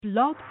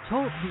Blog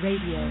Talk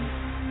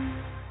Radio.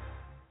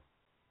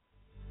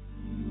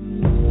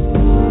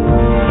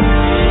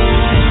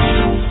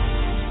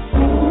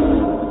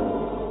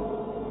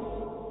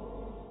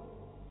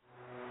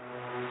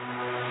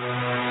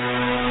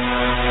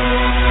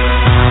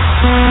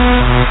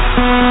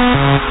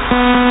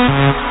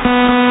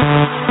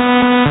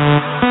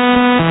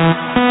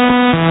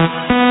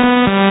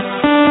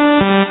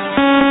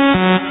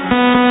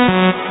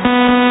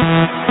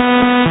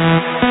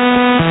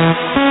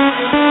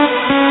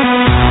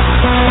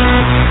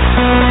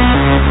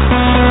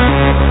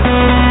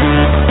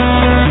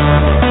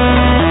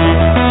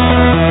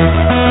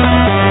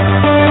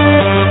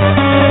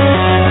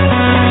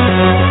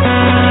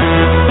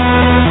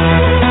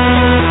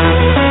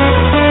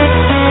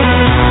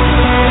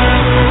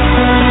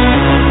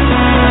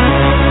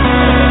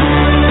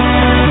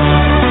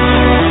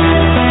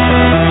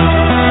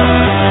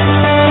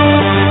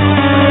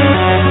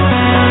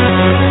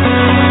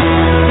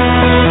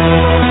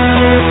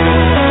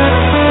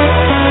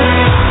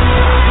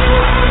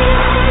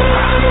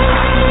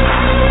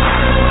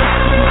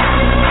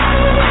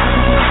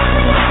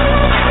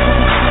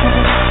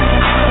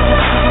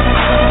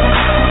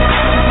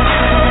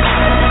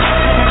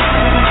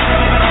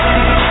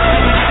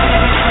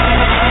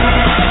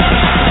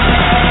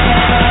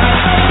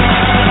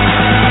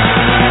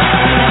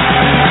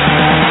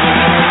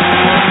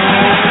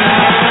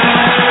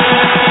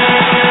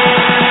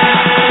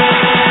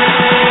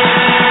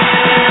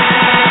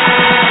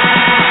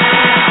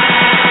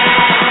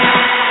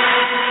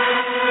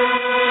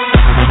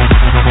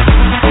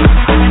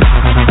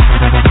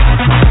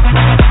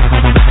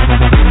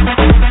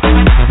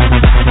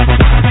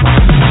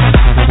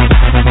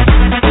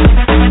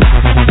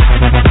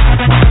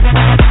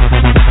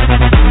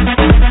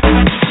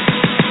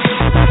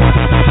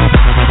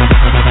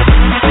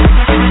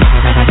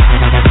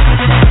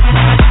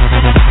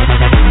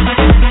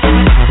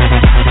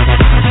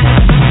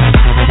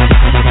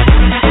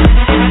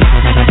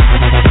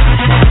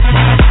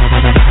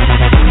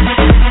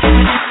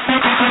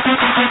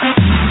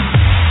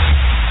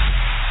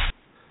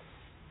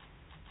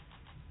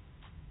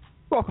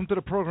 Welcome to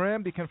the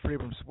program, the Kenford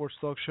Abrams Sports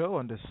Talk Show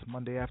on this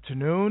Monday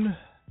afternoon,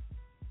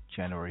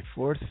 January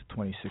 4th,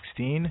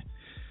 2016.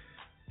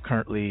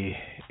 Currently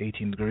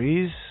 18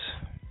 degrees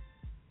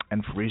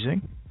and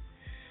freezing.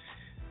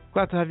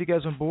 Glad to have you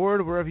guys on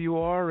board wherever you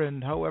are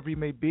and however you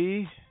may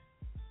be.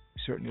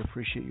 Certainly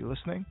appreciate you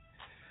listening.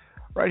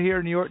 Right here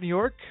in New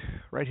York,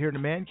 right here in the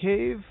Man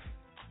Cave.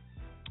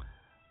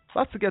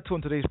 Lots to get to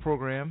in today's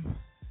program.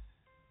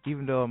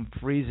 Even though I'm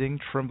freezing,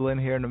 trembling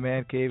here in the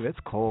Man Cave, it's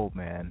cold,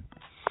 man.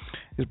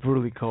 It's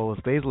brutally cold.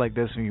 It's days like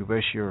this when you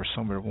wish you were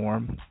somewhere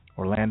warm.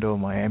 Orlando,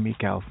 Miami,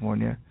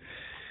 California.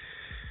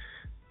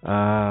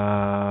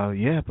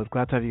 But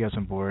glad to have you guys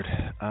on board.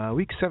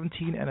 Week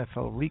 17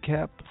 NFL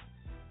recap.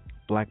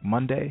 Black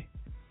Monday.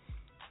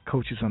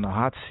 Coaches on the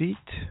hot seat,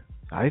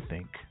 I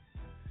think.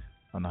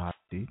 On the hot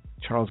seat.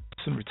 Charles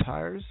Woodson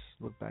retires.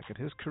 Look back at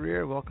his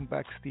career. Welcome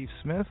back, Steve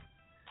Smith,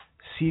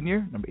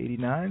 senior, number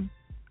 89.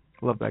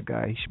 Love that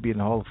guy. He should be in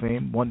the Hall of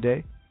Fame one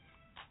day.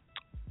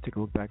 Take a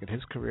look back at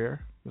his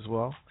career as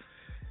well.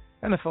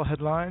 NFL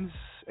headlines,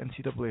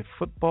 NCAA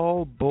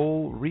football,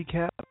 bowl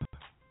recap,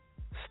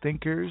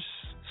 stinkers,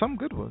 some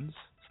good ones,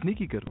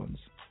 sneaky good ones.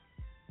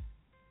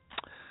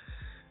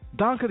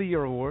 Donk of the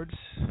Year awards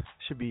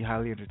should be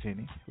highly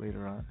entertaining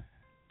later on.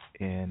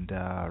 And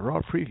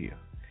Raw preview.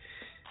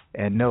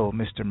 And no,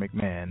 Mr.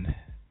 McMahon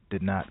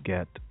did not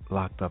get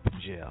locked up in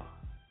jail.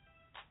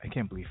 I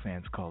can't believe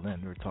fans called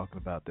in. We were talking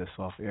about this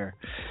off air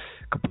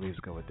a couple of days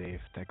ago with Dave,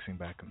 texting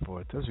back and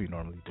forth, as we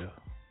normally do.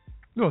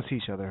 We don't see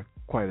each other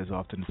quite as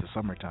often as the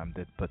summertime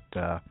did, but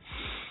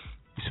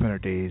we spend our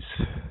days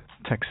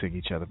texting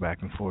each other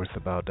back and forth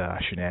about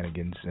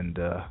shenanigans and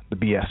the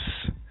BS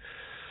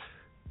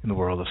in the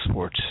world of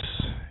sports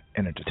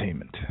and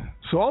entertainment.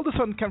 So all this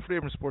on Kenford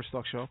Abrams Sports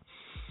Talk Show.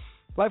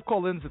 Live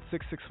call-ins at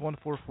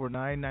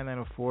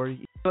 661-449-9904.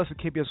 Email us at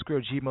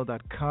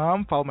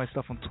kbsquare@gmail.com. Follow my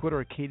stuff on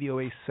Twitter at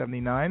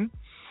KDOA79.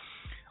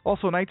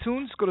 Also on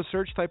iTunes, go to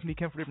search, type in the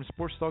Kenford Abrams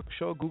Sports Talk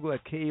Show, Google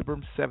at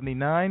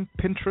KAbrams79,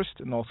 Pinterest,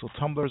 and also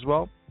Tumblr as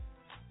well.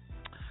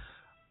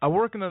 I'm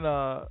working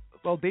on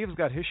Dave's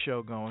got his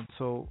show going,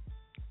 so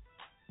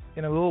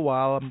in a little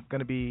while I'm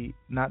going to be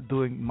not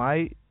doing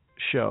my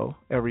show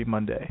every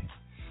Monday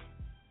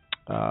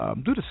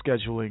due to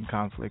scheduling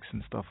conflicts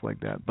and stuff like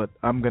that, but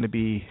I'm going to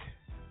be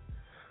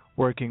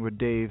working with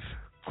Dave,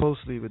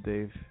 closely with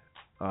Dave,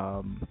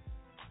 in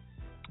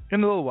a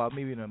little while,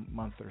 maybe in a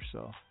month or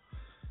so.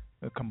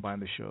 Combine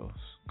the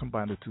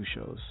two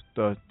shows.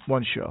 The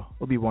one show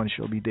will be one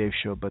show, it'll be Dave's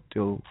show, but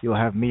you'll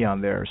have me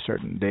on there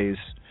certain days,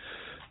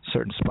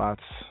 certain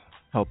spots,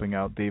 helping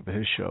out Dave at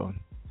his show,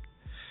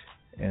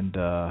 and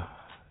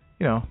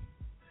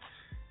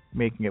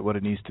making it what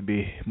it needs to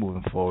be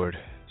moving forward.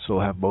 So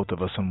we'll have both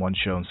of us on one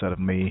show instead of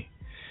me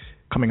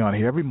coming on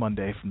here every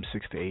Monday from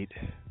 6 to 8.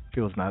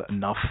 Feels not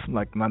enough,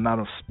 like not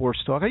enough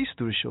sports talk. I used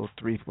to do a show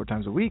 3-4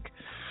 times a week.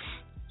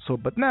 So,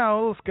 but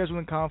now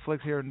scheduling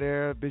conflicts here and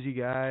there. Busy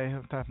guy. I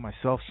have time for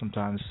myself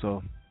sometimes.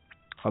 So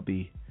I'll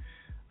be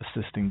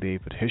assisting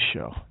Dave at his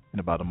show in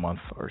about a month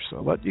or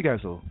so. But you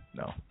guys will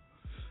know.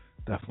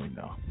 Definitely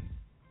know.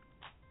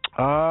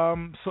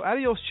 So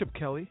adios, Chip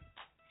Kelly.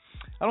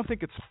 I don't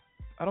think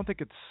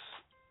it's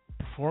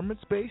performance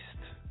based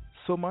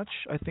so much.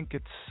 I think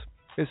it's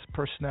his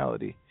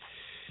personality.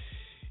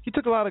 He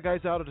took a lot of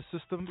guys out of the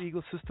system, the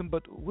Eagles system,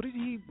 but what did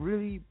he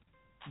really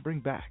bring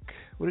back?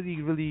 What did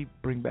he really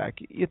bring back?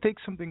 You take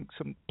some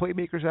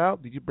playmakers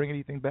out. Did you bring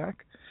anything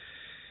back?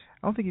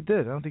 I don't think he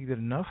did. I don't think he did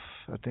enough.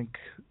 I think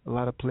he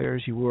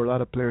wore a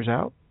lot of players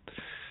out.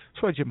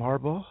 That's why Jim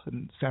Harbaugh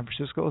in San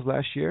Francisco was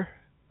last year.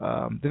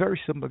 They're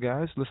very similar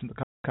guys. Listen to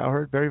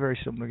Cowherd, very, very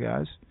similar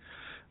guys.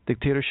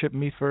 Dictatorship,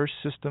 me first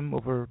system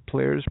over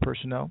players,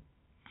 personnel.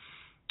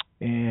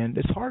 And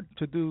it's hard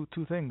to do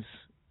two things.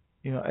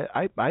 You know,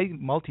 I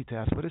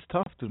multitask, but it's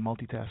tough to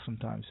multitask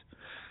sometimes,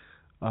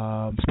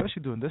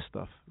 especially doing this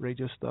stuff,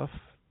 radio stuff,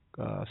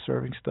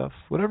 serving stuff,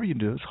 whatever you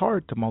do. It's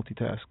hard to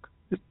multitask.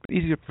 It's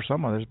easier for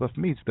some others, but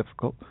for me, it's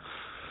difficult.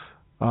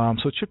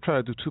 So Chip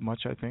tried to do too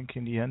much, I think.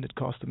 In the end, it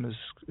cost him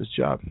his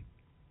job.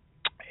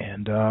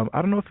 And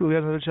I don't know if he'll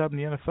get another job in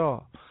the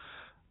NFL.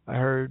 I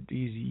heard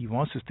he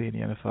wants to stay in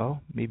the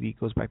NFL. Maybe he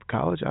goes back to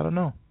college. I don't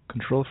know.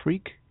 Control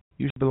freak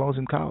usually belongs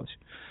in college.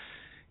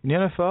 In the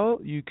NFL,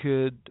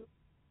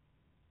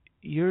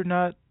 you're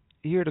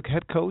the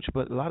head coach,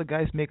 but a lot of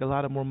guys make a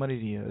lot more money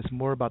than you. It's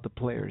more about the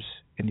players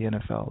in the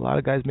NFL. A lot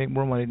of guys make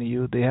more money than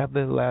you. They have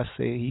the last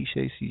say, he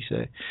say, she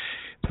say.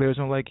 Players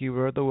don't like you,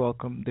 we're the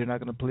welcome. They're not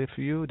going to play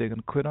for you. They're going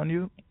to quit on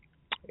you,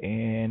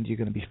 and you're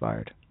going to be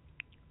fired.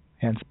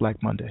 Hence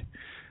Black Monday.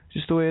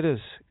 Just the way it is.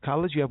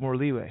 College, you have more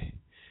leeway.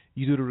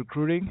 You do the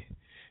recruiting.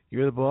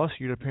 You're the boss.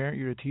 You're the parent.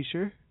 You're the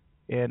teacher,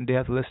 and they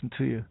have to listen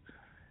to you.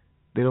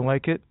 They don't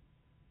like it.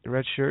 The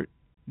red shirt,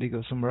 they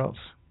go somewhere else.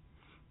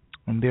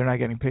 And they're not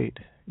getting paid.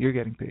 You're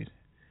getting paid.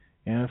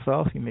 In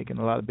NFL, you're making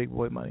a lot of big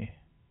boy money.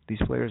 These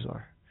players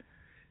are.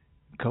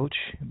 Coach,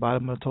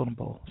 bottom of the totem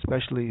pole,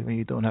 especially when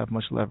you don't have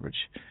much leverage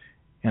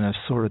and a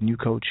sort of new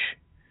coach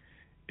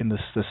in the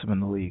system in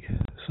the league.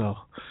 So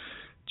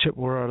Chip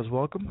wore out his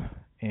welcome,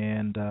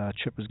 and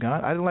Chip is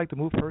gone. I didn't like the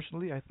move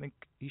personally. I think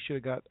he should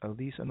have got at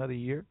least another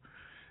year,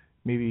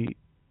 maybe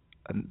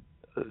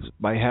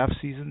by half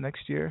season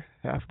next year,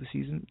 half the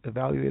season,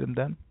 evaluate him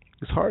then.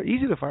 It's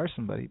easy to fire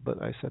somebody,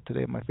 but I said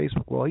today on my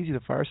Facebook wall, easy to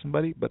fire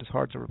somebody, but it's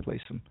hard to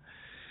replace them.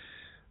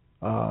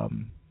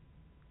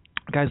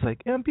 Guys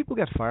like, people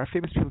get fired,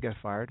 famous people get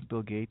fired.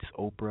 Bill Gates,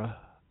 Oprah,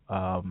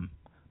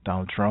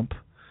 Donald Trump.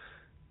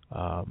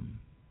 A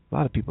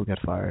lot of people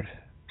get fired.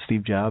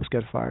 Steve Jobs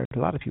get fired. A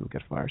lot of people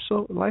get fired.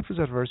 So life is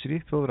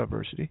adversity, filled with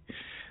adversity.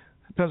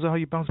 Depends on how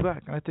you bounce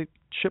back. And I think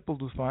Chip will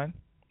do fine.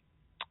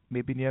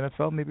 Maybe in the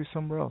NFL, maybe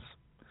somewhere else.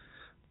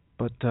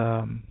 But,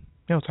 time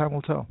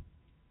will tell.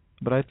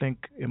 But I think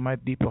in my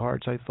deeper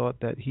hearts, I thought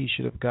that he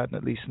should have gotten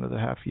at least another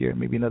half year,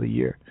 maybe another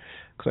year.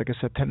 Because like I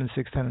said,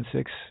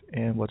 10-6,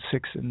 and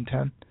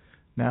 6-10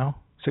 now,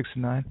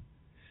 6-9.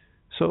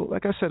 So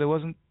like I said, it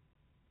wasn't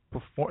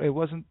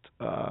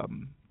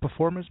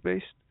performance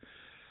based.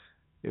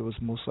 It was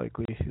most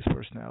likely his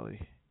personality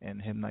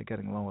and him not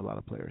getting along with a lot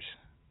of players.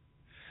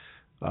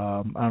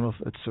 I don't know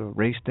if it's a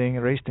race thing.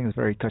 A race thing is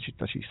a very touchy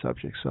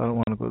subject, so I don't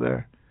want to go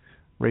there.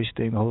 Race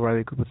thing, the whole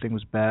Riley Cooper thing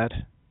was bad.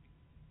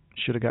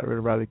 Should have got rid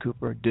of Riley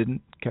Cooper.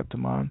 Didn't. Kept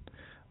him on.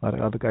 A lot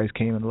of other guys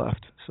came and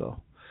left. So,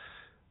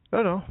 I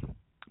don't know.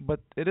 But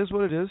it is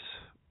what it is.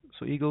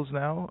 So Eagles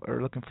now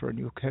are looking for a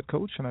new head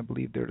coach, and I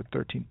believe they're the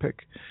 13th pick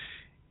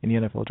in the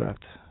NFL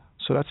draft.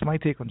 So that's my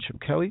take on Chip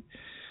Kelly.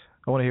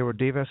 I want to hear what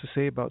Dave has to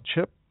say about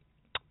Chip,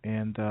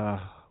 and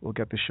we'll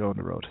get the show on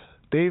the road.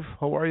 Dave,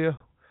 how are you?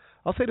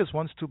 I'll say this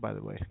once, too, by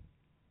the way.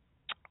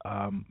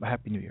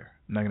 Happy New Year.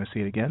 I'm not going to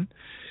say it again.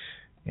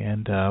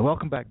 And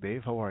welcome back,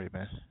 Dave. How are you,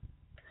 man?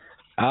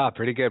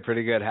 Pretty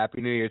good.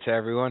 Happy New Year to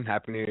everyone.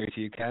 Happy New Year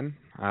to you, Ken.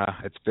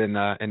 It's been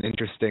an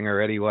interesting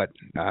already,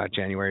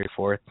 January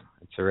 4th.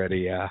 It's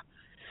already a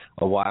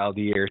wild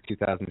year,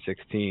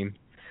 2016.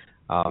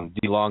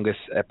 The longest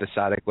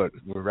episodic, we're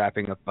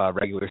wrapping up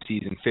regular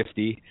season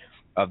 50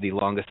 of the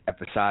longest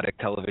episodic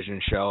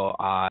television show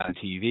on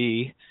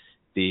TV,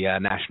 the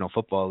National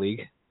Football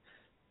League.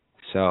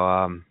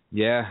 So,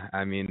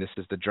 this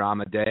is the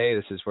drama day.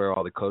 This is where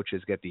all the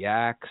coaches get the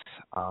axe.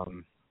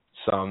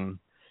 Some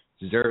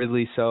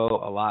deservedly so,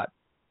 a lot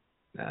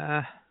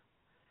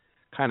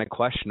kind of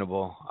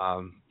questionable.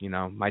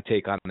 My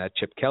take on that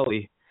Chip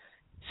Kelly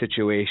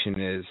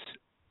situation is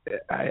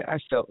I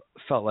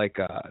felt like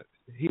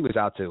he was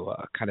out to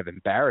kind of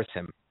embarrass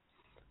him,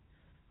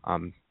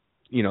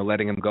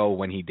 letting him go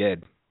when he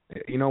did.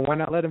 Why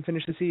not let him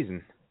finish the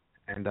season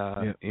and,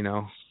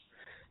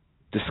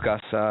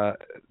 discuss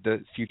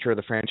the future of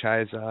the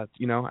franchise,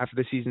 after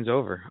the season's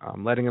over.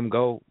 Letting him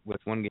go with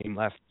one game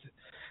left,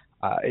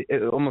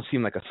 it almost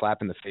seemed like a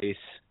slap in the face.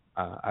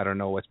 I don't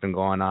know what's been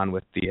going on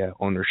with the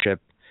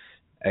ownership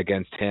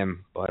against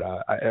him, but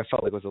I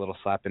felt like it was a little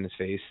slap in his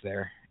face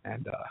there.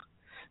 And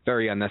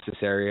very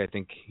unnecessary. I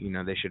think,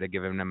 they should have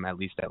given him at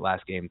least that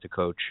last game to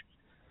coach.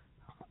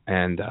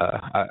 And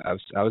I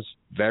was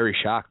very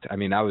shocked. I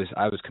mean, I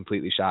was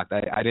completely shocked.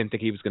 I didn't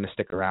think he was going to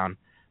stick around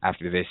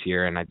after this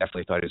year, and I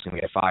definitely thought he was going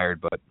to get fired,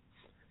 but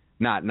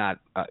not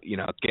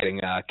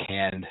getting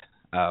canned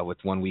with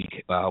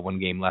 1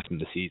 game left in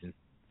the season.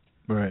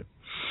 Right.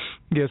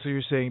 Yeah, so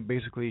you're saying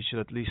basically he should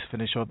at least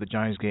finish off the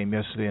Giants game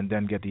yesterday and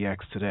then get the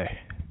axe today.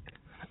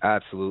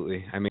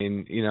 Absolutely. I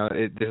mean,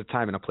 there's a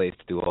time and a place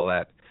to do all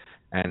that.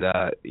 And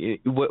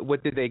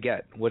what did they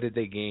get? What did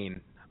they gain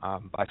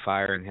by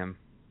firing him?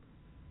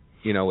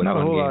 With not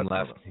 1 game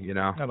left,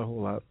 Not a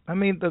whole lot. I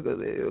mean,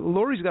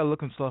 Lurie's got to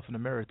look himself in the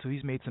mirror, too.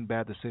 He's made some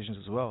bad decisions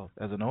as well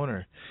as an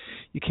owner.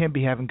 You can't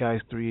be having guys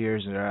 3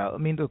 years and they're out. I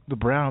mean, the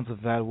Browns have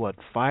had,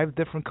 5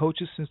 different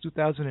coaches since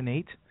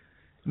 2008?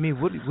 I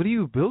mean, what are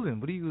you building?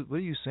 What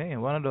are you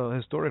saying? One of the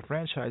historic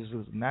franchises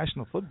of the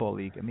National Football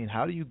League. I mean,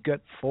 how do you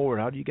get forward?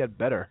 How do you get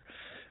better?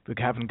 Like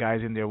having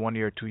guys in there 1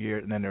 year, 2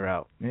 years, and then they're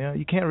out.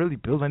 You can't really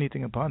build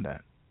anything upon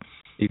that.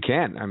 You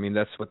can't. I mean,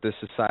 that's what this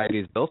society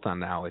is built on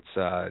now.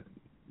 It's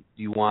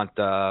you want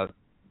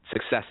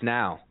success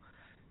now.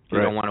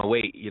 You don't want to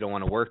wait. You don't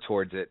want to work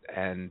towards it.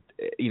 And,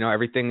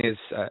 everything is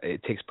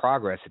it takes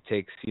progress. It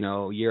takes,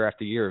 year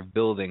after year of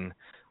building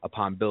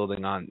upon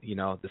building on,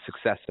 the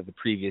success of the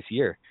previous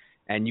year.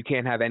 And you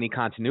can't have any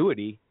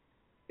continuity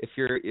if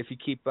you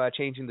keep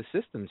changing the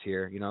systems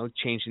here,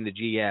 changing the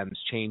GMs,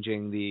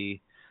 changing the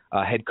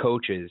head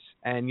coaches.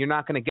 And you're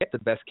not going to get the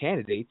best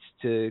candidates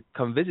to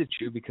come visit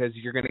you because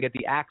you're going to get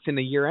the axe in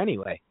a year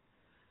anyway.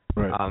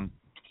 Right.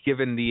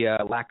 Given the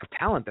lack of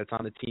talent that's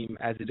on the team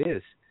as it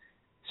is.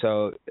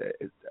 So,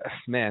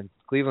 man,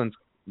 Cleveland's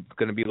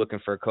going to be looking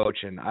for a coach,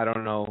 and I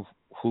don't know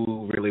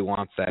who really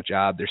wants that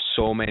job. There's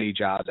so many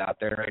jobs out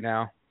there right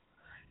now,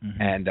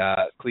 and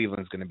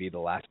Cleveland's going to be the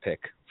last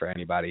pick for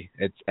anybody.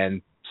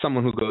 And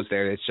someone who goes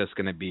there, it's just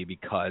going to be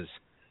because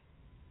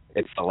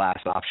it's the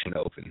last option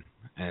open.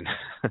 And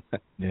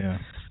yeah,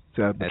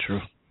 that's true.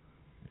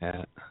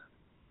 Yeah.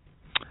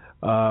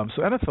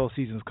 So NFL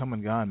season's come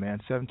and gone, man.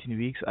 17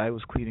 weeks. I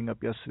was cleaning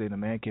up yesterday in the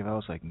man cave. I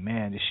was like,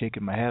 man, just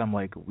shaking my head. I'm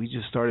like, we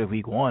just started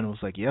week 1. It was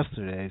like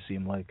yesterday, it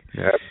seemed like.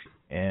 Yeah.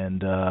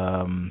 And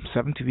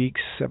 17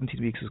 weeks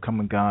has come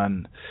and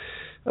gone.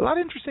 A lot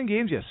of interesting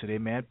games yesterday,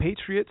 man.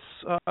 Patriots,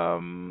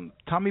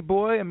 Tommy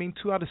Boy,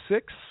 2 out of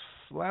 6.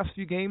 Last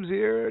few games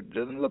here,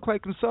 doesn't look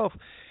like himself.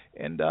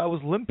 And I was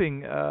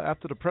limping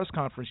after the press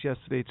conference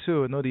yesterday,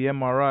 too. I know the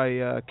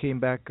MRI came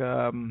back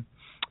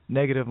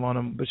negative on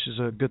him, which is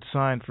a good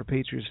sign for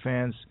Patriots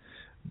fans.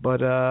 But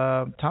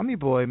Tommy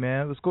Boy,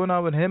 man, what's going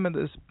on with him and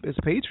his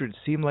Patriots?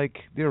 Seem like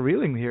they're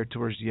reeling here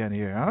towards the end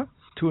here, huh?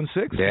 2-6,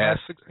 yeah,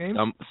 last 6 games.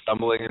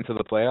 Stumbling into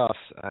the playoffs.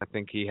 I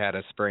think he had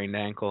a sprained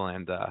ankle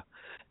and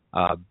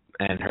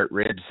hurt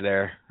ribs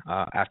there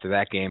after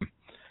that game.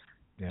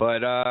 Yeah.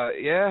 But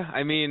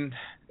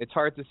it's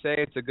hard to say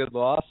it's a good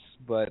loss,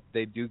 but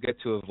they do get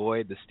to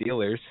avoid the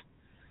Steelers.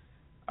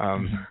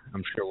 I'm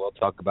sure we'll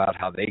talk about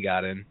how they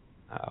got in.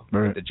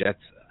 With the Jets'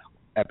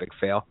 epic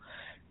fail.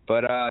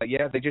 But,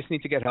 they just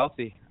need to get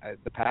healthy.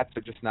 The Pats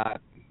are just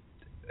not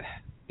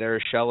 – they're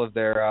a shell of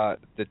the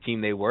team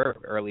they were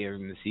earlier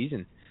in the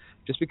season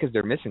just because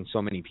they're missing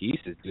so many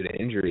pieces due to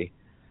injury.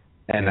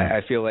 And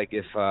I feel like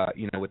if,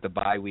 with the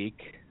bye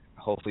week,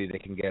 hopefully they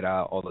can get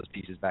all those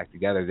pieces back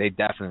together. They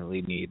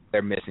definitely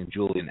they're missing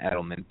Julian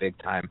Edelman big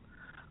time.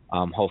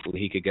 Hopefully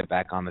he could get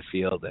back on the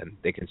field and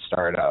they can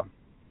start,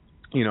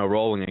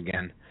 rolling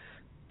again.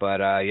 But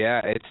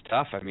it's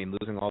tough.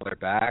 Losing all their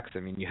backs.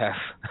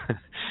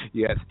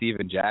 You have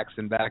Steven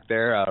Jackson back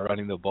there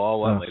running the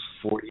ball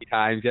 40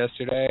 times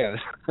yesterday.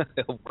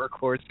 A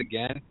workhorse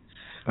again.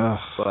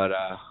 But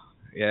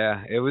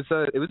it was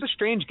a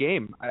strange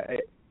game.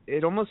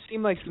 It almost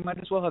seemed like you might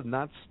as well have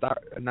not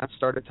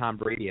started Tom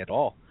Brady at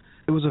all.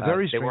 It was a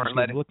very strange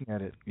game looking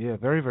at it. Yeah,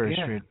 very, very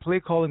strange. Play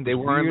calling was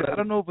weird. I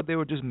don't know, but they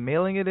were just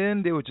mailing it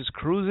in. They were just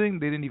cruising.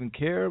 They didn't even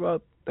care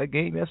about that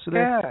game yesterday.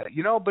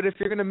 Yeah, but if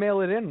you're going to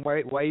mail it in,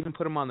 why even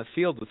put him on the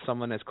field with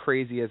someone as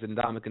crazy as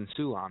Ndamukong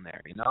Suh on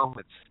there?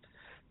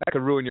 That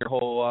could ruin your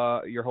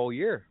whole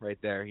year right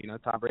there.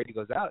 Tom Brady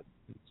goes out.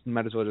 You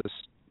might as well just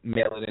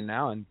mail it in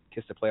now and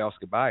kiss the playoffs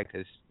goodbye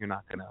because you're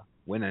not going to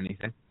win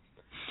anything.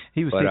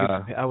 He was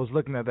taking. I was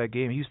looking at that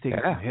game. He was taking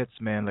some hits,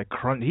 man. Like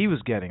he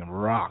was getting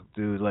rocked,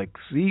 dude. Like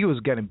he was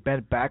getting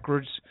bent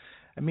backwards.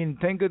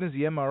 Thank goodness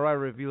the MRI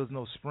reveals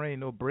no sprain,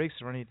 no breaks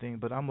or anything.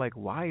 But I'm like,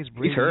 why is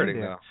Brady He's hurting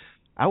there? though.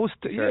 I was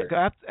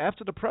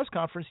after the press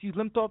conference, he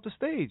limped off the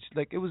stage.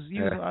 Like it was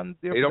even on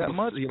there for that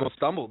much. He almost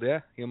stumbled. Yeah,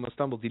 he almost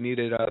stumbled. He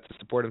needed to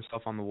support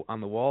himself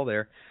on the wall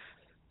there.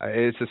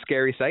 It's a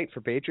scary sight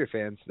for Patriot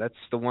fans. That's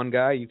the one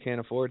guy you can't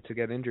afford to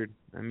get injured.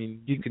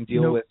 You can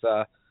deal with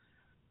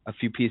a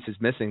few pieces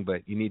missing,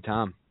 but you need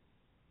Tom.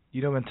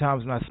 When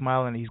Tom's not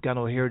smiling, he's got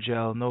no hair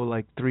gel, no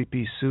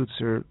 3-piece suits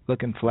or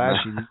looking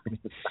flashy.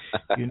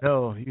 you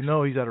know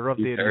he's had a rough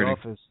day in the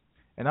office.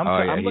 And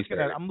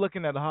I'm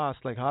looking at Haas.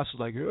 Like Haas was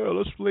like,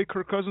 let's play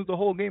Kirk Cousins the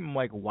whole game. I'm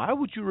like, why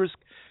would you risk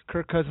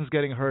Kirk Cousins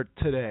getting hurt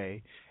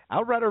today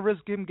I'd rather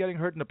risk him getting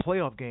hurt in a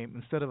playoff game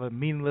instead of a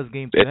meaningless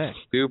game It's today.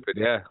 stupid,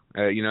 yeah.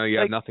 You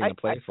have nothing to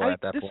play for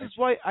at that point. This is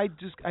why I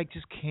just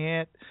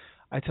can't.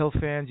 I tell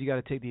fans you got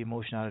to take the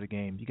emotion out of the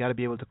game. You got to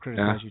be able to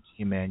criticize your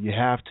team, man. You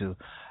have to.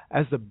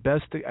 As the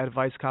best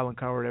advice Colin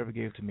Cowherd ever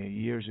gave to me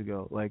years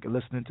ago, like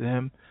listening to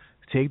him,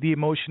 take the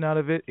emotion out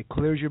of it. It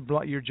clears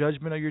your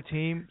judgment of your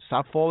team.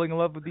 Stop falling in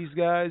love with these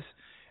guys.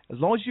 As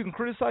long as you can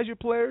criticize your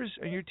players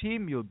and your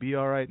team, you'll be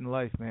all right in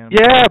life, man.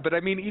 Yeah, but I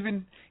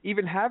mean,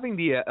 even having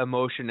the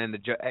emotion and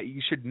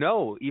you should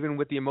know, even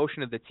with the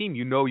emotion of the team,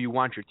 you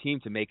want your team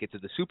to make it to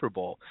the Super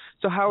Bowl.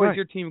 So how is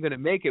your team going to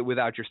make it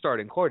without your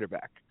starting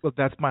quarterback? Well,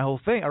 that's my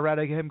whole thing. I'd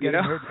rather get him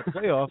getting hurt in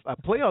a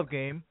playoff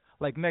game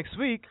like next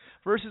week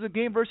versus a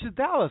game versus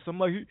Dallas. I'm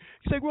like,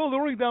 he's like, well,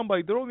 they're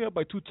only up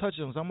by 2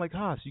 touchdowns. I'm like,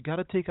 Haas, you got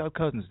to take out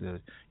Cousins,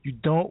 dude. You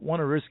don't want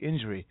to risk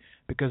injury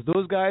because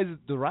those guys,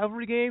 the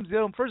rivalry games,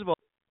 first of all,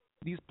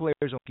 these players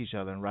don't like each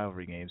other in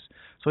rivalry games,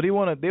 so they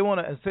want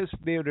to. Since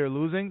they're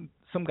losing,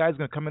 some guy's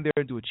gonna come in there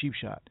and do a cheap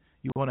shot.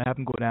 You want to have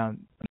him go down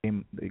a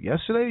game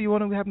yesterday. You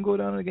want to have him go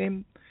down in a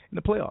game in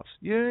the playoffs.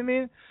 You know what I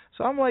mean?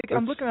 So I'm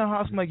looking at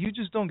Haas. I'm like, you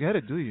just don't get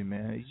it, do you,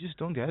 man? You just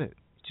don't get it.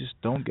 You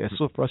just don't get it. It's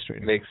so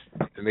frustrating. It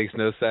makes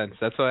no sense.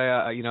 That's why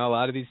a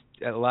lot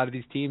of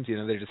these teams,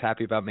 they're just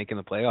happy about making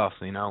the playoffs.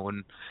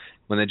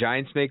 When the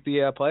Giants make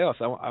the playoffs,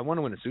 I want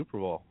to win a Super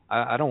Bowl.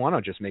 I don't want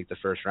to just make the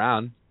first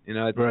round.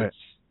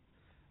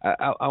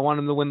 I want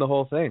them to win the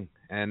whole thing,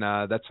 and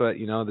that's what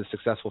the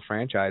successful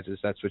franchises.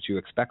 That's what you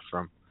expect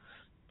from.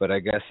 But I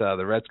guess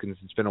the Redskins.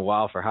 It's been a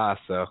while for Haas,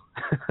 so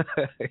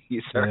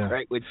he's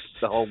right with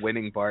the whole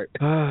winning part.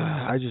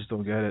 I just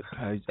don't get it.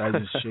 I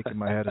just shaking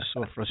my head. It's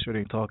so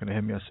frustrating talking to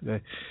him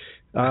yesterday.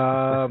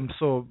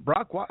 So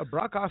Brock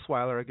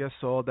Osweiler, I guess,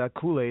 saw that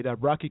Kool-Aid,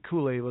 that Rocky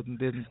Kool-Aid doesn't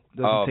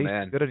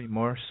taste good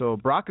anymore. So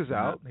Brock is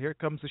out. Here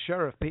comes the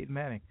sheriff, Peyton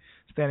Manning,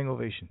 standing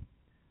ovation.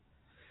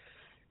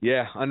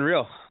 Yeah,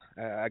 unreal.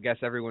 I guess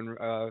everyone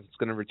is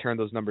going to return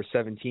those number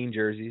 17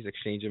 jerseys,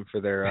 exchange them for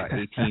their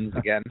 18s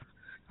again.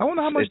 I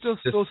wonder how much those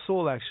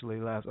sold actually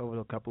last over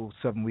a couple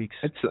 7 weeks.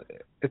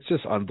 It's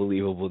just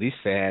unbelievable. These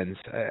fans,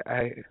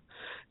 I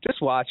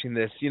just watching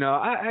this.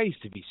 I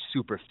used to be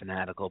super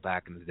fanatical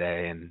back in the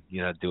day, and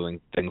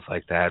doing things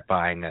like that,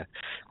 buying this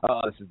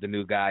is the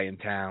new guy in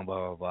town,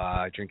 blah blah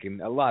blah, drinking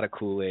a lot of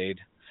Kool-Aid.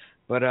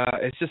 But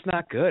it's just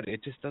not good.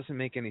 It just doesn't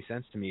make any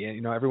sense to me.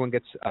 Everyone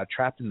gets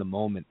trapped in the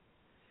moment.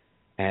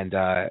 And,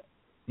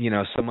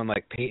 someone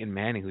like Peyton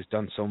Manning, who's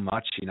done so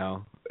much,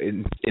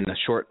 in a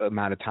short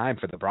amount of time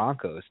for the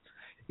Broncos,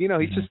 he's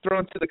just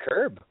thrown to the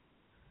curb.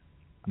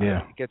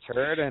 Yeah. He gets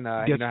hurt and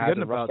has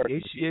forgetting about the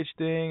HGH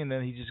thing, and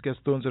then he just gets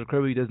thrown to the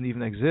curb. He doesn't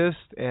even exist.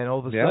 And all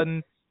of a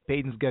sudden,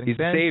 Peyton's getting He's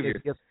benched.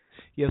 the savior.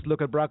 He has to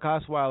look at Brock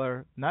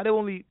Osweiler, not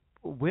only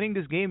winning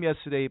this game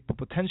yesterday, but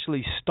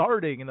potentially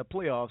starting in the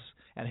playoffs,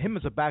 and him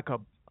as a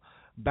backup,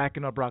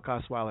 backing up Brock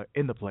Osweiler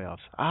in the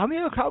playoffs. I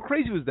mean, how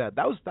crazy was that?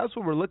 That's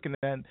what we're looking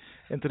at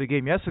into the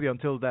game yesterday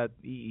until that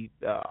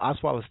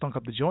Osweiler stunk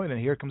up the joint,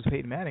 and here comes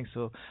Peyton Manning.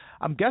 So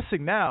I'm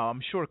guessing now,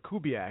 I'm sure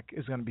Kubiak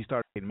is going to be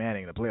starting Peyton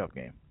Manning in the playoff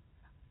game.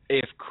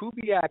 If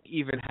Kubiak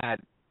even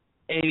had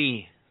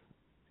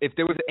if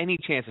there was any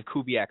chance of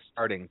Kubiak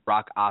starting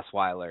Brock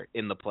Osweiler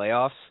in the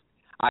playoffs,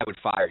 I would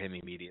fire him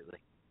immediately.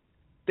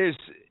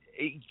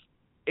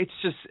 It's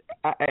just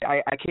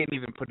I can't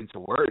even put into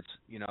words,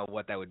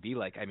 what that would be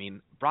like. I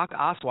mean, Brock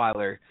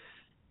Osweiler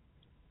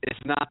is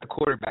not the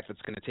quarterback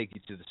that's going to take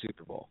you to the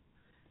Super Bowl.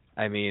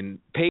 I mean,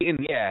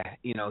 Peyton,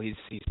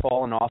 he's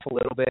fallen off a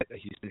little bit.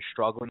 He's been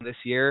struggling this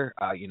year.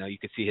 You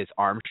could see his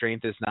arm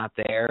strength is not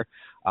there.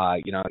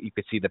 You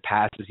could see the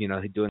passes. He's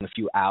doing a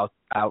few out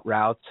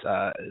routes.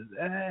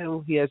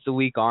 He has the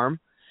weak arm,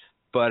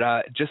 but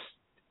just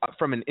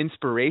from an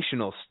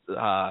inspirational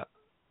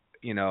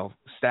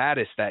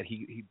status that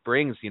he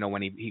brings,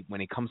 when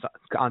he comes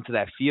onto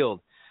that field,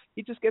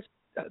 he just gets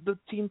the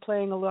team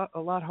playing a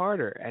lot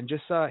harder, and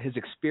just his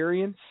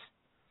experience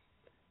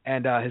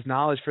and his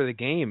knowledge for the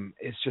game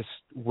is just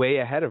way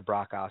ahead of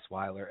Brock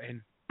Osweiler.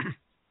 And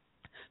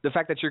the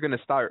fact that you're going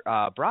to start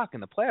Brock in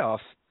the playoffs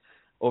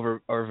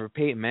over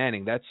Peyton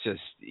Manning,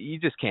 you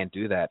just can't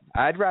do that.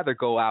 I'd rather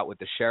go out with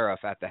the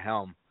sheriff at the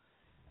helm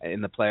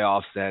in the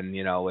playoffs than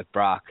with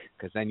Brock,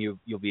 because then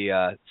you'll be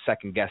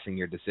second guessing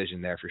your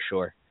decision there for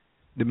sure.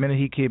 The minute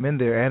he came in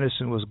there,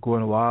 Anderson was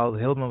going wild.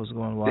 Hillman was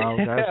going wild.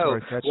 Guys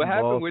were catching what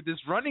happened? balls. Where this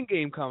running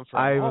game come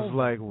from? I was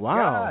like,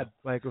 wow, God.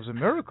 like it was a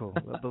miracle.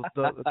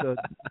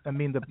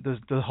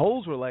 The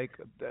holes were like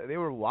they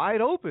were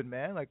wide open,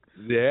 man. Like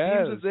teams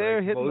was there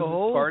like hitting Moses the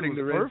holes. Parting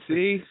the Red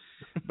Sea.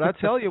 But I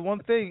tell you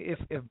one thing: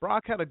 if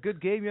Brock had a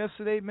good game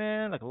yesterday,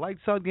 man, like a lights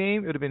out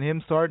game, it would have been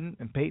him starting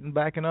and Peyton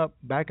backing him up,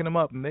 and that could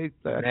have been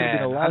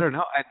the last. I don't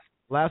know.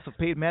 Last of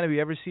Peyton Manning we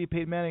ever see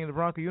Peyton Manning in the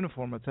Bronco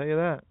uniform, I'll tell you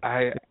that.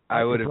 I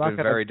would have been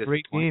very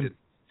disappointed. Game.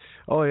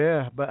 Oh,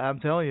 yeah, but I'm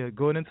telling you,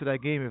 going into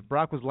that game, if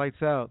Brock was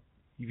lights out,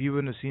 if you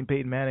wouldn't have seen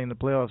Peyton Manning in the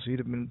playoffs, he'd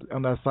have been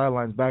on that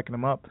sidelines backing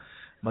him up.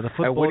 But the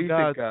football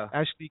guys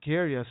actually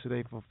cared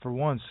yesterday for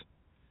once.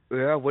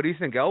 Yeah, what do you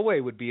think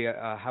Elway would be?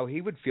 How he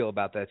would feel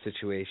about that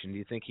situation? Do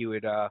you think he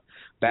would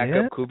back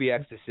up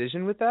Kubiak's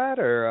decision with that,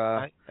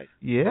 or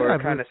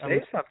kind of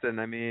say something?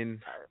 I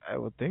mean, I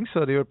would think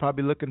so. They would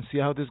probably look and see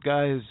how this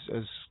guy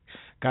has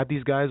got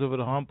these guys over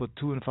the hump with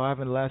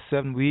 2-5 in the last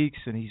 7 weeks,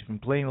 and he's been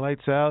playing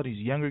lights out. He's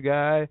a younger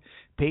guy.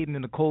 Peyton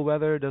in the cold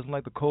weather doesn't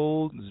like the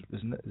cold.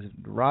 His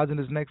rods in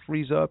his neck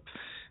freeze up.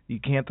 You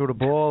can't throw the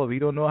ball. If you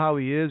don't know how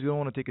he is, you don't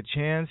want to take a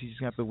chance. You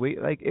just have to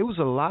wait. Like, it was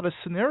a lot of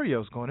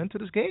scenarios going into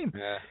this game.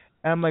 Yeah.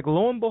 And I'm like,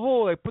 lo and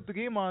behold, I put the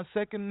game on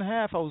second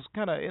half. I was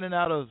kind of in and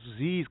out of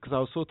Z's because I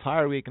was so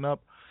tired waking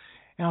up.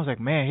 And I was like,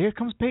 man, here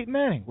comes Peyton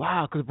Manning.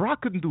 Wow, because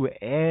Brock couldn't do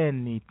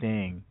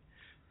anything.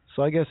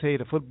 So I guess, hey,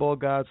 the football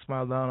gods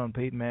smiled down on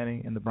Peyton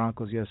Manning and the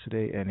Broncos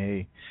yesterday. And,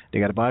 hey, they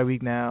got a bye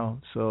week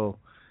now. So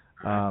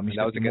that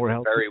was against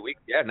a very weak.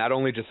 Yeah, not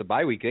only just a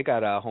bye week, they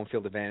got a home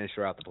field advantage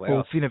throughout the playoffs.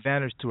 Home field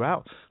advantage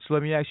throughout. So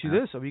let me ask you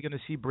this: are we going to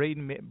see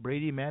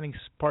Brady Manning's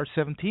Part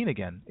 17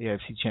 again,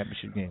 AFC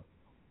Championship game?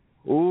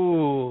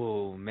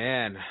 Ooh,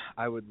 man,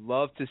 I would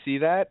love to see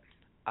that.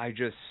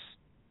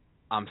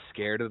 I'm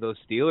scared of those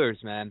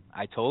Steelers, man.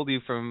 I told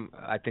you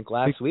I think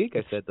last week,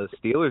 I said the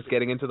Steelers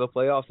getting into the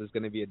playoffs is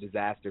going to be a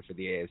disaster for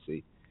the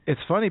AFC.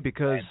 It's funny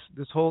because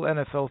this whole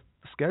NFL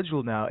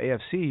schedule now,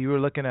 AFC, you were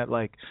looking at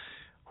like,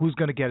 who's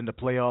going to get into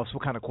playoffs?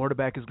 What kind of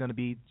quarterback is going to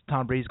be?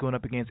 Tom Brady's going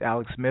up against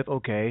Alex Smith.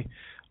 Okay.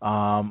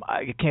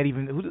 I can't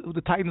even – who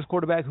the Titans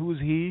quarterback, who is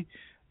he?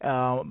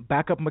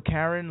 Backup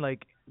McCarron,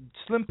 like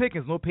slim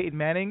pickings, no Peyton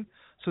Manning.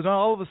 So now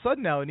all of a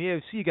sudden now in the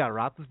AFC you got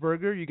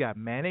Roethlisberger, you got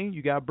Manning,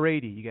 you got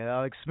Brady, you got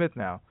Alex Smith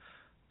now.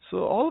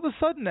 So all of a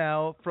sudden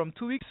now, from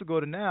 2 weeks ago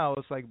to now,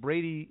 it's like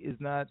Brady is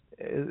not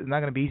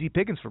going to be easy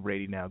pickings for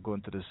Brady now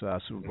going to this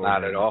Super Bowl.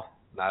 Not at all.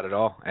 Not at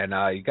all. And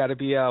you got to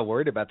be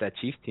worried about that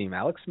Chiefs team.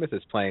 Alex Smith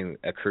is playing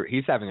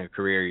he's having a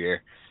career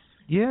year.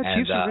 Yeah,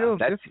 Chiefs are real.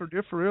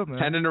 They're for real, man.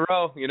 10 in a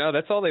row. You know,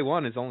 that's all they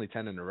want is only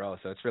 10 in a row.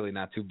 So it's really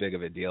not too big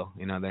of a deal.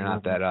 You know, they're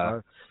not that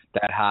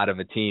hot of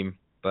a team.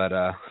 But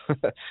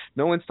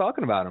no one's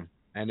talking about them.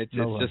 And it's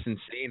just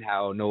insane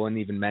how no one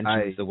even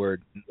mentions the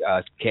word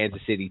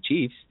Kansas City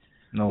Chiefs.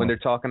 When they're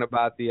talking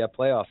about the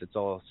playoffs, it's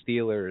all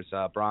Steelers,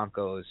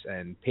 Broncos,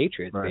 and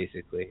Patriots,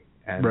 basically.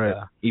 And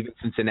even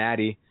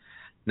Cincinnati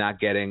not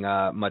getting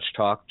much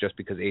talk just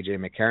because A.J.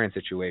 McCarron's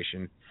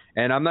situation.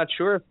 And I'm not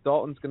sure if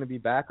Dalton's going to be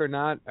back or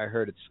not. I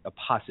heard it's a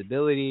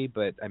possibility,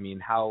 but, I mean,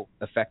 how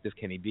effective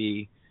can he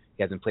be?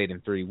 He hasn't played in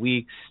 3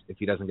 weeks. If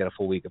he doesn't get a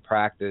full week of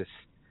practice,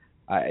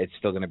 it's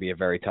still going to be a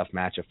very tough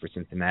matchup for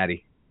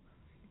Cincinnati.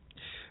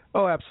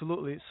 Oh,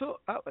 absolutely. So,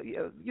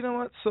 you know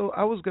what? So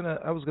I was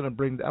gonna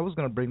bring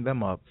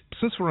them up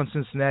since we're on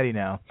Cincinnati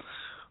now.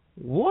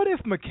 What if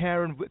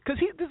McCarron? Because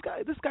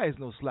this guy is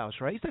no slouch,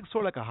 right? He's like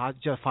sort of like a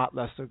Jeff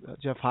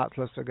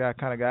Hotlister guy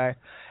kind of guy.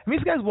 I mean,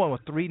 this guy's won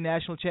 3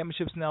 national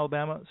championships in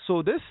Alabama,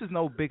 so this is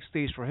no big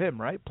stage for him,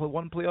 right?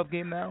 One playoff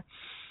game now.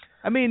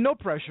 I mean, no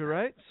pressure,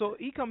 right? So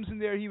he comes in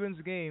there, he wins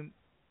the game.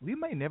 We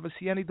might never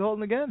see Andy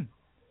Dalton again.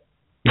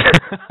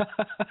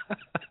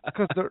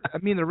 Because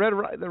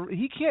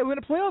he can't win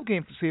a playoff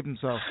game to save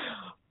himself.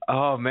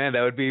 Oh man,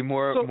 that would be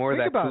more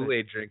that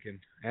Kool-Aid drinking.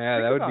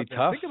 Yeah, that would be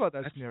tough. Think about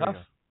that scenario. Tough.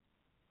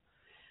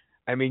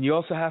 I mean, you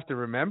also have to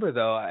remember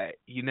though,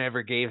 you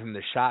never gave him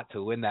the shot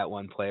to win that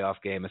one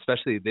playoff game,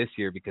 especially this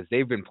year because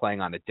they've been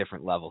playing on a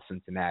different level,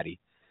 Cincinnati,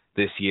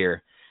 this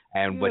year.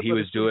 And what he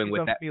was doing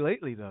with that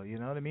lately, though, you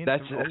know what I mean?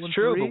 That's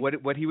true.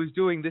 But what he was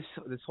doing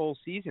this whole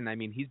season, I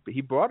mean,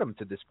 he brought him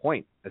to this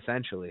point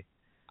essentially.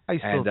 I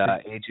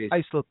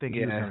still think he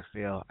was going to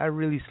fail. I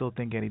really still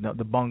think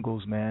the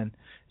Bungles, man.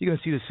 You're going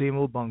to see the same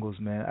old Bungles,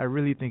 man. I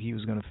really think he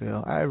was going to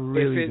fail. I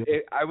really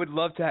do. I would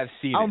love to have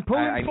seen I'm it.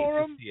 pulling for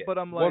him, but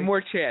I'm like... One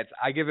more chance.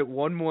 I give it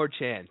one more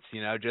chance,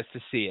 just to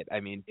see it.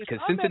 I mean, because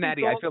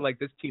Cincinnati, I feel like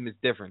this team is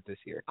different this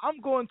year.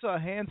 I'm going to a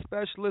hand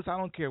specialist. I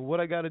don't care what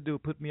I got to do.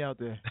 Put me out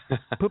there.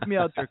 Put me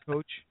out there,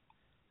 coach.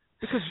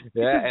 Because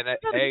you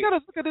got to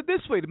look at it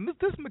this way.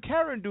 This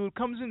McCarron dude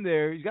comes in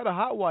there. He's got a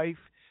hot wife.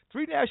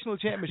 3 national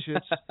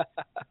championships.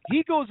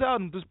 He goes out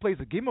and just plays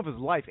the game of his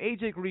life.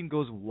 A.J. Green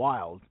goes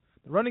wild.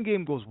 The running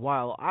game goes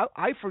wild.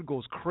 Eifert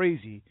goes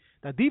crazy.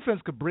 That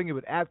defense could bring it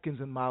with Atkins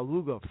and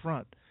Maluga up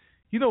front.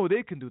 You know what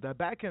they can do. That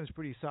back end is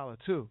pretty solid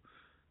too.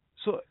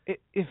 So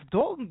if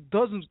Dalton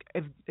doesn't,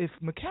 if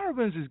McCarron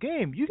wins his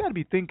game, you got to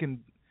be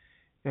thinking,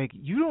 like,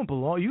 you don't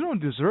belong. You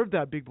don't deserve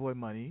that big boy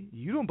money.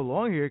 You don't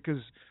belong here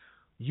because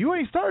you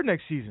ain't starting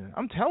next season.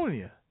 I'm telling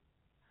you.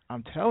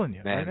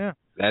 Man, right now.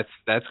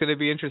 That's going to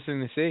be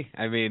interesting to see.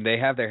 I mean, they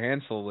have their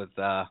hands full with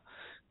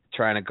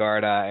trying to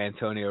guard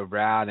Antonio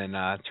Brown and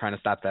trying to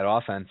stop that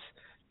offense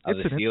of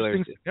the Steelers. It's an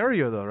interesting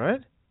scenario, though,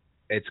 right?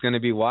 It's going to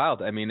be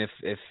wild. I mean,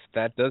 if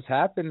that does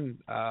happen,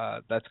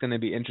 that's going to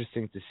be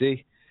interesting to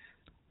see.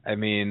 I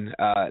mean,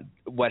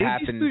 what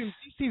happens?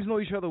 These teams know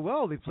each other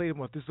well. They played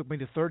them. This will be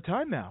the 3rd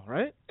time now,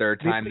 right?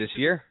 3rd time this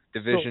year.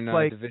 Division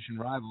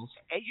rivals.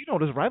 And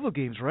there's rival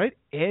games, right?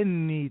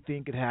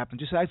 Anything could happen.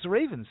 Just ask the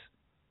Ravens.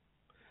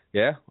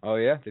 Yeah. Oh,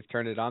 yeah. They've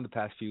turned it on the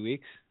past few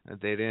weeks.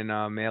 They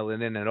didn't mail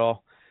it in at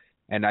all.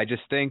 And I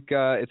just think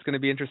it's going to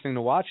be interesting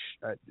to watch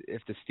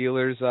if the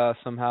Steelers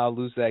somehow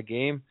lose that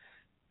game.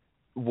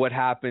 What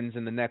happens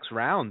in the next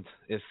round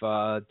if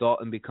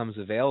Dalton becomes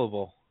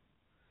available?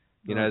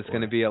 There's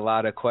going to be a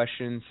lot of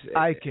questions.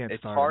 I can't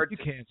it's start hard him.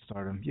 You can't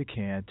start him. You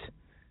can't.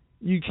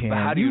 You can't. But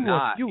how do you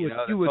not? You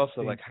would also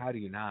think. like, how do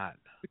you not?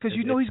 Because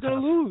he's going to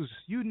lose.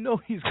 You know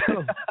he's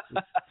going to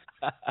lose.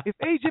 If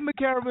A.J.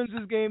 McCarron wins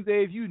this game,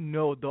 Dave,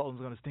 Dalton's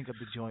going to stink up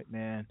the joint,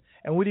 man.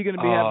 And what are you going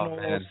to be having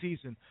all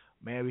season?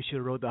 Man, we should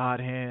have rode the hot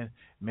hand.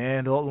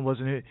 Man, Dalton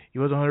he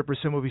wasn't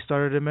 100% when we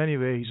started him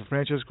anyway. He's a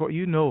franchise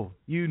quarterback.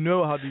 You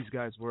know how these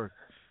guys work.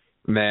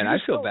 Man, I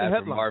feel bad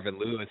for Marvin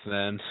Lewis,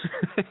 man.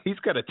 He's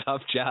got a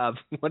tough job,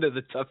 one of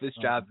the toughest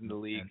jobs in the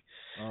league.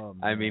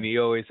 I mean, he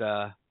always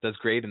does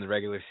great in the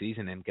regular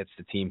season and gets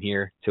the team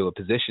here to a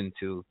position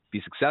to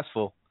be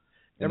successful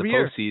in the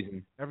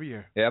postseason. Every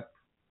year. Yep.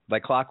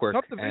 Like clockwork.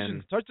 Tough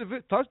division.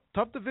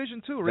 Tough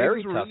division, too.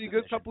 Ravens were really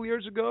good a couple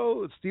years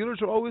ago. The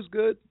Steelers are always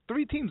good.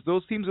 3 teams.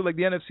 Those teams are like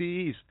the NFC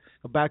East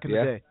back in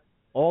the day.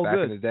 All back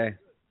good. Back in the day.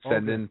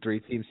 Send in 3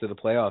 teams to the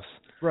playoffs.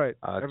 Right.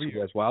 Every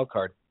year as wild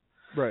card.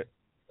 Right.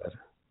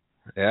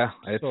 Yeah,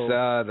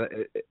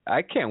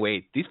 I can't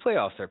wait. These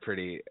playoffs are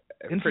pretty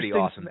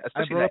awesome,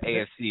 especially that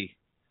AFC.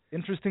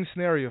 Interesting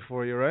scenario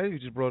for you, right? You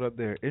just brought up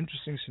there.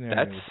 Interesting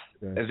scenario.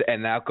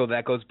 And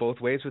that goes both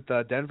ways with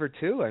Denver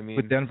too. I mean,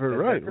 with Denver,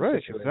 right,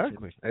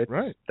 exactly.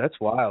 Right. That's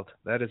wild.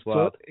 That is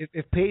wild. So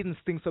if Peyton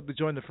stinks up the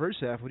joint in the first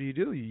half, what do?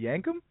 You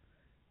yank him?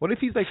 What if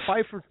he's like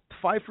 5 for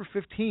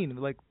 15,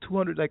 like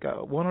 200,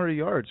 100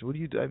 yards? What do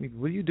you do? I mean,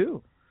 what do you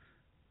do?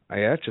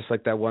 Yeah, just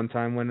like that one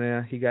time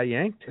when he got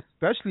yanked.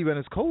 Especially when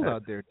it's cold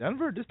out there.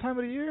 Denver, this time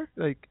of the year,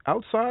 like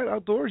outside,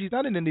 outdoors. He's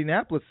not in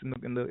Indianapolis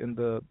in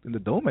the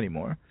dome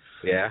anymore.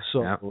 Yeah.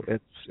 So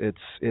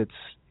it's.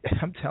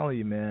 I'm telling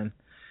you, man,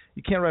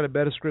 you can't write a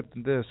better script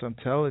than this. I'm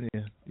telling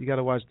you, you got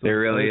to watch.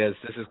 There really is.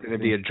 This is going to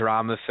be a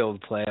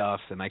drama-filled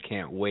playoffs, and I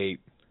can't wait.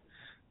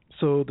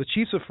 So the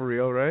Chiefs are for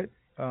real, right?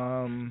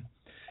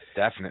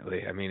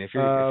 Definitely. I mean, if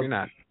you're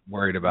not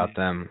worried about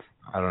them,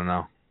 I don't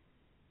know.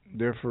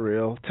 They're for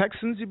real.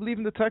 Texans, you believe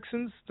in the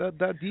Texans?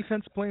 That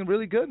defense playing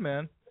really good,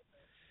 man.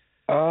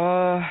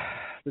 The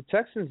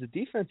Texans, the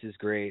defense is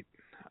great.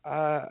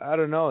 I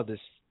don't know. This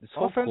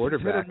whole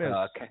quarterback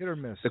hit or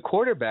miss. The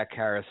quarterback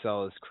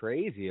carousel is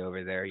crazy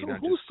over there. So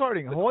who's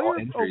starting? Hoyer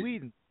or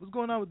Whedon? What's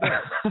going on with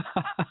that?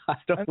 I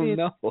don't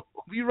know.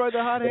 Do you ride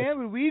the hot hand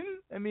with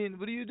Whedon? I mean,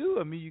 what do you do?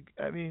 Or you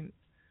go with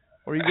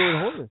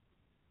Hoyer?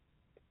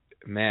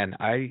 Man,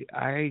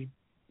 I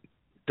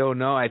don't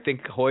know. I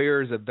think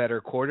Hoyer is a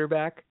better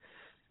quarterback.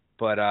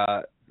 But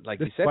like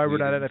you said, why we're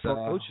not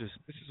NFL coaches.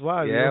 This is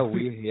why.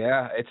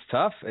 It's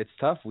tough. It's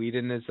tough.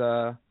 Whedon is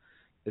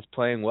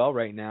playing well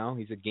right now.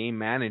 He's a game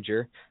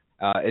manager.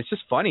 It's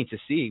just funny to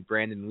see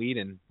Brandon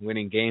Whedon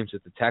winning games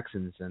with the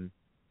Texans, and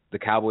the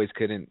Cowboys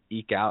couldn't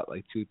eke out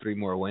like 2-3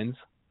 more wins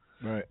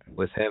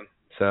with him.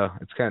 So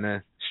it's kind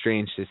of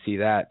strange to see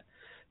that.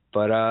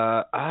 But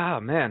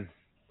man,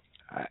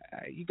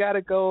 you got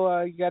to go.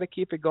 You got to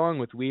keep it going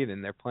with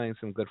Whedon. They're playing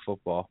some good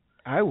football.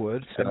 I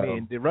would. So, I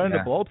mean, they're running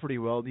the ball pretty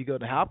well. You go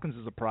to Hopkins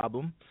is a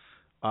problem.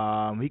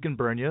 He can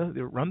burn you.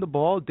 They run the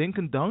ball, dink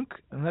and dunk,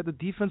 and let the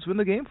defense win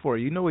the game for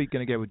you. You know what you're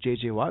going to get with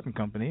J.J. Watt and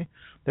company.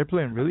 They're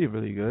playing really,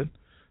 really good.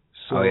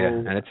 So,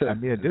 and it's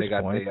at this they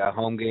got point, the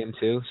home game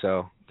too.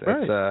 So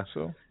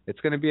it's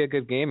going to be a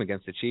good game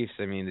against the Chiefs.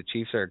 I mean, the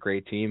Chiefs are a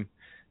great team,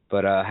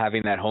 but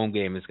having that home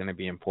game is going to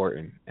be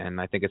important, and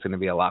I think it's going to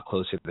be a lot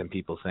closer than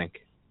people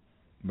think.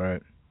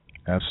 Right.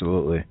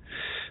 Absolutely.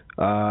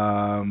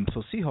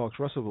 So Seahawks,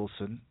 Russell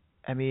Wilson.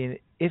 I mean,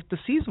 if the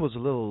season was a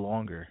little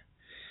longer,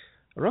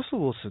 Russell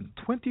Wilson,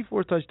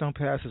 24 touchdown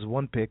passes,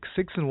 1 pick,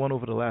 6-1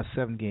 over the last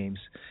 7 games.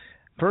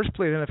 First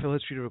player in NFL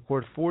history to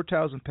record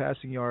 4,000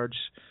 passing yards,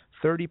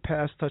 30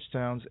 pass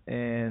touchdowns,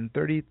 and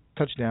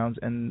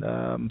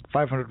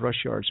 500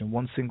 rush yards in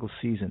one single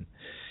season.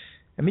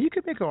 I mean, you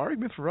could make an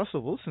argument for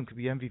Russell Wilson could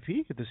be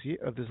MVP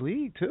of this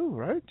league too,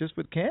 right? Just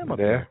with Cam up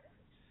there.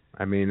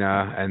 I mean,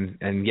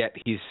 and yet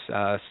he's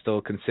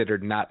still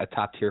considered not a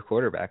top tier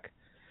quarterback.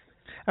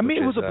 I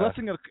mean, it was a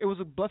blessing. It was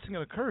a blessing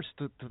and a curse.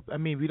 I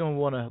mean, we don't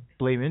want to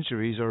blame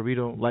injuries, or we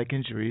don't like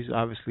injuries,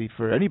 obviously,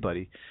 for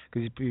anybody,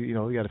 because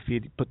you got to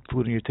put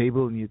food on your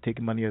table, and you're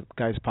taking money out of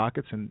guys'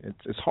 pockets, and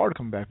it's hard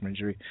coming back from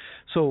injury.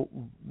 So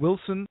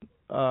Wilson,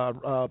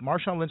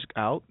 Marshawn Lynch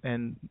out,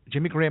 and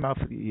Jimmy Graham out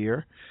for the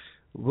year.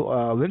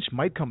 Lynch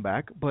might come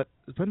back, but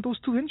when those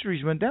 2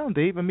 injuries went down,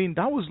 Dave, I mean,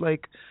 that was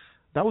like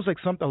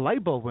something, a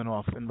light bulb went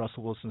off in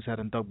Russell Wilson's head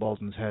and Doug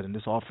Baldwin's head, and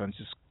this offense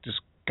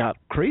just got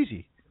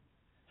crazy.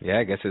 Yeah,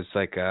 I guess it's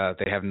like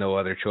they have no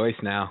other choice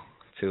now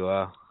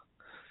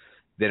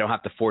they don't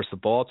have to force the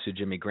ball to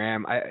Jimmy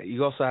Graham.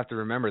 You also have to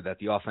remember that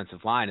the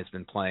offensive line has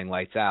been playing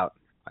lights out.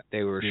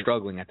 They were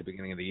struggling at the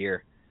beginning of the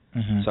year.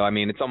 Mm-hmm. So, I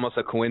mean, it's almost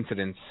a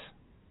coincidence.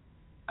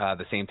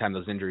 The same time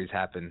those injuries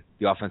happened,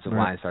 the offensive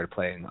line started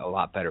playing a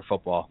lot better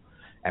football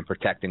and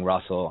protecting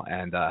Russell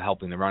and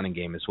helping the running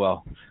game as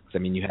well. Because, I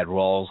mean, you had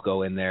Rawls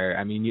go in there.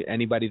 I mean,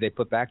 anybody they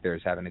put back there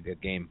is having a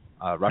good game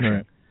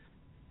rushing.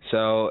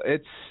 So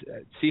it's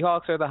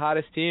Seahawks are the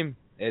hottest team.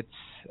 It's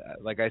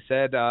like I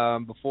said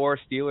before,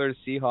 Steelers,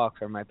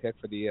 Seahawks are my pick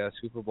for the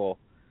Super Bowl.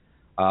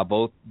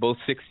 Both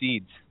 6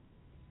 seed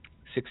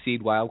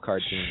wild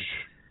card teams,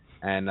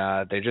 and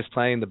they're just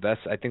playing the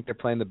best. I think they're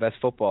playing the best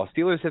football.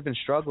 Steelers have been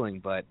struggling,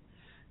 but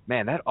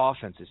man, that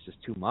offense is just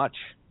too much.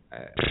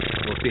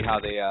 We'll see how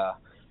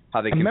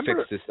they can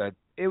fix this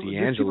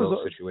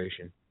D'Angelo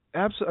situation.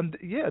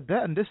 Absolutely, yeah.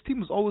 That and this team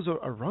was always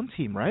a run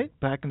team, right?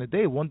 Back in the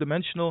day,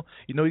 one-dimensional.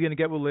 You know, you're gonna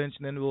get with Lynch,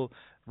 and then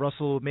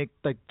Russell will make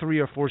like 3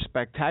 or 4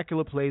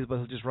 spectacular plays, but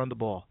he'll just run the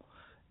ball.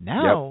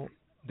 Now,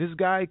 this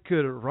guy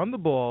could run the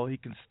ball. He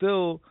can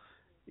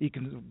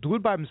do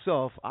it by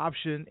himself,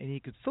 option, and he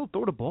could still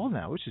throw the ball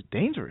now, which is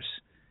dangerous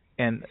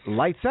and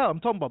lights out. I'm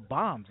talking about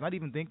bombs, not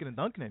even thinking and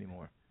dunking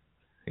anymore.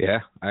 Yeah,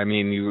 I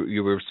mean, we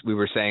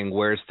were saying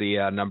where's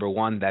the number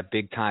one, that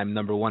big time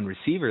number one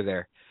receiver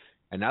there.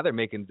 And now they're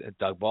making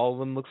Doug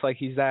Baldwin looks like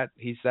he's that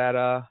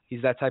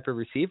type of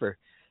receiver,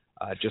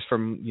 just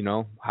from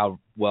how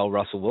well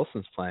Russell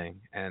Wilson's playing,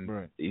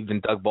 and even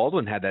Doug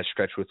Baldwin had that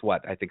stretch with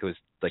I think it was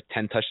like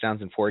 10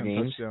 touchdowns in 4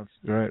 games. Touchdowns.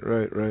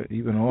 Right.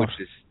 Even off.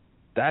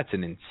 That's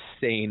an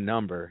insane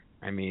number.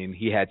 I mean,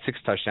 he had 6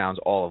 touchdowns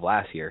all of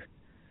last year,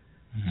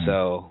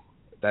 so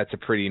that's a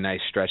pretty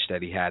nice stretch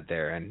that he had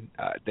there, and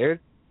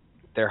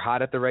they're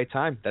hot at the right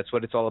time. That's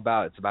what it's all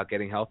about. It's about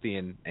getting healthy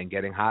and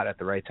getting hot at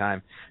the right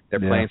time. They're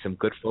playing some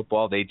good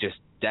football. They just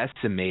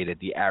decimated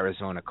the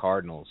Arizona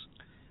Cardinals.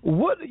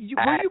 Were you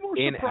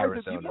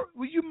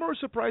more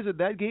surprised at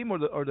that game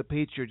or the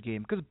Patriot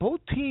game? Because both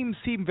teams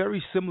seem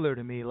very similar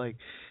to me. Like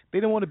they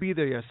didn't want to be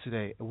there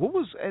yesterday.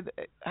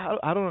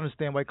 I don't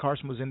understand why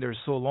Carson was in there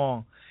so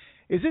long.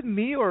 Is it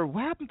me or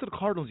what happened to the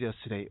Cardinals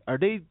yesterday? Are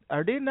they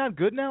not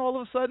good now all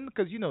of a sudden?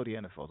 Because the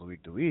NFL is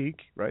week to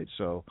week, right?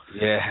 So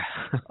yeah,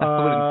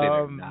 I wouldn't say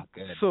they're not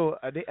good. So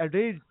are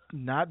they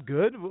not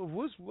good?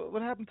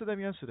 What happened to them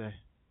yesterday?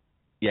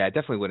 Yeah, I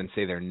definitely wouldn't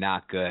say they're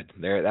not good.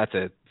 That's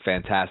a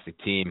fantastic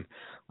team.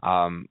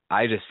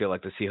 I just feel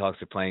like the Seahawks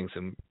are playing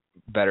some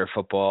better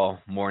football,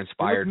 more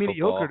inspired football.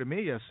 They looked mediocre to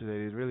me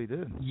yesterday. They really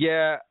did.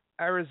 Yeah,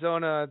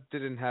 Arizona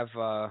didn't have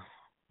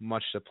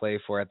much to play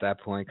for at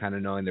that point, kind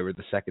of knowing they were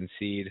the 2nd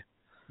seed.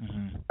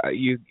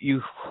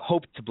 You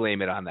hope to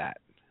blame it on that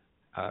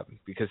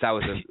because that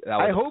was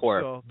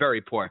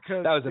very poor.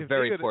 That was a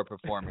very poor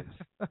performance.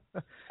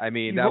 I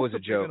mean, that was a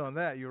joke. On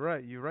that, you're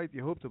right.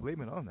 You hope to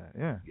blame it on that.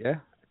 Yeah. Yeah,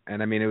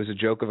 and I mean, it was a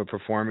joke of a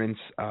performance,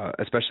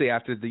 especially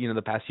after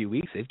the past few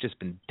weeks. They've just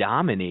been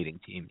dominating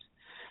teams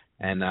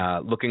and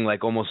looking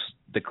like almost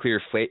the clear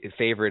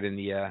favorite in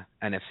the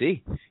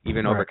NFC,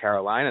 even over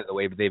Carolina, the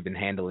way they've been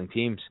handling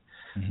teams.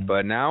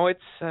 But now it's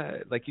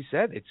like you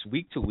said, it's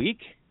week to week,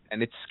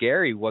 and it's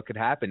scary what could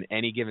happen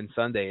any given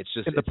Sunday. It's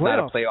just not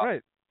a playoff.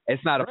 Right.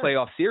 It's not a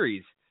playoff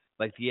series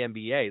like the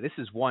NBA. This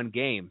is one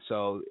game.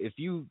 So if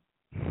you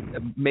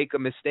make a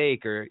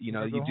mistake or you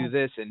do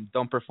this and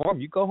don't perform,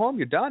 you go home.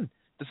 You're done.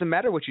 Doesn't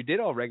matter what you did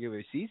all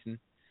regular season.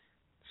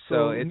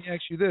 So let me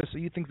ask you this: so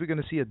you think we're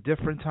going to see a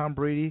different Tom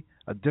Brady,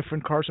 a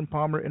different Carson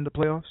Palmer in the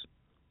playoffs?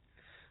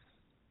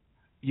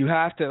 You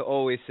have to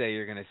always say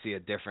you're going to see a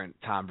different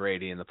Tom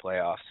Brady in the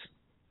playoffs.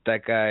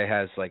 That guy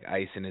has like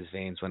ice in his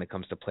veins when it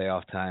comes to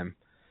playoff time.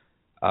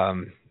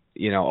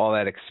 All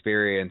that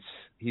experience.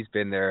 He's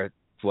been there,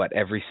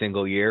 every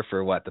single year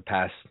for the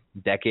past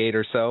decade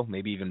or so,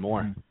 maybe even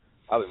more.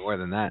 Probably more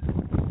than that.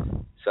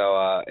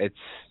 So it's,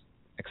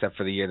 except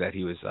for the year that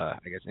he was,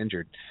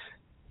 injured.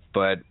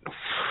 But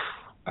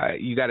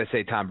you got to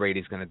say Tom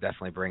Brady's going to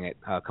definitely bring it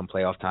come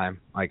playoff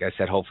time. Like I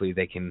said, hopefully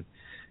they can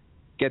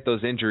get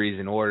those injuries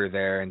in order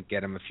there and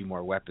get him a few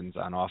more weapons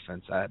on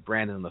offense.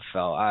 Brandon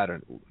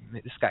LaFell,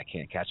 this guy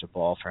can't catch a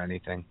ball for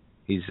anything.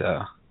 He's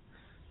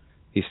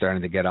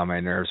starting to get on my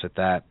nerves with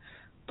that.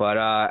 But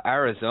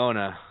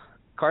Arizona,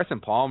 Carson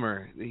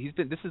Palmer,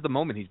 this is the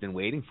moment he's been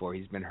waiting for.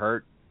 He's been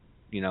hurt,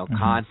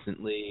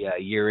 constantly,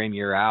 year in,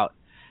 year out.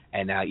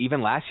 And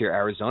even last year,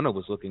 Arizona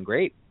was looking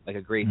great, like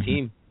a great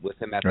team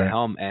with him at the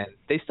helm, and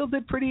they still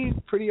did pretty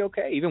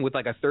okay, even with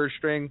like a third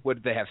string. What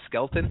did they have,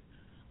 Skelton?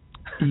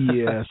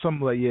 Yeah,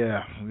 something like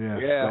yeah.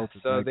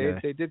 So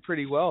they did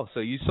pretty well. So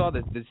you saw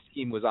that this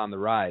team was on the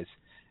rise,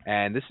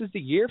 and this is the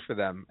year for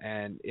them.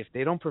 And if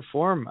they don't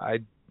perform, I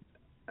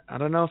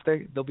don't know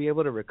if they'll be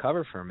able to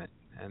recover from it.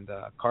 And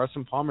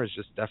Carson Palmer is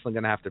just definitely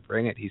going to have to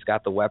bring it. He's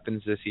got the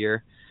weapons this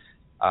year.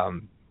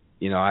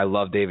 I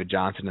love David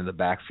Johnson in the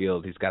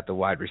backfield. He's got the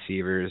wide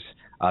receivers.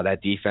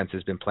 That defense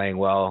has been playing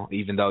well,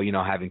 even though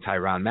having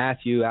Tyrann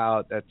Mathieu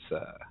out,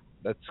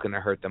 that's going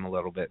to hurt them a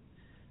little bit.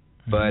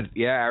 But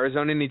yeah,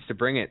 Arizona needs to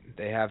bring it.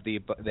 They have the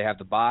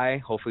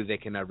bye. Hopefully they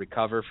can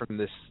recover from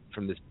this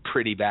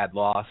pretty bad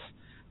loss.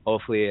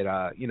 Hopefully it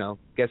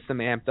gets them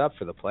amped up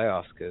for the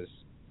playoffs, because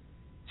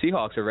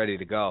Seahawks are ready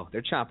to go.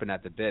 They're chomping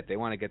at the bit. They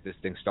want to get this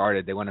thing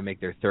started. They want to make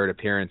their 3rd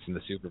appearance in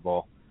the Super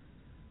Bowl.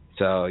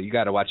 So you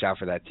got to watch out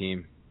for that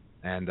team.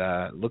 And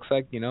it looks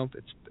like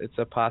it's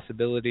a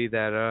possibility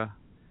that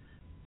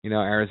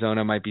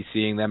Arizona might be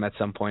seeing them at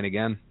some point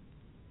again.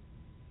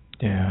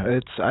 Yeah,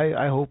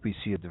 I hope we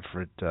see a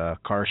different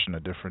Carson, a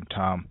different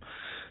Tom.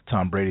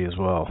 Tom Brady as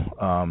well.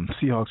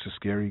 Seahawks are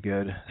scary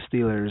good.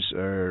 Steelers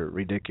are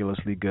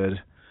ridiculously good.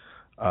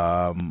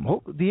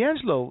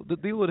 D'Angelo, the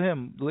deal with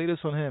him, the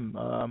latest on him,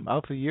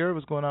 out for the year.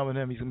 What's going on with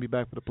him? He's going to be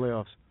back for the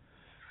playoffs.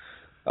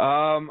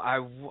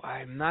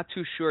 I'm not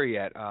too sure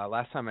yet.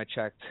 Last time I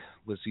checked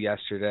was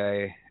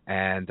yesterday,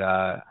 and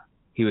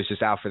he was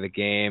just out for the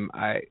game.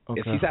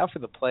 If he's out for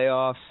the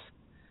playoffs,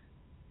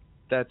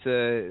 that's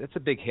a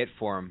big hit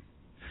for him.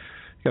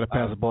 You got to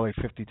pass the ball like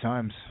 50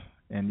 times,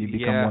 and you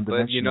become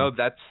one-dimensional.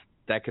 But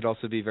that could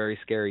also be very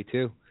scary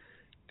too,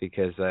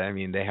 because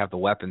they have the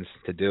weapons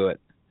to do it.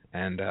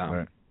 And,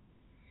 right.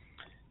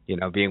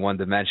 Being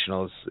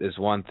one-dimensional is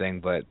one thing,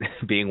 but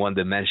being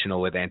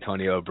one-dimensional with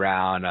Antonio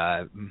Brown,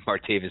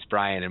 Martavis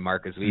Bryant, and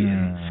Marcus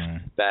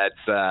Wheaton,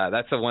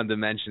 that's a one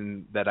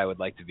dimension that I would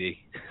like to be.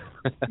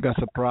 That's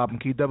a problem.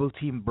 You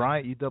double-team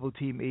Bryant, you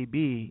double-team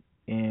AB,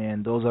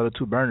 and those other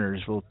two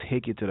burners will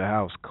take you to the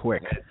house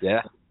quick.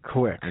 Yeah.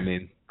 Quick.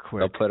 Quick.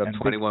 They'll put up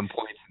 21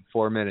 points in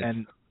 4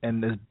 minutes.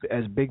 And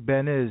as Big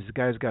Ben is, the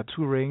guy's got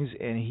 2 rings,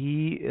 and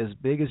he, as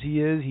big as he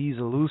is, he's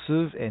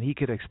elusive, and he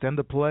could extend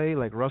the play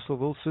like Russell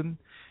Wilson.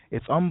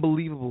 It's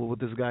unbelievable what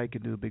this guy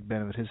can do, Big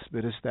Ben, with his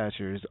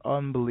stature. It's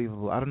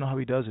unbelievable. I don't know how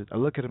he does it. I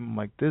look at him I'm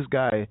like, this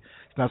guy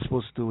is not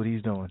supposed to do what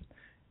he's doing,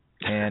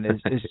 and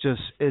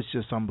it's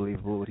just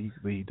unbelievable what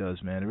he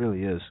does, man. It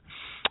really is.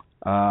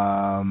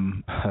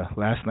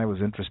 Last night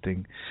was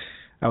interesting.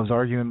 I was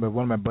arguing with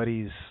one of my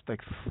buddies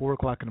like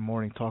 4:00 in the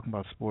morning talking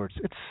about sports.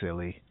 It's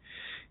silly.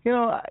 I'm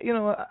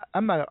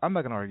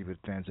not gonna argue with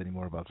fans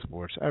anymore about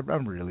sports.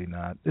 I'm really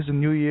not. It's a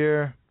new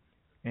year,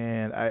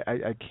 and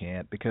I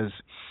can't because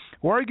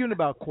we're arguing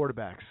about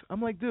quarterbacks.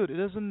 I'm like, dude, it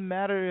doesn't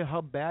matter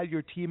how bad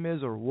your team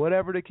is or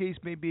whatever the case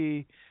may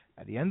be.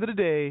 At the end of the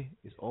day,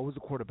 it's always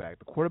the quarterback.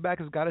 The quarterback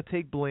has got to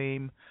take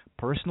blame,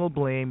 personal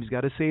blame. He's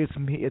got to say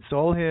it's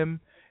all him.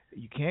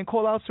 You can't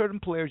call out certain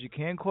players. You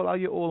can't call out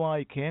your O-line.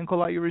 You can't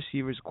call out your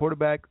receivers.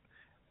 Quarterback,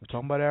 we're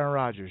talking about Aaron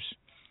Rodgers.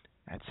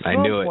 At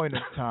some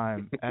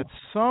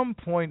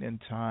point in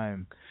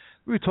time,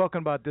 we were talking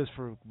about this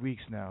for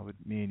weeks now with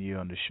me and you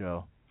on the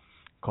show.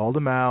 Called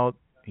him out.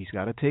 He's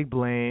got to take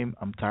blame.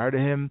 I'm tired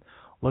of him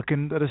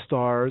looking at the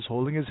stars,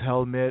 holding his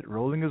helmet,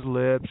 rolling his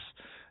lips,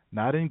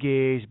 not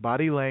engaged,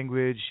 body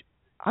language.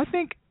 I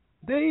think,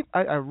 Dave,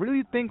 I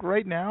really think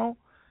right now,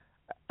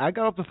 I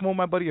got off the phone with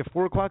my buddy at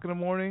 4:00 in the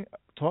morning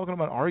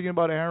arguing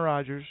about Aaron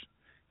Rodgers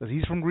because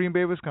he's from Green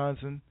Bay,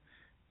 Wisconsin,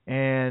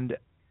 and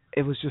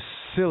it was just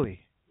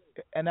silly.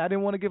 And I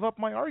didn't want to give up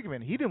my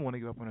argument. He didn't want to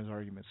give up on his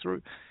argument. So,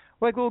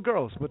 like little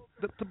girls. But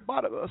the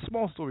bottom, a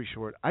small story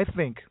short, I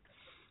think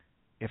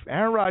if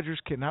Aaron Rodgers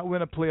cannot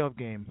win a playoff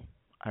game,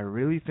 I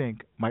really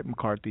think Mike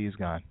McCarthy is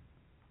gone.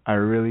 I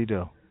really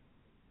do.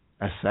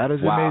 As sad as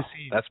it may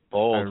seem. That's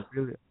bold.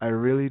 I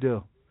really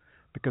do.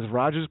 Because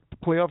Rodgers'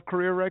 playoff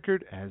career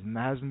record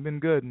hasn't been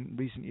good in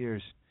recent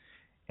years.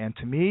 And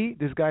to me,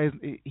 this guy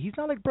he's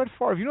not like Brett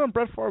Favre. You know when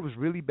Brett Favre was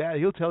really bad,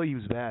 he'll tell you he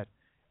was bad.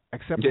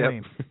 Except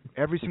blame.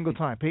 Every single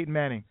time. Peyton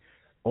Manning,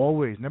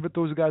 always. Never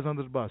throws the guys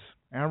under the bus.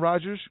 Aaron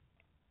Rodgers,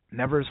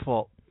 never his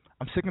fault.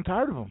 I'm sick and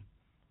tired of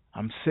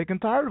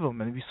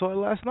him. And we saw it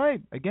last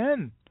night.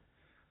 Again,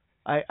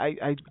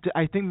 I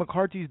think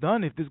McCarthy's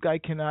done if this guy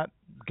cannot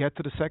get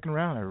to the second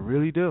round. I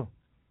really do.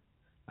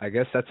 I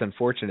guess that's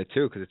unfortunate,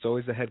 too, because it's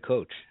always the head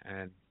coach.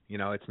 And,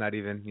 it's not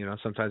even,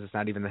 sometimes it's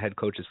not even the head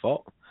coach's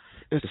fault.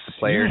 It's just the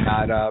player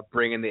not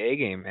bringing the A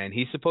game. And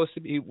he's supposed to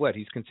be,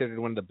 he's considered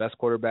one of the best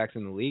quarterbacks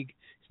in the league.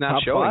 He's not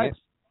Top showing 5. it.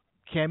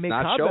 Can't make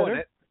not showing better.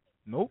 it.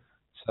 Nope.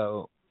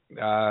 So,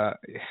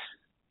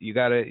 you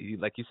got to,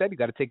 like you said, you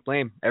got to take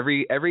blame.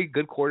 Every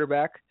good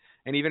quarterback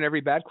and even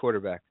every bad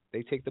quarterback,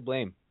 they take the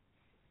blame.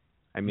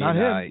 I mean,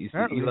 you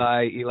see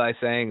Eli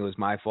saying it was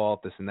my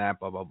fault, this and that,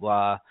 blah, blah,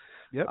 blah.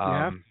 Yep,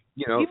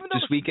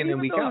 just week in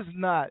and week out. It's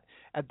not.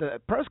 At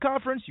the press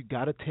conference, you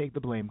got to take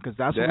the blame because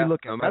that's what we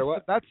look at. No matter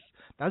what.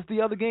 That's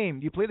the other game.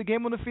 You play the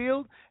game on the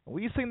field, and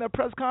we sing that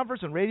press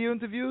conference and radio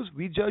interviews,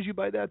 we judge you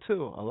by that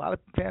too. A lot of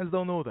fans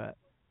don't know that.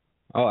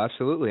 Oh,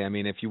 absolutely. I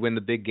mean, if you win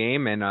the big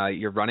game and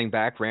your running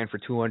back ran for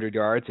 200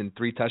 yards and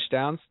 3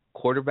 touchdowns,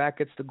 quarterback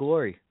gets the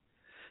glory.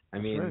 I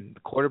mean, the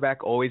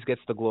quarterback always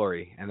gets the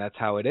glory, and that's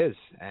how it is.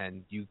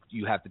 And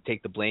you have to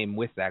take the blame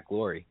with that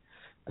glory,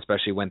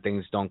 especially when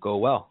things don't go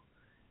well.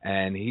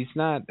 And he's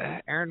not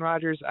Aaron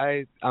Rodgers.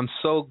 I'm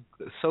so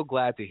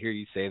glad to hear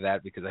you say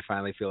that because I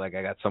finally feel like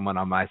I got someone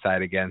on my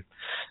side again.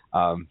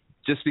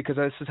 Just because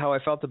this is how I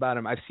felt about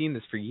him. I've seen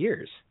this for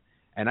years,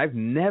 and I've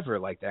never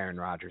liked Aaron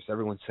Rodgers.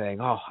 Everyone's saying,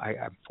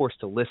 I'm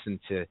forced to listen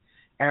to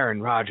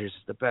Aaron Rodgers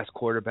is the best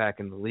quarterback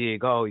in the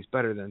league. Oh, he's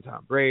better than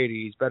Tom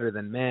Brady. He's better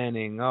than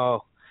Manning.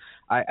 Oh,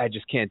 I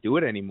just can't do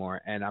it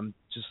anymore. And I'm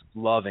just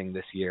loving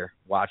this year,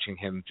 watching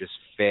him just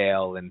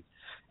fail and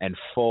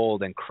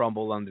fold and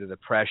crumble under the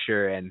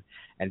pressure and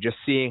just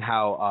seeing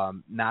how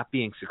not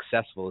being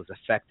successful is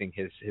affecting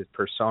his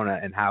persona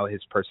and how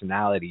his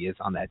personality is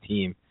on that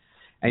team.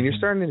 And you're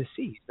starting to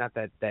see he's not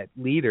that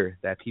leader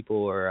that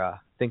people are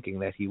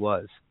thinking that he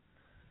was.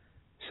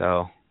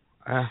 So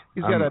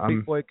He's got that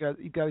big boy.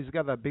 He's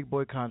got that big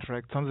boy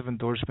contract, tons of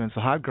endorsements,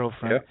 a hot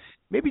girlfriend. Yeah.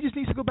 Maybe he just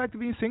needs to go back to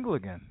being single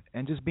again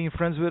and just being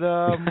friends with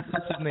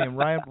what's his name,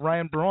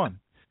 Ryan Braun.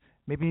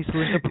 Maybe he needs to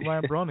link up with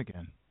Ryan Braun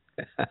again.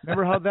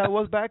 Remember how that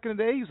was back in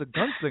the day? He was a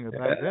gunslinger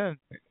back then.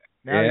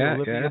 Now he's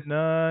living with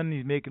none.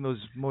 He's making those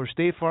more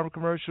State Farm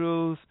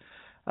commercials.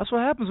 That's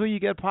what happens when you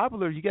get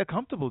popular. You get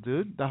comfortable,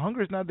 dude. The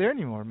hunger is not there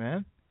anymore,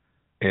 man.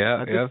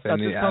 Yeah, and he's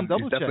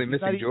definitely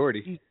missing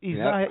Jordy. He's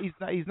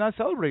not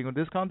celebrating with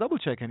discount double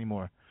check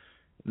anymore.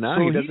 No,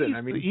 so he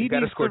doesn't. He's got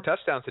to score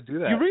touchdowns to do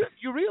that.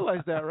 You realize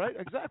that, right?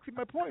 Exactly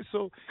my point.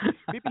 So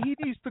maybe he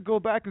needs to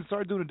go back and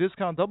start doing a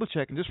discount double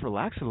check and just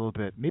relax a little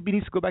bit. Maybe he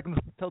needs to go back and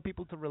tell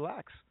people to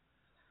relax.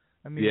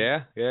 Spell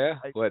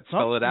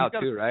it out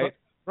too, right?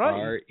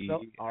 Right.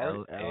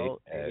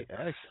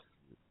 RELAX.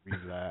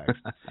 Relax.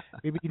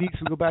 Maybe he needs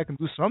to go back and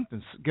do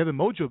something, get a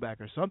mojo back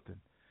or something.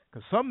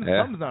 Because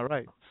something's not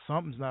right.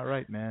 Something's not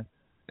right, man.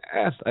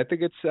 Yes, I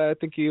think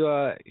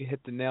you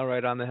hit the nail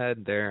right on the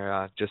head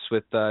there. Just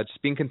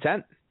being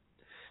content,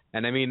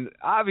 and I mean,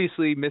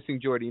 obviously, missing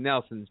Jordy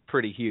Nelson's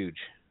pretty huge.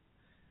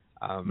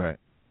 Right.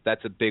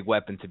 That's a big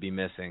weapon to be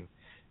missing,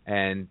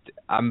 and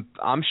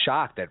I'm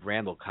shocked that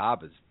Randall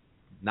Cobb is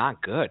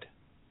not good.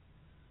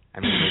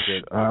 I mean,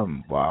 is it?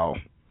 Wow.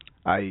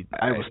 I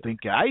was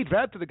thinking I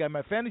drafted the guy.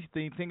 My fantasy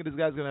team thinking this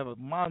guy's gonna have a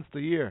monster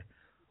year.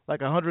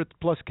 Like 100+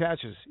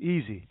 catches,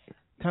 easy.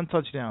 10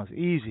 touchdowns,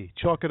 easy.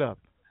 Chalk it up.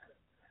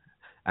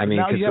 I mean,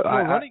 now you have no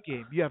running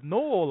game. You have no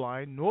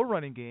O-line, no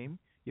running game.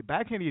 Your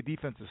back end of your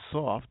defense is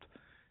soft.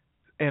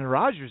 And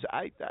Rodgers,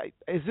 I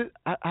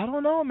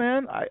don't know,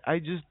 man. I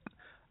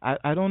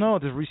don't know.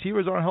 The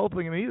receivers aren't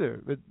helping him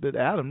either. But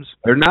Adams,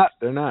 they're not.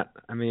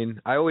 I mean,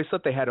 I always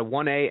thought they had a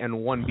 1A and a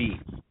 1B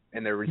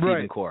in their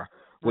receiving core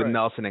with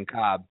Nelson and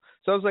Cobb.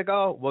 So I was like,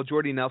 oh, well,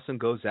 Jordy Nelson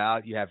goes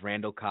out. You have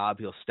Randall Cobb.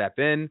 He'll step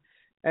in.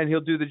 And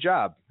he'll do the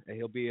job.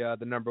 He'll be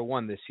the number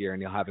one this year,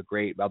 and he'll have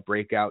a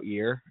breakout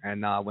year.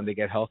 And when they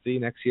get healthy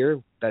next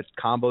year, that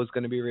combo is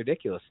going to be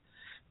ridiculous.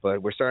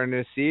 But we're starting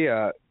to see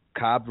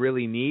Cobb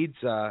really needs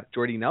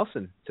Jordy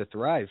Nelson to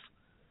thrive.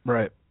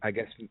 Right. I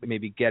guess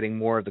maybe getting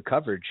more of the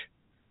coverage.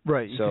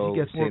 Right. So he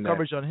gets more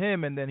coverage on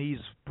him, and then he's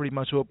pretty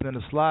much open in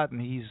the slot,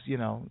 and he's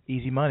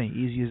easy money,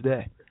 easy as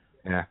day.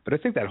 Yeah, but I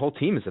think that whole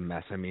team is a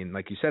mess. I mean,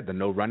 like you said, the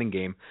no running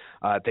game.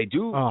 They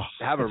do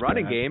have a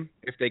running game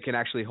if they can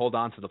actually hold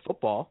on to the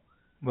football.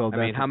 Well, I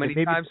mean, how many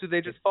times do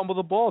they just fumble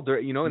the ball?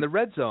 In the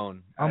red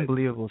zone.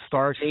 Unbelievable.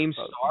 Starks, James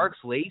Starks,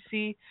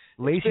 Lacey's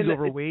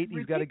overweight.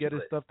 He's got to get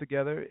his stuff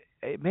together.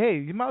 Hey,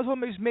 you might as well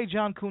make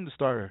John Kuhn the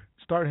starter.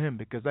 Start him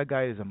because that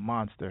guy is a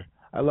monster.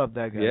 I love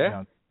that guy. Yeah,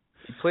 John.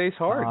 He plays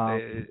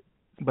hard.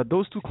 But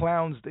those two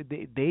clowns,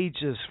 they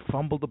just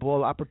fumble the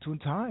ball opportune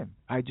time.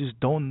 I just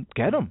don't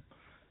get them.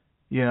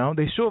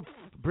 They show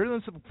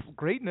brilliance of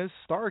greatness,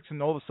 Starks,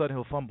 and all of a sudden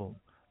he'll fumble.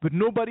 With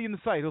nobody in the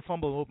sight, he'll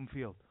fumble in open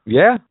field.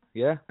 Yeah,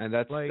 and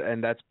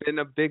that's been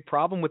a big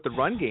problem with the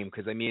run game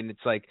because I mean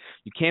it's like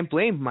you can't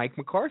blame Mike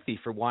McCarthy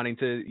for wanting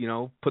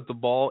to put the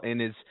ball in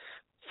his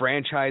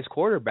franchise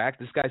quarterback.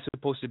 This guy's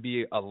supposed to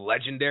be a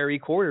legendary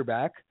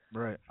quarterback,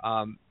 right?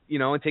 And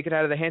take it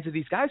out of the hands of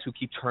these guys who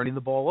keep turning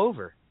the ball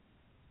over.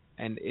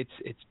 And it's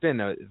been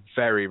a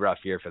very rough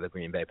year for the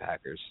Green Bay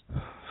Packers.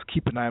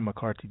 Keep an eye on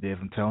McCarthy, Dave.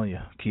 I'm telling you.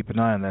 Keep an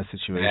eye on that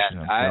situation.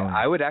 Yeah,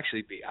 I would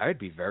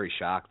be very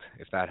shocked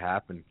if that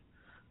happened.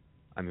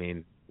 I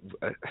mean,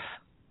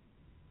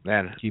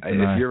 man, if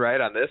you're right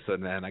on this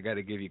one, man, I got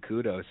to give you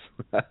kudos.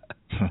 Coming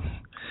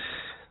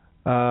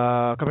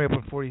up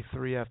on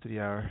 43 after the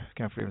hour,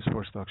 Ken Freedom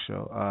Sports Talk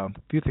Show. A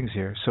few things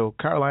here. So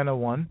Carolina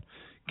won.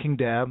 King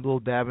Dab, a little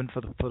dabbing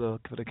for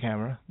the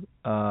camera.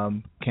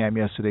 Cam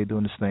yesterday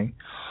doing this thing.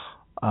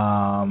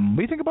 What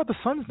do you think about the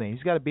son's name?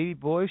 He's got a baby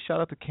boy.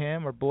 Shout out to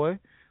Cam, our boy,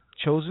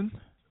 Chosen.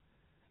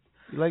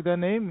 You like that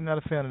name? You're not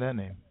a fan of that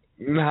name?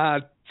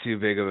 Not too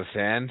big of a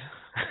fan.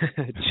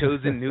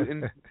 Chosen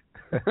Newton.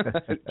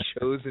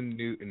 Chosen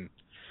Newton.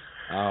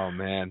 Oh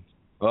man.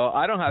 Well,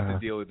 I don't have to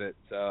deal with it,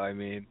 so I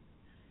mean,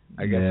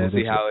 I guess we'll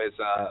see how his.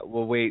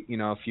 We'll wait,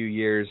 a few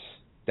years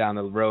down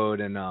the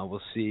road, and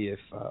we'll see if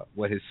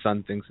what his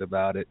son thinks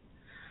about it.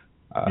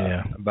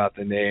 About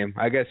the name.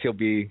 I guess he'll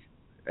be.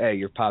 Hey,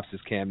 your pops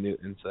is Cam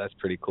Newton, so that's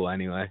pretty cool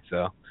anyway.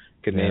 So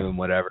could name him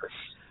whatever.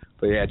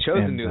 But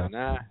Chosen Newton.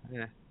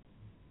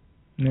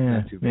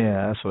 Yeah,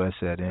 that's what I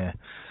said. Yeah.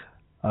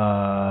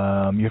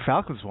 Your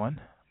Falcons won.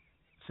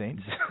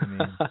 Saints. I mean,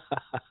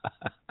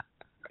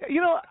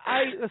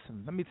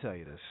 listen. Let me tell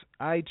you this.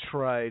 I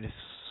tried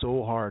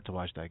so hard to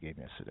watch that game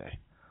yesterday.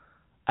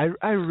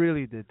 I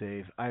really did,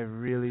 Dave. I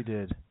really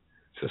did.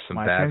 Just some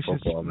bad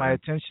football, man. My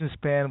attention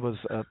span was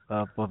of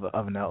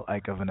an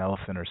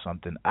elephant or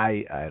something.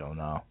 I don't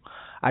know.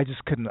 I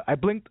just couldn't. I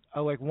blinked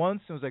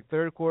once. It was like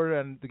third quarter,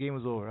 and the game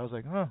was over. I was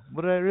like, huh,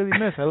 what did I really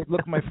miss? I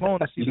looked at my phone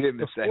to see. You didn't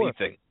miss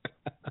anything.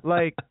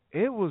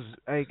 It was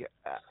like,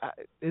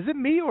 is it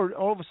me or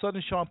all of a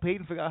sudden Sean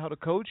Payton forgot how to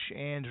coach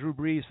and Drew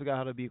Brees forgot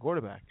how to be a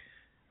quarterback?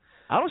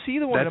 I don't see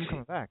either one of them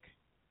coming back.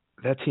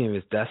 That team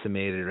is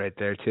decimated right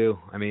there too.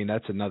 I mean,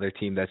 that's another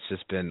team that's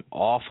just been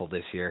awful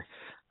this year.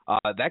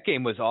 That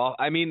game was all.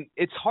 I mean,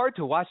 it's hard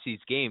to watch these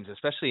games,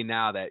 especially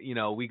now that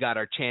we got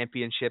our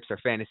championships, our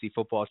fantasy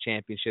football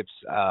championships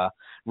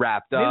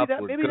wrapped up.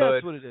 Maybe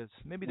that's what it is.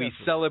 We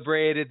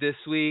celebrated this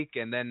week,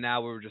 and then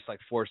now we're just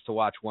forced to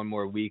watch one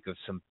more week of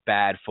some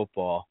bad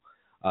football.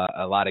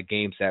 A lot of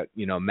games that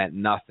meant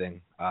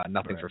nothing,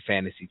 nothing for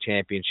fantasy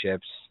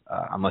championships,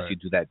 unless you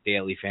do that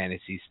daily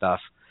fantasy stuff.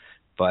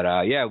 But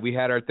we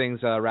had our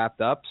things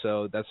wrapped up,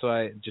 so that's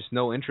why just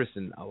no interest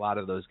in a lot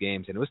of those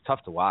games, and it was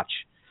tough to watch.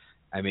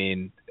 I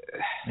mean,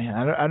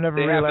 man, I never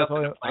realized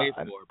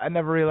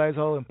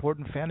how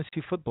important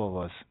fantasy football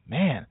was.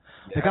 Man,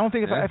 I don't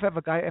think if I don't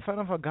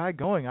have a guy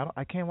going,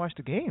 I can't watch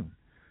the game.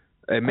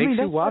 It makes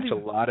you watch a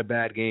lot of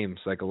bad games,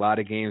 a lot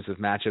of games with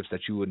matchups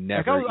that you would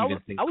never even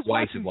think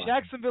twice of watching. I was watching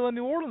Jacksonville and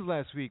New Orleans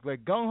last week,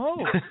 gung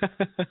ho.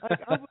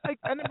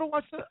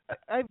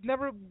 I've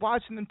never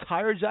watched an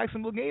entire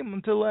Jacksonville game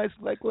until last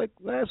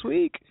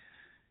week.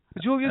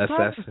 Julius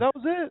Thomas, that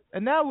was it.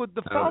 And now with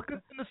the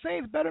Falcons and the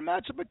Saints, better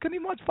matchup, I couldn't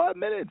even watch 5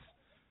 minutes.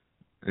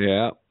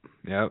 Yeah.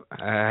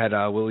 I had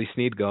Willie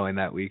Snead going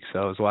that week, so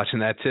I was watching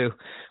that too.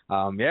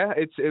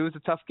 It was a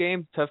tough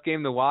game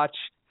to watch.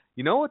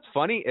 You know what's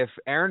funny? If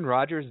Aaron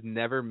Rodgers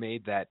never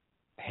made that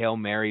Hail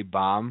Mary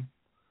bomb,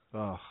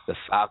 the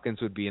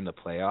Falcons would be in the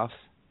playoffs.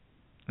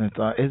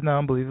 Isn't that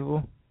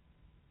unbelievable?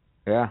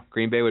 Yeah,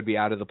 Green Bay would be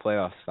out of the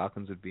playoffs.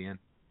 Falcons would be in.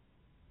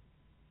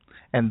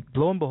 And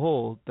lo and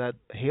behold, that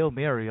Hail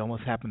Mary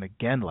almost happened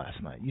again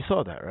last night. You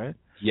saw that, right?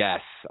 Yes.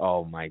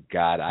 Oh, my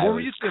God. I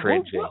was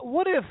cringing.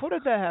 What if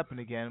that happened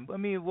again? I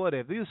mean, what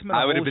if?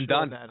 I would have been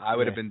done. I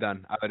would have been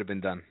done.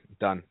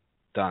 Done.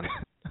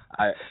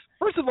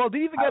 First of all, did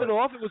he even get it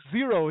off? It was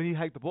 0, and he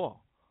hiked the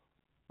ball.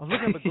 I was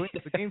looking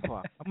at the game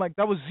clock. I'm like,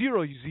 that was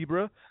 0, you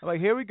zebra. I'm like,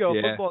 here we go,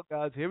 football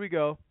gods. Here we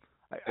go.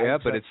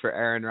 But it's for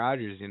Aaron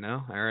Rodgers,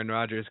 Aaron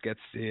Rodgers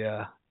gets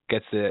the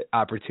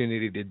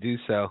opportunity to do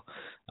so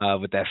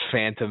with that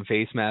phantom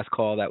face mask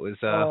call that was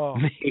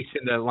made to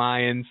the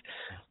Lions.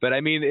 But,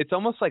 I mean, it's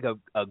almost like a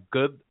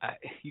good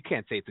you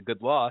can't say it's a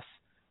good loss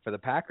for the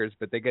Packers,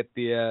 but they get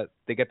the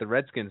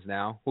Redskins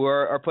now, who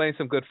are playing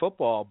some good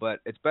football, but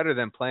it's better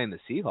than playing the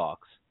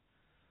Seahawks.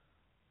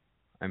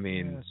 I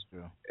mean, that's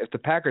true. If the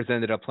Packers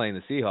ended up playing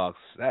the Seahawks,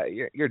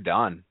 you're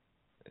done.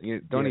 You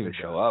don't even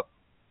show up.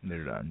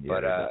 They're done.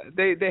 But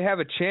they have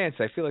a chance.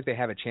 I feel like they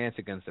have a chance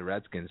against the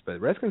Redskins. But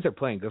the Redskins are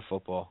playing good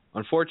football.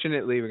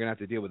 Unfortunately, we're going to have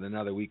to deal with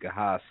another week of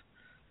Haas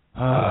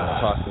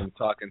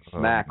talking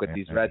smack with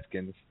these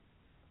Redskins.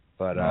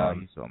 But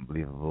he's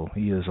unbelievable.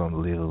 He is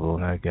unbelievable,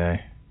 that guy.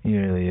 He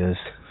really is.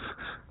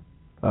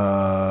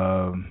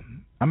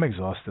 I'm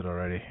exhausted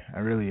already. I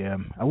really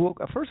am. I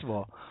woke. First of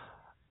all,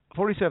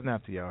 47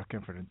 after the hour.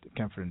 Kenford and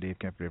Dave,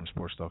 Kenford Abrams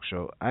Sports Talk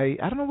Show. I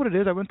don't know what it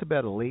is. I went to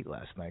bed late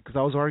last night because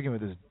I was arguing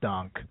with this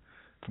donk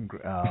from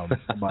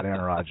about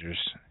Aaron Rodgers,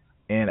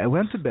 and I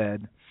went to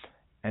bed,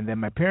 and then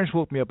my parents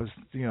woke me up as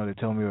they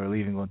tell me we were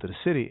leaving, going to the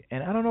city,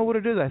 and I don't know what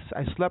it is.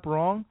 I slept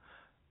wrong.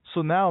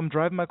 So now I'm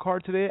driving my car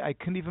today. I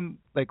couldn't even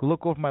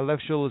look over my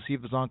left shoulder to see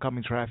if there's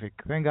oncoming traffic.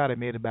 Thank God I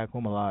made it back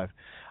home alive.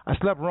 I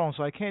slept wrong,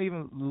 so I can't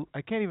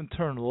even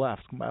turn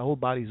left. My whole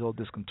body's all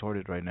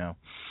discontorted right now.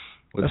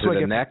 Was it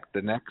the neck?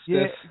 The neck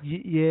stiff?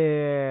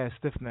 Yeah,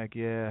 stiff neck.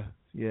 Yeah.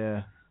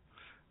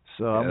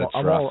 So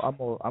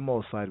I'm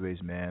all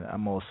sideways, man.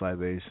 I'm all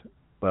sideways.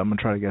 But I'm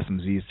gonna try to get some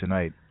Z's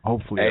tonight.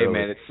 Hopefully. Hey,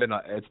 man,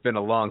 it's been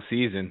a long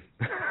season.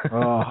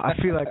 I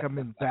feel like I've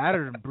been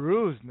battered and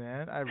bruised,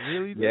 man. I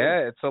really do. Yeah,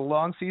 it's a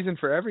long season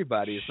for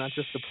everybody. It's not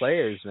just the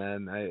players,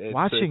 man.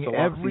 Watching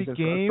every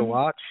game, to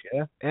watch,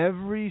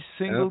 every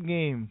single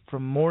game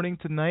from morning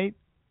to night.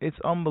 It's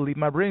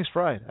unbelievable. My brain's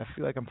fried. I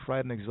feel like I'm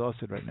fried and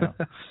exhausted right now.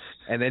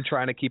 And then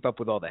trying to keep up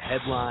with all the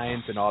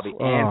headlines and all the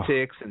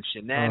antics and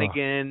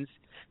shenanigans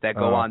that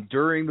go on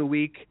during the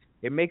week.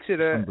 It makes it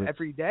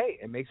every day.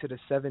 It makes it a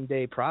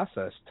 7-day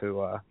process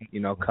to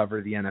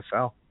cover the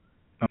NFL.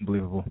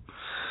 Unbelievable.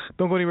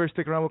 Don't go anywhere.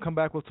 Stick around. We'll come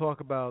back. We'll talk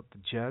about the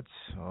Jets.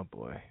 Oh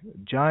boy,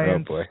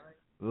 Giants. Oh boy. A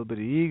little bit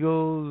of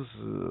Eagles.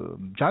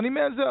 Johnny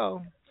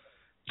Manziel.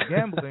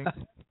 Gambling.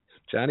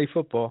 Johnny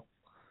Football.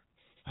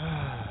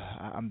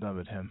 I'm done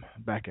with him.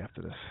 Back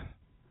after this.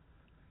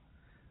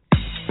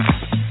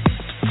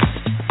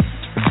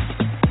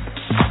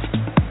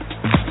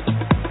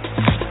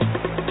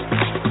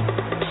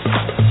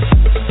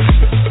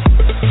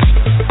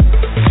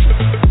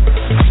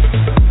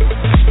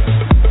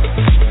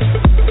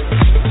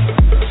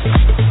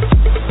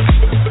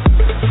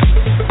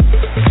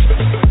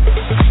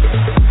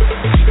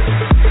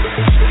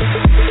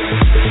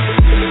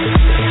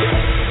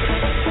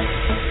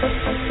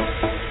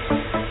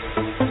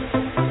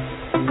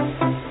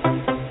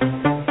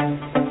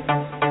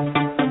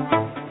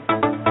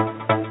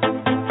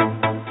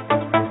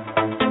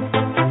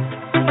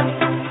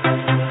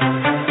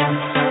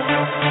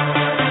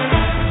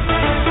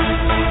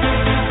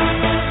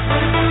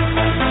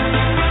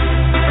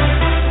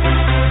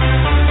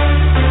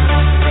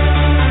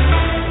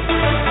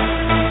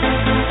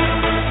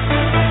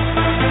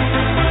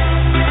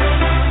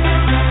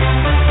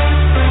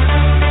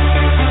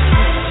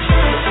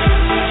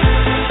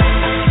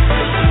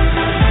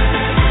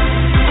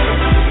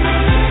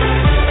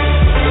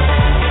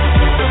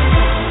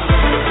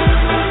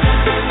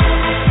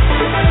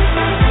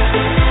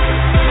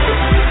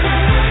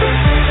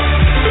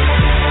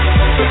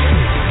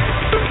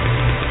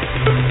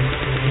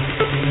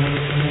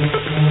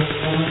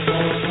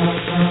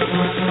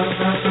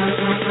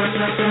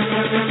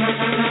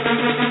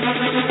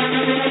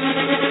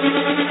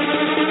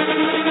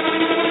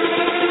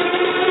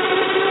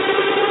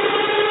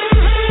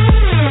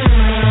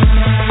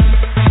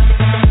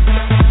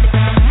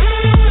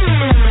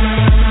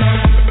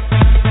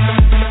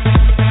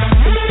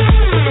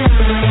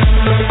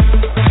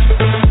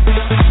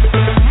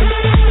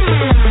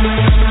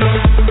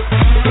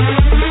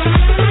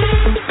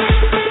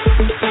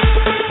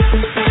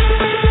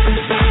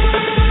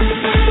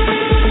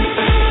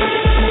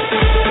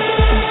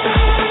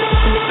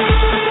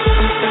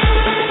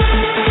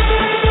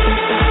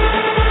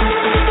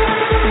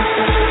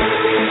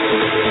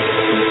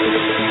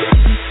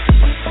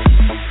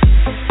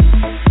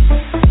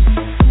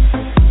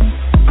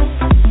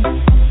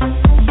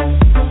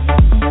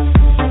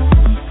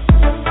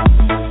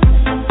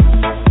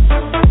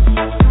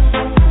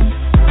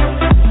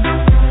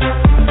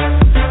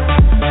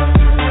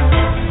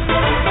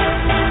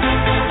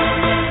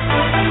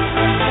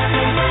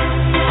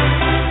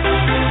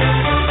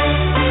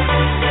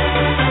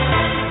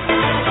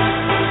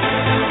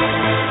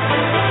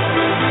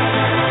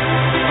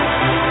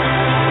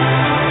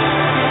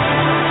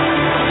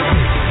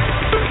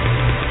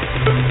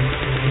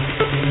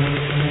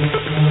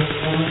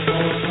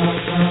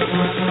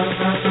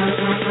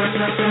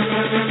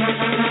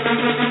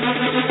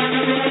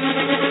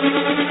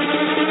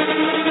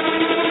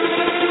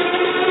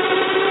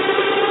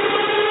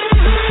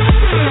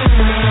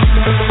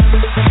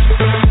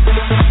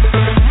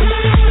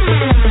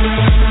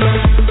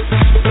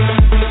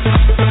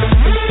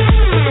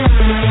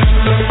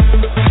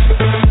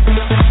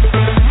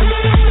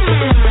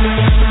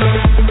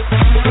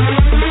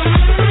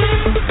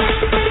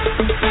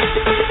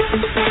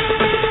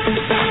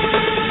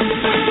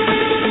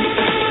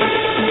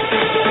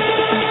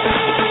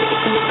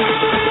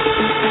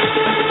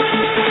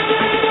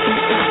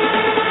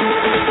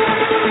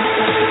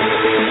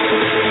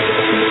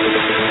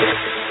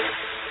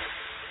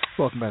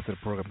 Welcome back to the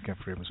program,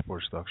 Kenford from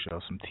Sports Talk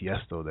Show. Some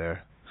Tiesto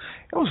there.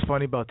 It was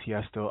funny about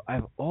Tiesto.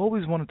 I've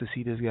always wanted to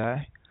see this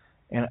guy,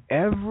 and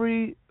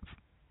every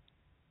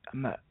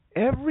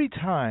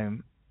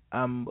time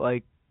I'm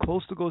like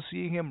close to go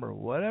seeing him or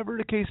whatever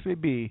the case may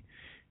be,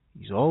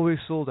 he's always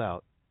sold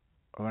out.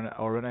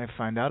 Or when I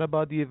find out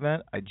about the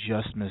event, I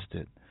just missed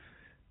it.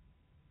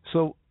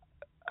 So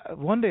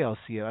one day I'll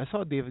see it. I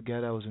saw David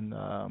Guetta. I was in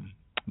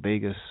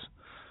Vegas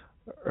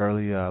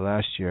early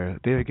last year.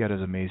 David Guetta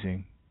is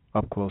amazing,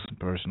 up close and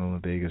personal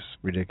in Vegas.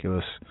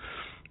 Ridiculously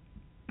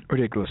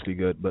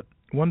good. But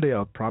one day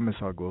I'll promise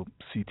I'll go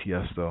see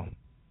Tiesto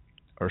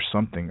or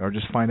something, or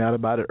just find out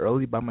about it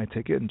early, buy my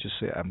ticket, and just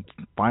say I'm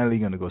finally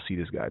going to go see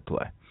this guy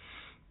play.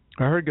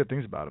 I heard good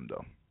things about him,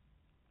 though.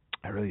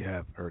 I really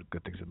have heard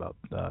good things about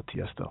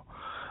Tiesto.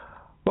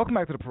 Welcome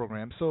back to the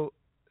program. So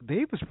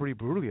Dave was pretty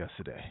brutal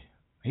yesterday.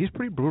 He's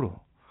pretty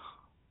brutal.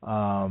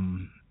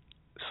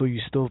 So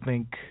you still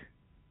think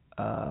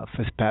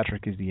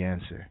Fitzpatrick is the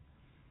answer?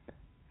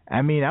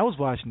 I mean, I was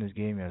watching this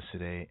game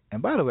yesterday,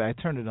 and by the way, I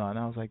turned it on.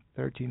 I was like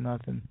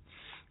 13-0.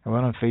 I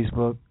went on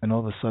Facebook, and all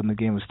of a sudden the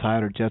game was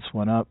tied or Jets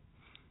went up.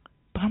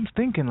 But I'm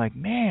thinking, like,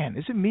 man,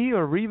 is it me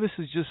or Revis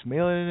is just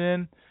mailing it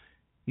in?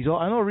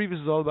 I know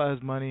Revis is all about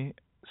his money.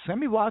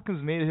 Sammy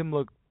Watkins made him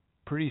look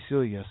pretty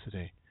silly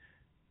yesterday.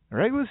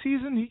 Regular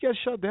season, he got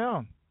shut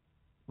down.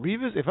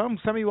 Revis, if I'm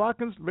Sammy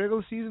Watkins,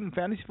 regular season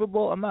fantasy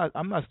football, I'm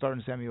not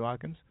starting Sammy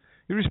Watkins.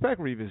 You respect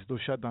Revis,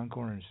 those shutdown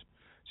corners.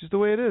 It's just the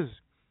way it is.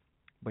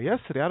 But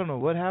yesterday, I don't know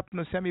what happened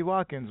to Sammy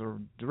Watkins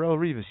or Darrell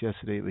Revis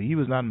yesterday, but he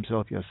was not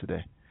himself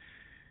yesterday.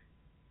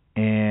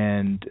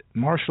 And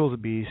Marshall's a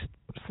beast.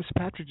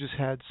 Fitzpatrick just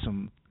had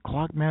some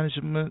clock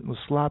management, was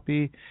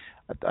sloppy.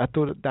 I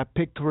thought that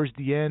pick towards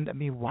the end, I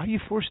mean, why are you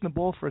forcing the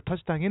ball for a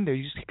touchdown in there?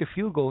 You just kick a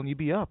field goal and you'd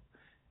be up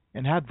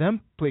and have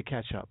them play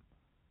catch up.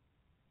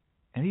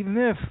 And even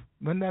if,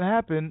 when that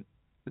happened,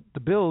 the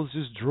Bills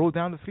just drove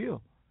down the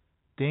field.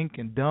 Dink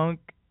and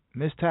dunk,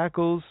 missed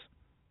tackles.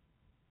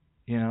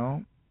 You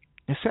know,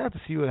 it's sad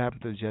to see what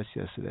happened to the Jets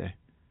yesterday.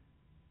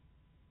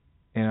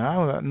 You know, I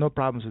don't have no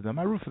problems with them.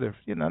 I root for their,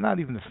 not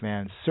even the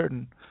fans.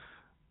 Certain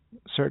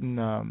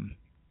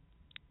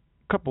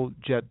couple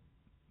Jet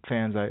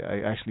fans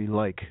I actually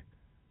like.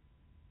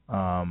 So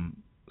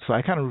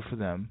I kind of root for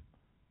them.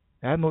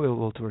 I had no ill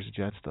will towards the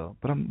Jets, though.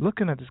 But I'm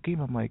looking at this game,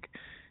 I'm like,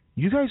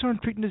 you guys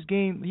aren't treating this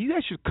game. You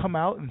guys should come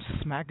out and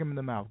smack them in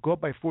the mouth. Go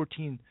up by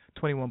 14,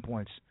 21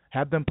 points.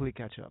 Have them play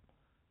catch-up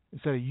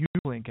instead of you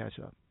playing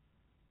catch-up.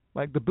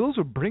 Like, the Bills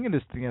were bringing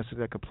this thing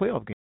yesterday like a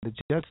playoff game. The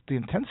Jets, the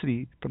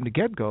intensity from the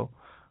get-go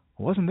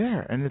wasn't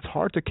there. And it's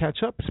hard to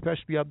catch up,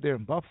 especially up there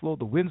in Buffalo.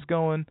 The wind's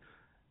going.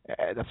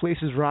 The place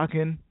is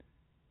rocking.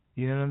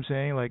 You know what I'm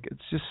saying? Like,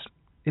 it's just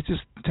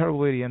a terrible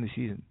way to end the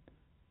season.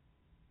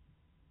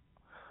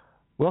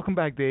 Welcome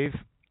back, Dave.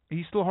 Are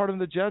you still hard on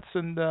the Jets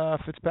and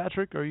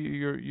Fitzpatrick, or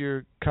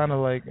you're kind of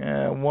like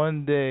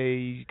one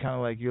day kind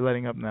of like you're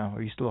letting up now?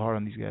 Are you still hard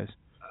on these guys?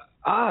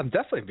 I'm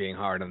definitely being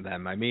hard on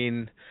them. I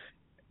mean,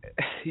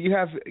 you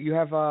have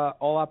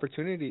every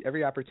opportunity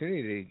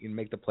to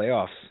make the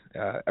playoffs.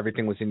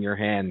 Everything was in your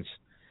hands,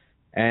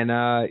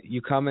 and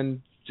you come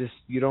and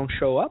you don't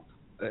show up.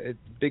 It's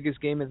the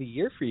biggest game of the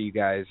year for you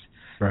guys.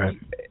 Right.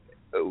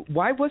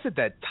 Why was it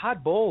that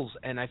Todd Bowles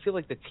and I feel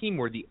like the team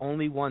were the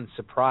only ones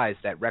surprised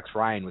that Rex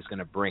Ryan was going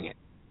to bring it?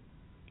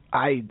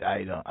 I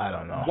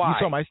don't know. Why? You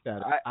saw my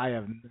stat. I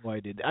have no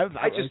idea.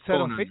 I just said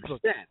on Facebook.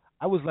 Understand.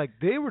 I was like,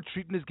 they were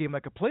treating this game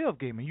like a playoff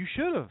game, and you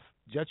should have.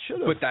 Jets should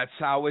have. But that's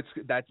how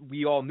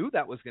we all knew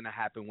that was going to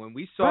happen when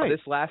we saw this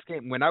last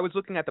game. When I was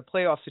looking at the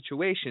playoff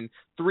situation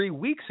 3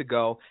 weeks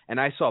ago, and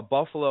I saw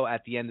Buffalo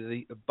at the end of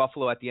the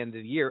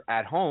year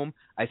at home,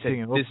 I said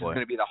this is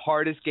going to be the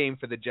hardest game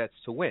for the Jets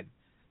to win.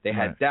 They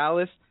had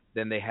Dallas,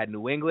 then they had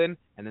New England,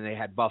 and then they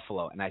had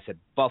Buffalo. And I said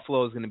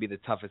Buffalo is going to be the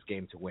toughest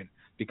game to win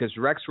because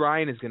Rex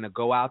Ryan is going to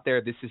go out there.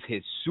 This is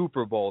his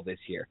Super Bowl this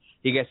year.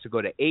 He gets to go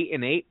to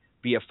 8-8,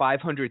 be a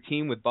 500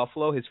 team with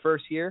Buffalo his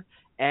first year,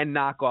 and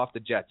knock off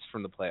the Jets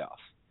from the playoffs.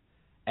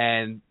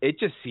 And it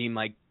just seemed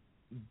like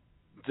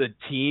the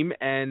team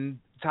and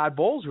Todd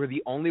Bowles were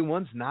the only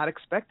ones not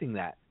expecting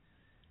that.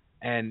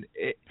 And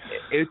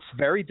it's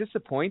very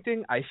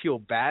disappointing. I feel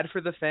bad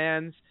for the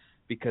fans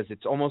because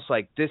it's almost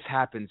like this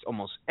happens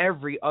almost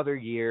every other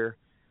year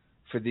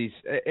for these.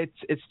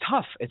 It's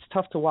tough. It's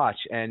tough to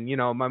watch. And,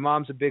 my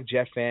mom's a big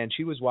Jet fan.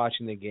 She was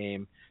watching the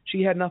game.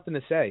 She had nothing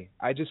to say.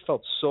 I just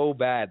felt so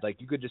bad.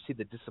 Like, you could just see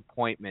the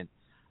disappointment,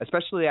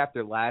 especially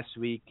after last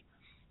week,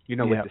 with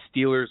the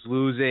Steelers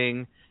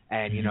losing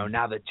and,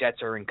 now the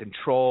Jets are in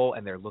control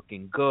and they're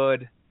looking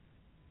good.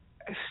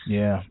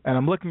 Yeah, and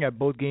I'm looking at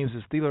both games,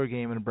 the Steelers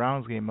game and the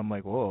Browns game. I'm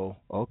like, whoa,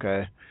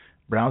 okay.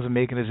 Browns are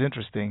making this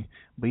interesting.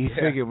 But you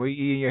figure,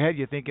 in your head,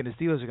 you're thinking the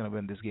Steelers are going to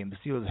win this game.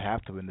 The Steelers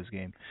have to win this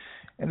game.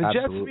 And the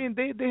Jets, I mean,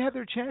 they had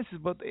their chances,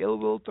 but the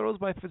ill-will throws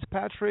by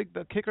Fitzpatrick,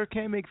 the kicker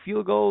can't make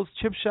field goals,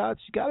 chip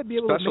shots. You got to be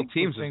able to make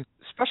those things.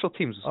 Special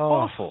teams was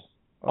awful.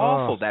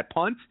 Awful. That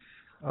punt.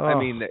 I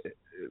mean,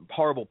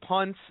 horrible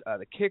punts.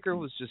 The kicker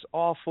was just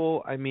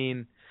awful. I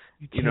mean,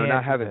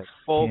 not having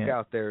Folk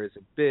out there is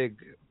a big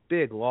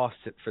big loss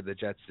for the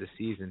Jets this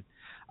season.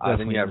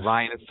 Then you have is.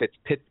 Ryan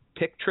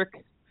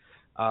Fitzpatrick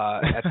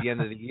at the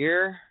end of the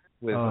year.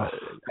 With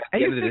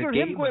and you figure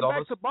him going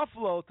back to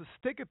Buffalo to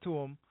stick it to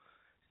him,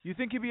 you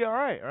think he'd be all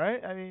right,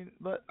 right? I mean,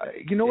 but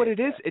you know what it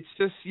is? It's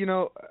just,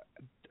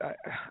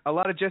 a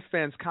lot of Jets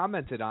fans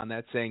commented on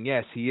that saying,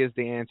 yes, he is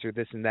the answer,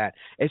 this and that.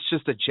 It's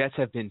just the Jets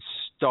have been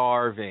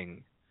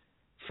starving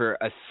for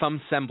some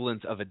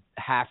semblance of a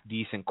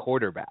half-decent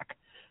quarterback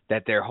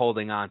that they're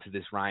holding on to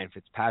this Ryan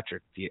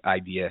Fitzpatrick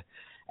idea.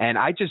 And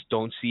I just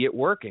don't see it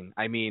working.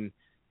 I mean,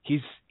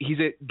 he's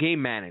a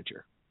game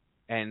manager.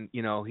 And,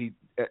 he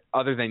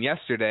other than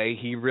yesterday,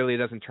 he really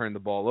doesn't turn the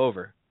ball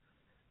over.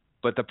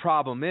 But the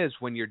problem is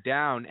when you're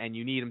down and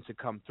you need him to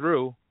come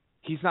through,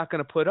 he's not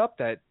going to put up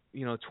that,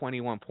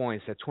 21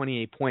 points, that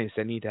 28 points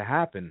that need to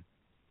happen,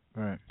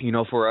 right?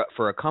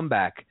 For a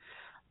comeback.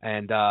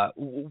 And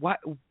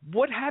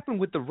what happened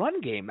with the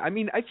run game? I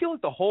mean, I feel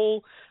like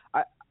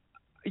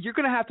you're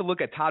going to have to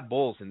look at Todd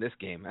Bowles in this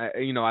game. I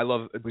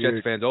love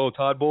Jets fans. Oh,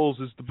 Todd Bowles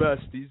is the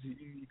best. He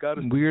got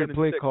us weird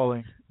play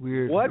calling.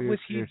 What was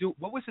he do?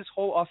 What was his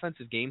whole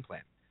offensive game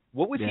plan?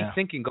 What was he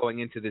thinking going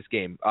into this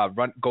game?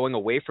 Going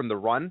away from the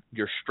run,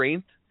 your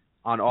strength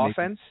on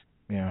offense.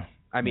 Yeah.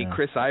 I mean,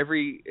 Chris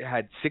Ivory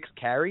had 6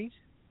 carries,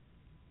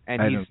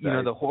 and he's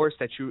the horse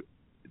that you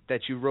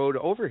rode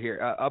over here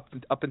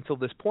up until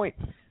this point.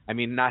 I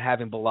mean, not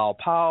having Bilal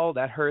Powell,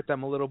 that hurt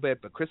them a little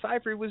bit, but Chris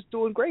Ivory was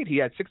doing great. He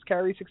had 6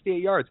 carries,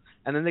 68 yards,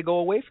 and then they go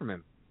away from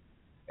him.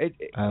 I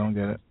don't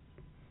get it.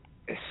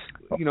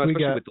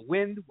 Especially with the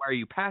wind, why are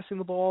you passing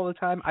the ball all the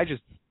time? I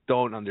just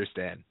don't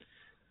understand.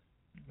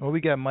 Well,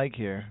 we got Mike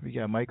here.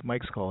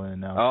 Mike's calling in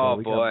now.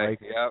 Oh, boy.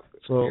 Yep.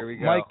 So here we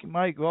go.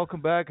 Mike,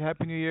 welcome back.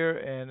 Happy New Year.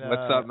 And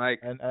what's up, Mike?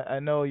 And I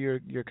know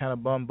you're kind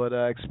of bummed, but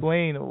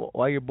explain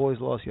why your boys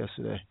lost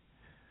yesterday.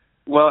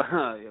 Well,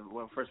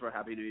 first of all,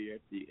 Happy New Year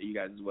to you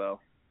guys as well.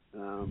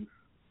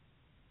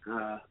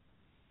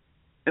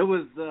 It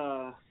was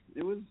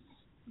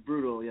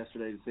brutal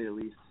yesterday, to say the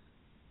least.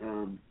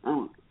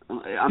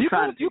 You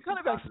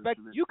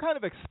kind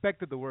of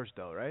expected the worst,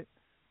 though, right?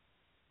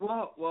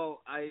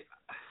 Well,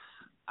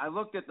 I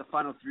looked at the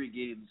final 3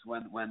 games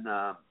when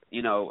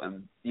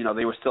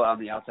they were still on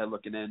the outside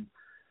looking in,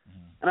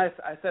 and I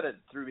said it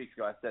 3 weeks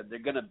ago. I said they're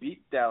going to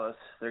beat Dallas,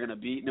 they're going to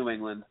beat New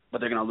England,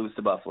 but they're going to lose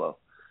to Buffalo.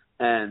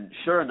 And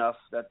sure enough,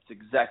 that's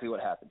exactly what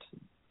happened.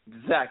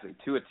 Exactly,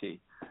 to a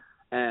T.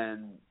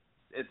 And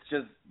it's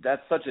just,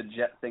 that's such a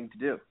Jet thing to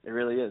do. It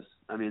really is.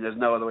 I mean, there's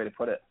no other way to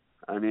put it.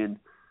 I mean,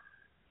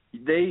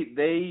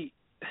 they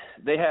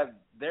have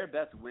their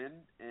best win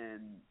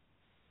in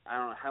I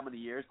don't know how many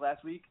years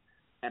last week.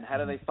 And how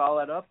do they follow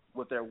that up?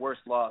 With their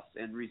worst loss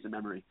in recent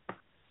memory.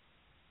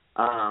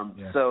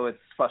 So it's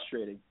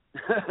frustrating.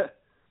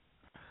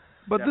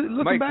 But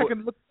looking Mike, back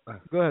and look,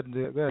 go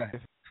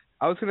ahead.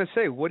 I was going to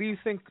say, what do you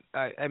think?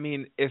 I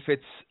mean, if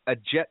it's a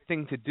Jet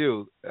thing to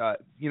do,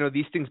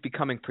 these things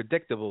becoming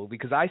predictable,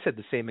 because I said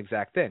the same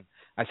exact thing.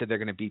 I said they're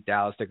going to beat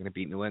Dallas, they're going to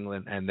beat New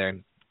England, and they're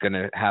going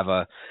to have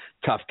a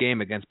tough game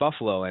against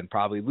Buffalo and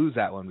probably lose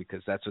that one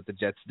because that's what the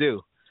Jets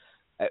do.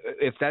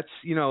 If that's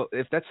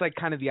like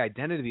kind of the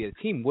identity of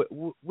the team, what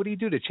do you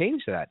do to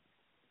change that?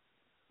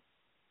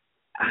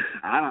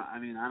 I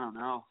don't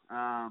know.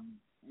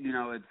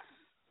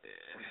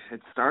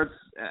 It starts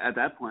at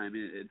that point. I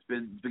mean, it's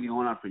been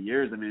going on for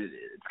years. I mean,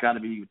 it's got to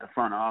be the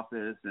front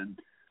office and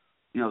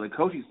the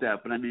coaching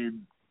staff. But I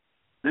mean,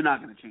 they're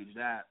not going to change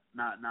that.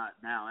 Not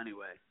now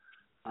anyway.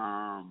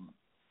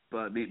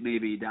 But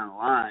maybe down the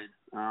line.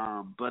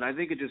 But I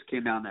think it just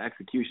came down to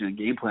execution and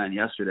game plan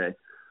yesterday.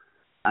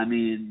 I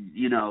mean,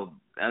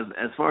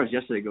 as far as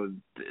yesterday goes,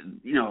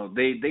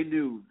 they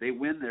knew they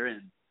win, they're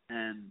in,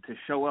 and to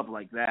show up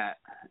like that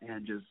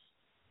and just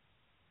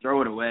throw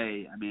it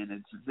away, I mean,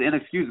 it's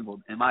inexcusable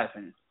in my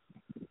opinion.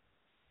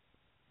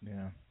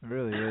 Yeah, it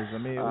really is. I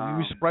mean, you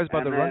were surprised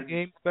by the run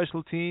game,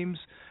 special teams,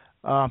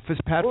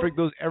 Fitzpatrick,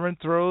 those errant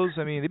throws.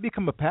 I mean, they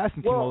become a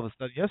passing team all of a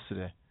sudden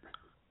yesterday.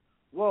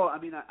 Well, I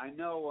mean, I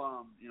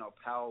know,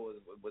 Powell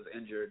was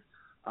injured.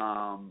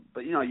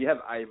 But you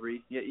have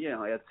Ivory. He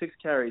had 6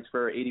 carries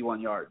for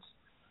 81 yards.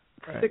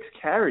 Right. 6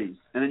 carries,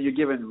 and then you're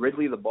giving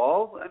Ridley the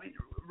ball. I mean,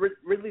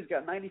 Ridley's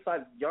got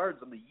 95 yards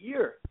on the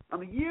year,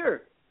 and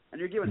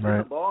you're giving him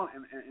the ball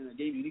in a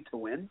game you need to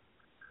win.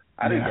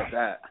 I didn't get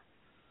that.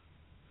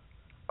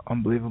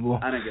 Unbelievable.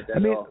 I didn't get that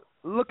at all.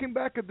 Looking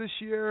back at this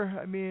year,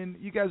 I mean,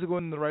 you guys are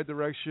going in the right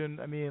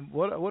direction. I mean,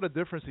 what a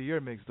difference a year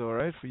makes, though,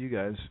 right, for you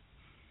guys?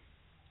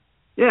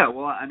 Yeah,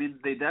 well, I mean,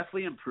 they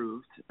definitely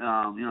improved.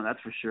 That's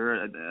for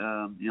sure.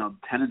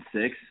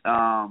 10-6,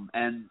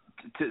 and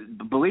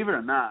believe it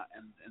or not,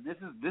 and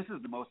this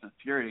is the most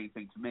infuriating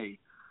thing to me.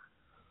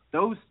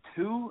 Those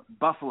 2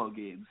 Buffalo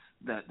games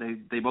that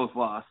they both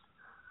lost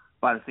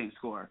by the same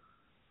score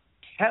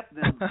kept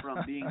them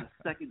from being the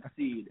 2nd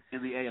seed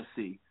in the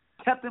AFC.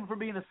 Kept them from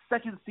being the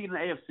 2nd seed in the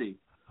AFC.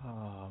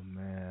 Oh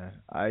man,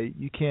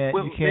 you can't.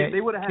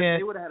 They would have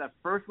had a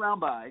first round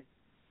bye,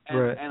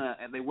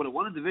 and they would have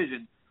won a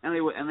division. And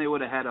they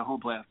would have had a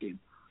home playoff game.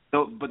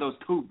 But those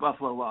 2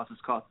 Buffalo losses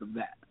cost them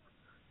that.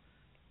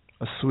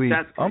 A sweep.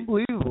 That's crazy.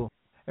 Unbelievable.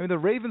 I mean, the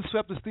Ravens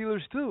swept the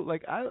Steelers too.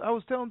 Like I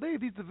was telling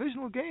Dave, these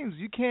divisional games,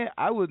 you can't.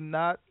 I would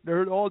not.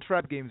 They're all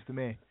trap games to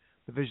me.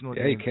 Divisional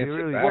games. Yeah, you can't they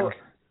sit really back. are.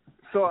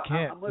 So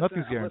Can't.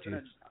 Nothing's guaranteed.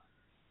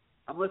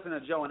 I'm listening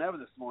to Joe and Evan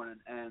this morning,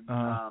 and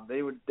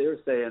they were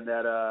saying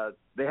that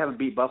they haven't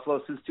beat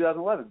Buffalo since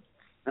 2011,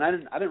 and I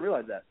didn't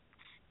realize that.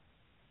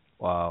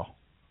 Wow.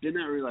 Did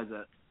not realize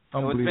that. So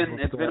Unbelievable.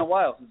 it's been a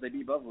while since they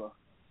beat Buffalo.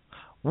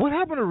 What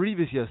happened to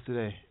Revis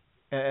yesterday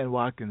and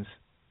Watkins?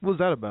 What was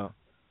that about?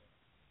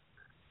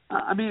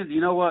 I mean,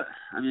 you know what?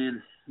 I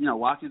mean, you know,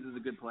 Watkins is a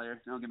good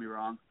player. Don't get me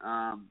wrong.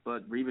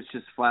 But Revis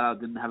just flat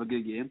out didn't have a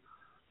good game.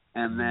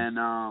 And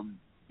then,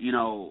 you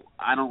know,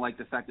 I don't like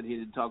the fact that he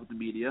didn't talk with the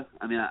media.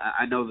 I mean,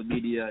 I know the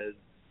media is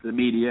the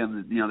media,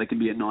 and you know they can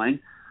be annoying.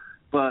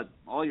 But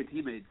all your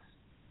teammates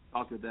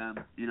talk with them.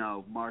 You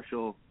know,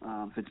 Marshall,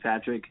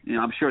 Fitzpatrick. You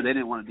know, I'm sure they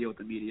didn't want to deal with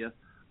the media.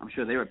 I'm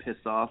sure they were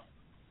pissed off.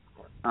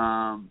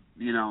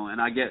 You know,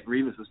 and I get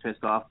Revis was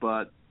pissed off,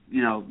 but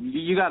you know,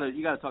 you gotta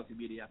talk to the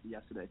media after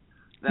yesterday.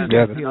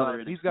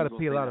 He's got to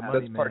pay a lot of money,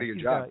 That's man. part of your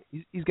job.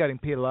 He's getting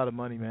paid a lot of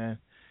money, man.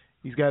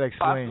 He's got to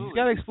explain. Absolutely. He's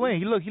got to explain.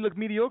 He looked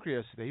mediocre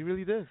yesterday. He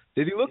really did.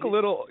 Did he look a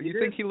little? You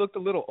think he looked a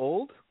little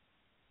old?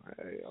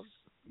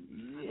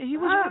 He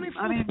was running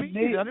full speed.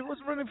 He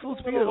wasn't running full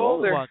speed at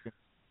all. Watkins.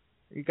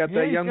 You got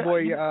that young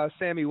boy,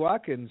 Sammy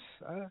Watkins.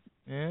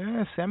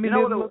 Yeah, Sammy. You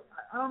know,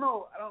 I don't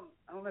know.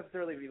 I don't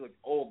necessarily think he looked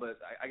old, but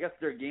I guess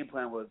their game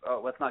plan was,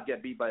 let's not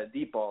get beat by a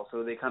deep ball,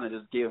 so they kind of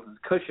just gave him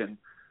cushion.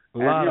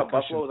 And you know,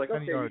 Buffalo was like,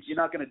 okay, you're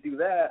not going to do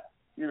that.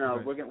 You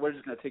know, right. we're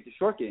just going to take the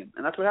short game,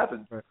 and that's what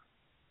happened. Right.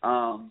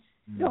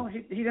 You know,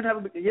 he didn't have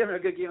a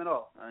good game at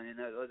all. I mean,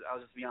 I'll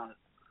just be honest.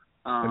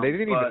 And they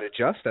didn't even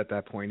adjust at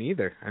that point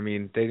either. I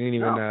mean, they didn't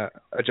even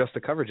adjust the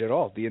coverage at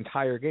all the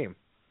entire game.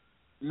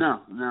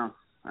 No,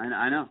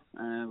 I know.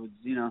 It was,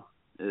 you know,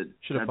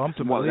 should have bumped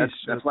him.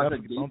 That's why the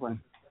game plan.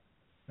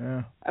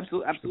 Yeah,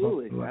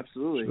 absolutely.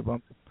 Should have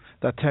bumped him.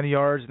 That 10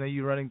 yards, and then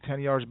you running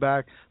 10 yards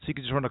back, so you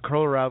could just run a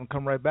curl route and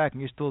come right back,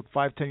 and you're still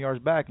 5-10 yards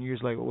back, and you're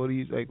just like, what do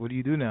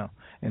you do now?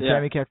 And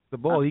Sammy catches the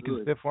ball, he can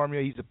stiff arm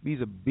you.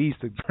 He's a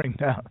beast to bring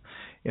down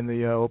in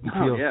the open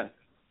field. Yeah.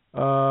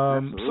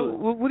 So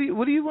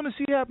what do you want to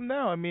see happen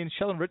now? I mean,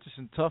 Sheldon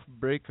Richardson, tough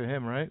break for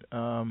him, right?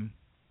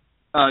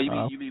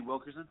 You mean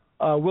Wilkerson?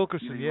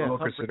 Wilkerson, yeah.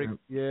 Wilkerson.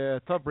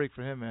 Tough break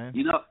for him, man.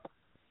 You know,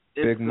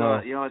 Big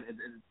Mo. You know,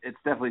 it's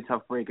definitely a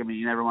tough break. I mean,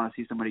 you never want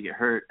to see somebody get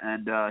hurt,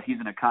 and he's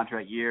in a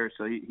contract year,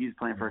 so he's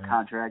playing for a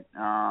contract.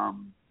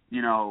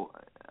 You know,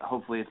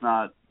 hopefully it's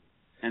not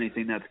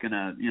anything that's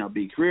gonna, you know,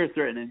 be career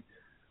threatening.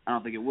 I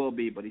don't think it will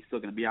be, but he's still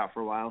gonna be out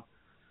for a while.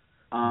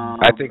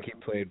 I think he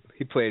played.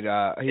 He played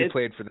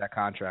for that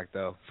contract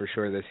though, for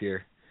sure this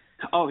year.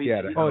 Oh,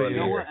 yeah. You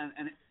know what?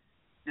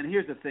 And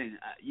here's the thing: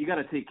 you got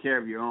to take care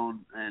of your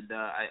own, and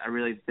I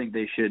really think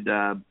they should,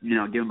 you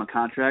know, give him a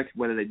contract.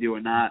 Whether they do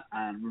or not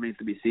remains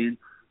to be seen.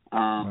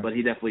 But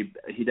he definitely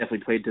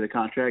played to the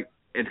contract.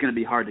 It's going to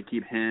be hard to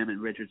keep him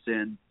and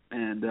Richardson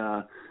and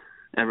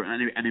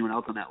anyone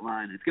else on that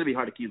line. It's going to be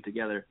hard to keep them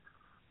together.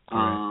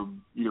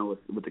 You know,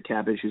 with the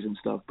cap issues and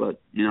stuff.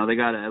 But you know, they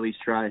got to at least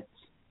try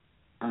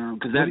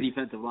because that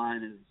defensive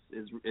line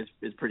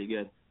is pretty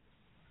good.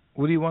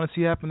 What do you want to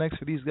see happen next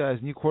for these guys?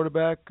 New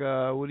quarterback?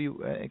 What do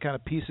you kind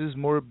of pieces?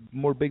 More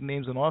big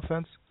names on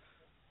offense?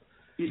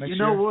 You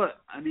know what?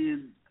 I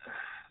mean,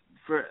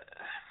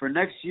 for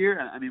next year,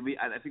 I mean,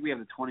 I think we have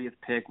the 20th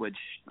pick, which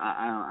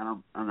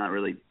I'm not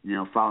really, you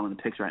know, following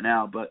the picks right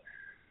now, but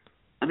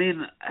I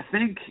mean, I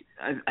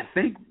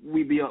think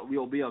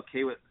we'll be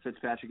okay with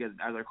Fitzpatrick as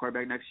our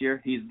quarterback next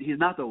year. He's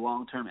not the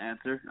long-term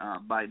answer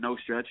by no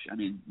stretch. I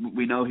mean,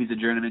 we know he's a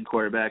journeyman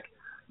quarterback.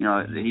 You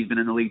know, he's been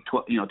in the league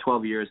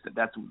 12 years.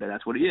 That's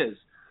what he is.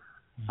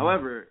 Mm-hmm.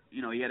 However,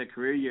 you know, he had a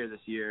career year this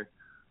year.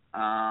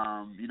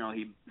 You know,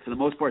 he for the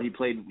most part he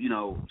played, you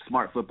know,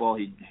 smart football.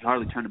 He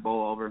hardly turned the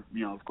ball over.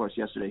 You know, of course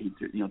yesterday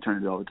he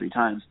turned it over 3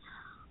 times.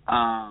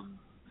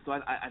 So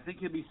I think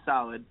he'll be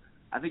solid.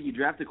 I think you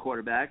draft a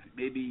quarterback.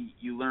 Maybe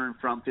you learn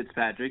from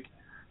Fitzpatrick,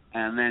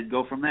 and then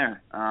go from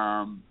there.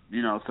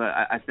 You know, so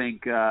I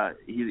think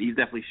he's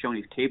definitely shown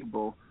he's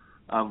capable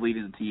of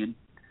leading the team.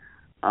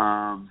 So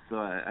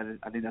I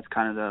think that's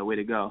kind of the way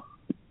to go.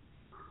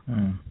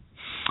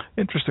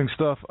 Interesting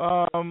stuff.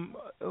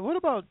 What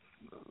about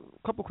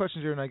a couple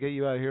questions here, and I get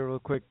you out of here real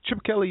quick.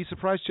 Chip Kelly, you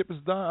surprised Chip is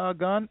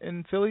gone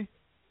in Philly?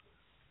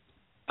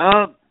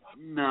 No,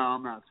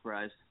 I'm not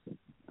surprised.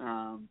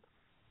 I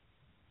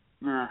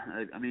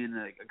mean,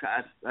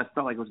 I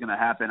felt like it was going to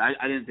happen.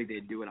 I didn't think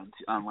they'd do it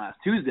on last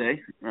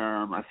Tuesday.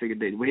 I figured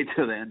they'd wait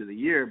till the end of the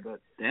year, but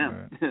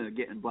damn,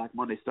 getting Black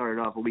Monday started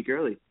off a week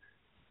early.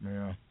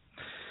 Yeah.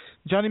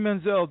 Johnny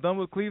Manziel done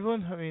with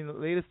Cleveland. I mean, the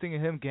latest thing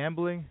of him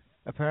gambling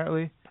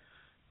apparently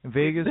in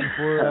Vegas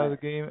before the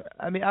game.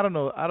 I mean, I don't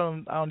know. I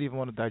don't even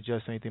want to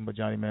digest anything but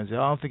Johnny Manziel.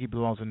 I don't think he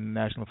belongs in the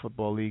National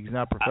Football League. He's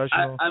not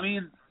professional. I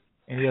mean,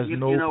 and he has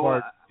no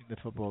part in the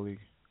football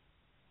league.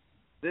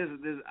 This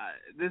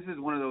is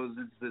one of those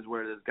instances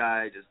where this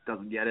guy just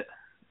doesn't get it.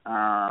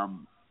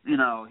 You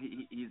know,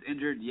 he's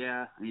injured,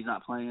 yeah, and he's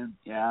not playing,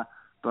 yeah.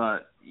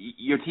 but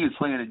your team's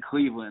playing in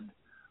Cleveland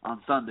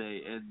on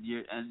Sunday,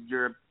 and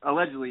you're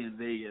allegedly in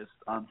Vegas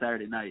on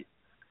Saturday night.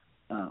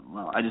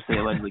 Well, I just say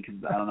allegedly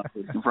because I don't know if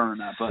it's confirmed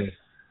or not, but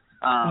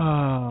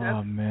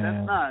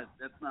man,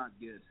 that's not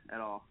good at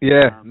all.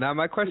 Yeah. Now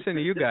my question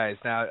to you guys,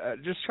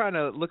 just trying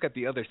to look at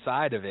the other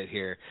side of it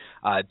here.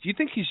 Do you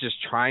think he's just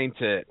trying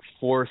to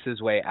force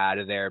his way out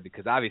of there,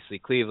 because obviously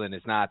Cleveland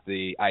is not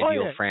the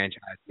ideal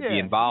franchise to be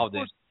involved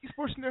in? He's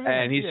forcing their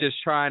hand. And he's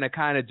just trying to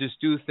kind of just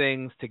do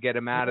things to get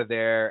him out of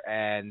there,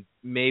 and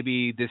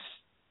maybe this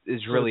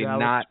is really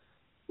not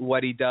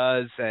what he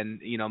does, and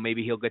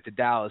maybe he'll get to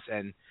Dallas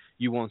and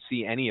you won't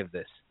see any of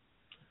this.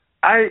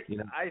 I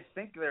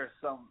think there's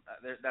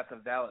that's a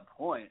valid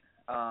point.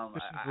 I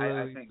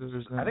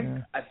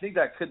think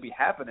that could be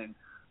happening,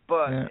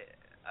 but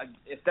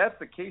if that's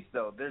the case,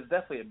 though, there's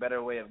definitely a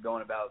better way of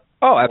going about.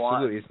 Oh,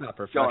 absolutely, it's not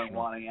professional.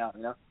 Wanting out,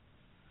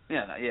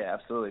 Yeah,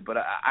 absolutely. But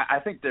I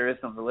think there is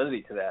some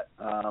validity to that.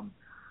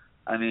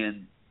 I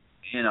mean,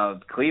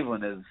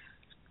 Cleveland is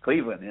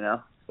Cleveland,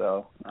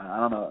 So I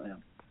don't know.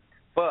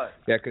 But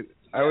yeah, cause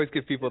I always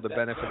give people the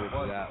benefit of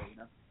the doubt.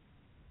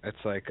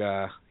 It's like,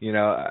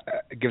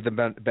 give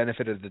the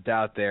benefit of the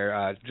doubt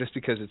there, just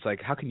because it's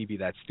like, how can you be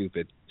that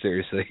stupid?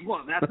 Seriously.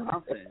 Well, that's what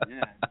I'm saying.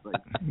 Yeah. It's like,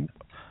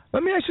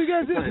 let me ask you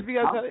guys this: if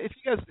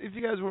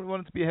you guys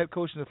wanted to be a head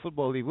coach in the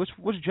football league,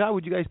 which job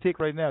would you guys take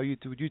right now?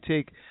 Would you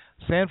take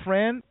San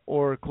Fran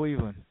or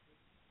Cleveland?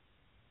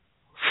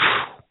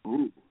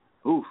 Ooh.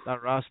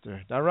 That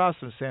roster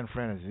in San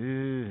Fran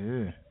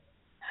is.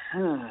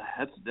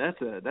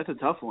 That's a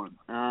tough one.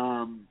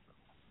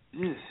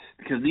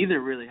 Because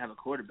neither really have a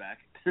quarterback.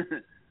 I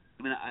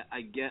mean,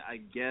 I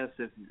guess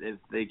if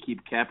they keep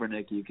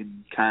Kaepernick, you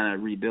can kind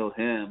of rebuild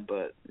him,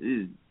 but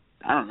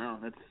I don't know.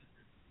 That's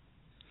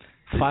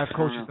five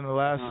coaches in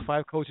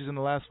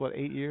the last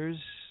 8 years?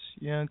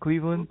 Yeah, in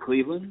Cleveland.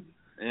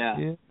 Yeah.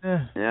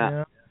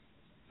 Yeah.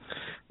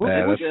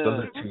 Those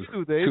are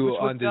two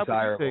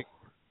undesirable.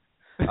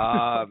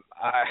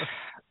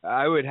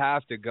 I would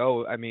have to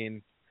go. I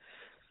mean,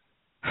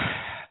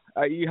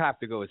 you have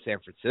to go with San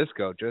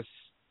Francisco, just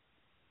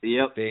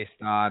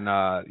based on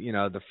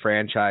the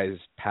franchise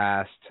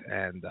past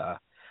and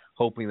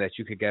hoping that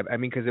you could get. I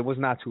mean, because it was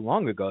not too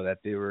long ago that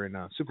they were in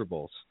Super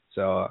Bowls,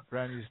 so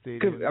brand new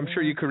stadium. I'm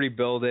sure you could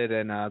rebuild it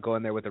and go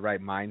in there with the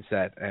right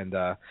mindset. And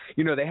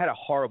they had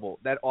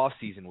that off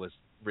season was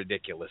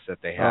ridiculous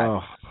that they had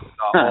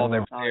all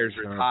their players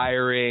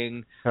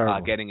retiring,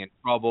 getting in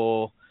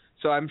trouble.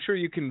 So I'm sure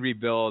you can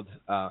rebuild.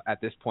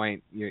 At this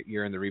point,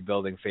 you're in the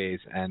rebuilding phase,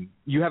 and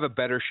you have a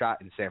better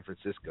shot in San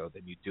Francisco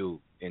than you do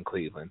in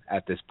Cleveland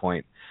at this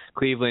point.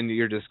 Cleveland,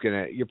 you're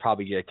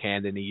probably get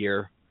canned in a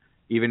year,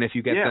 even if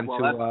you get them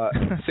to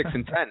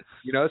 6-10.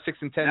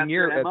 6-10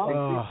 year.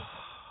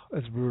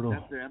 That's brutal.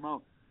 That's their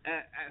MO.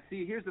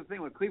 See, here's the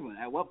thing with Cleveland.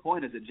 At what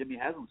point is it Jimmy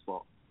Haslam's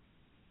fault?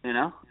 He's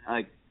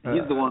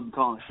the one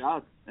calling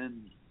shots,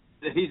 and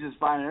he's just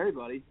firing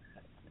everybody.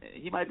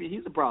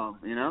 He's the problem,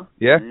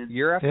 Yeah,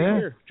 year after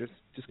year, just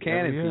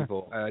canning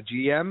people.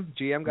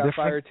 GM got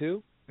fired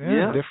too.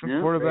 Yeah,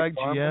 different quarterback,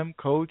 GM,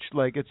 coach.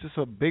 It's just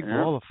a big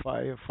ball of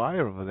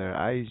fire over there.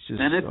 And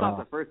it's not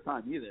the first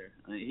time either.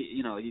 I mean,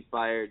 he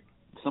fired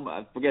some.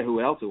 I forget who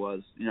else it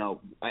was.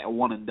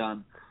 One and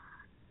done.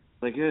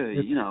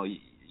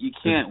 You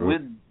can't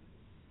win.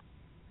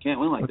 Can't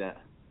win like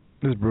that.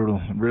 It's brutal.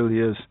 It really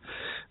is.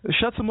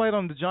 Shed some light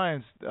on the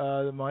Giants,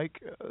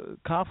 Mike.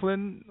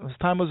 Coughlin, his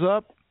time was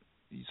up.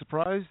 You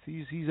surprised?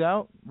 He's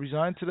out.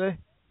 Resigned today.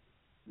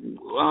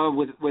 I'm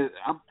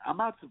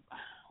not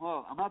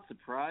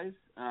surprised.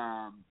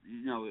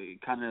 We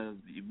kind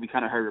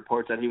of heard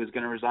reports that he was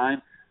going to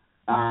resign.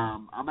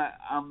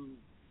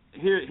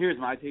 Here's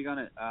my take on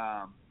it.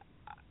 I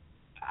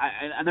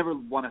never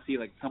want to see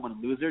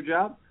someone lose their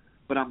job,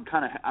 but I'm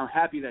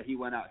happy that he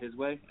went out his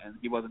way and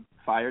he wasn't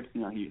fired.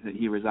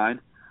 He resigned.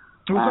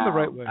 It was in the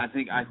right way. I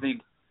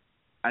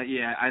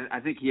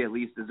think he at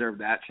least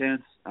deserved that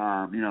chance.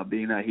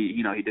 Being that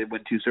he did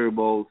win 2 Super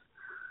Bowls,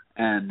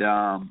 and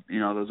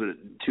those are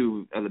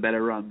 2 of the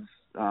better runs,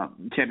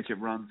 championship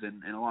runs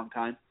in a long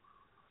time.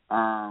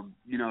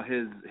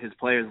 His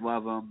players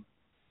love him.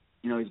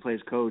 He's a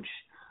players coach.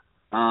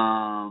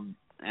 I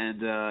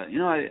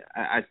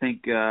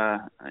think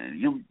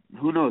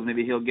who knows?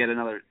 Maybe he'll get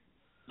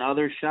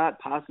another shot,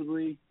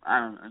 possibly. I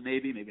don't know.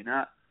 Maybe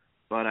not.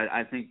 But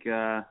I think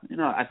I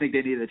think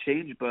they need a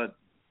change, but.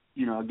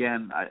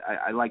 Again,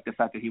 I like the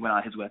fact that he went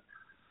out his way.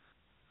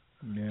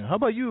 Yeah. How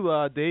about you,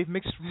 Dave?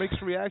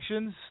 Mixed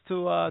reactions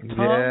to Tom?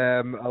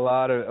 Yeah, a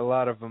lot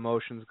of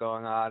emotions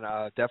going on.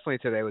 Definitely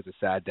today was a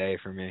sad day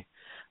for me.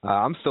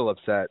 I'm still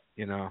upset,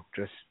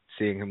 just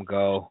seeing him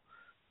go.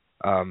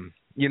 I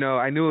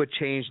knew a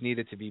change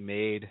needed to be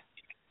made,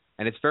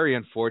 and it's very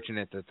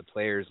unfortunate that the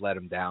players let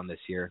him down this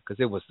year, because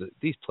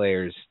these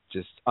players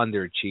just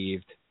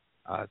underachieved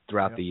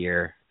throughout the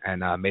year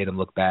and made him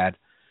look bad.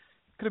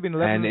 Could have been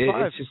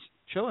 11-5. It's just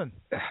chilling.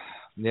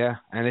 Yeah,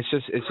 and it's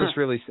just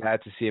really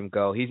sad to see him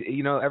go. He's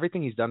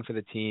everything he's done for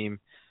the team.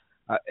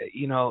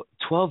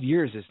 12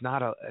 years is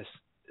not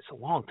a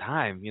long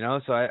time,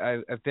 So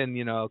I've been,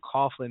 a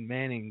Coughlin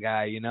Manning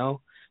guy,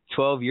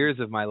 12 years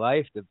of my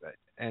life,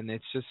 and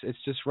it's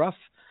just rough.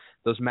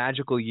 Those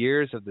magical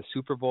years of the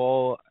Super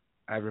Bowl,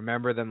 I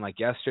remember them like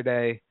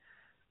yesterday.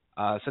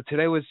 So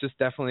today was just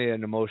definitely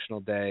an emotional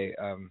day.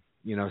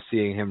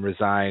 Seeing him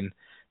resign.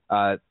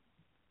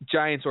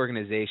 Giants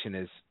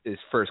organization is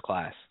first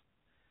class.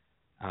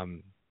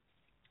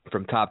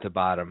 From top to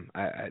bottom,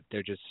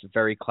 they're just a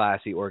very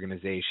classy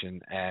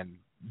organization, and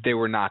they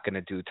were not going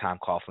to do Tom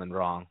Coughlin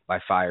wrong by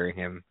firing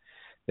him.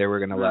 They were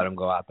going to let him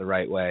go out the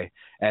right way,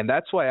 and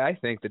that's why I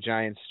think the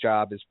Giants'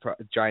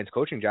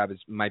 coaching job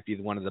might be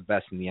one of the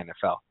best in the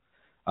NFL.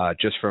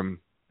 Just from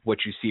what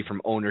you see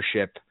from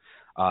ownership,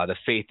 the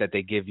faith that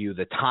they give you,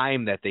 the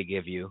time that they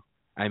give you.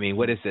 I mean,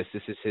 what is this?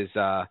 This is his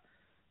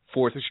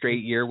fourth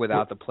straight year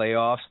without the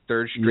playoffs,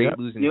 third straight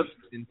losing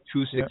season,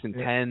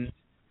 2-6-10.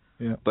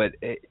 Yeah. But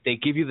they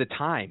give you the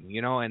time,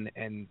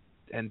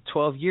 and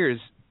 12 years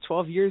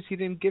he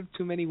didn't give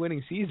too many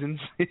winning seasons.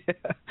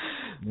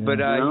 But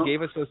he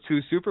gave us those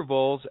 2 Super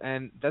Bowls,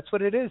 and that's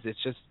what it is.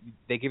 It's just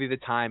they give you the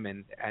time,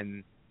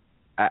 and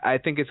I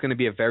think it's going to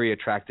be a very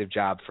attractive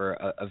job for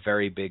a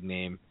very big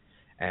name,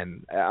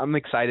 and I'm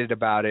excited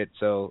about it.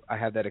 So I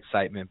have that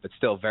excitement, but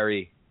still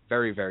very,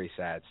 very, very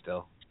sad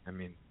still. I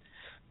mean,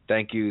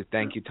 thank you,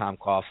 Tom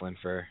Coughlin,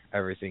 for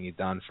everything you've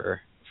done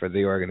for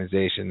the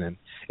organization, and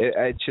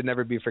it should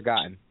never be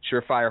forgotten.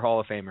 Surefire Hall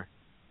of Famer.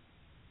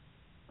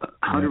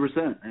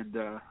 100%, and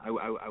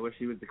I wish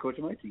he was the coach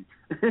of my team.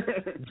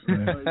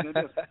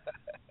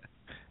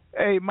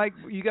 Hey, Mike,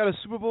 you got a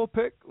Super Bowl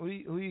pick? Who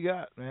you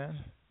got,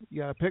 man?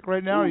 You got a pick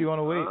right now, or you want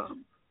to wait?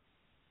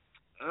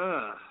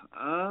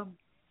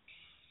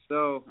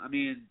 So, I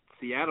mean,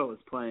 Seattle is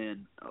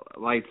playing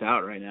lights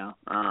out right now.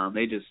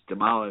 They just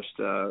demolished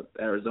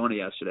Arizona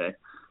yesterday.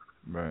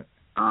 Right.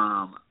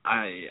 I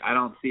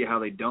don't see how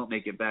they don't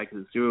make it back to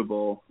the Super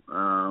Bowl.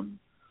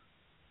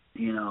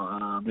 They're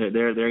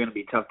going to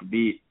be tough to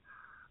beat,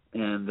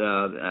 and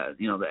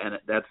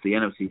that's the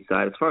NFC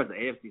side. As far as the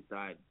AFC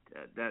side,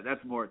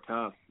 that's more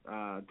tough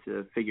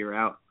to figure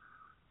out.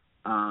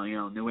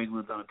 New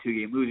England's on a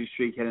 2-game losing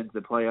streak heading into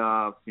the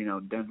playoffs.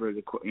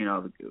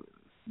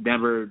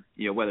 Denver,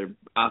 whether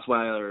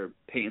Osweiler or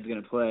Payton's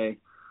going to play.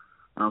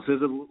 So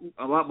there's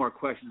a lot more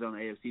questions on the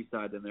AFC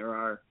side than there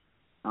are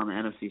on the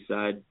NFC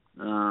side.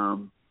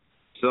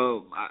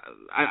 So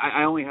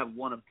I only have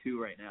one of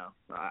 2 right now.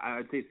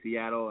 I'd say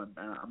Seattle, and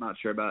I'm not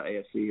sure about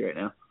AFC right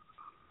now.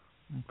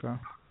 Okay,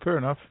 fair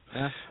enough.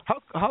 Yeah.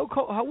 How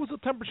was the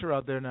temperature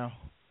out there now?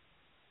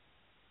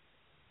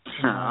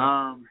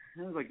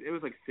 It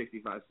was like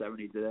 65,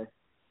 70 today.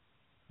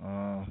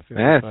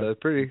 Yeah, so it's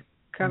pretty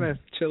kind of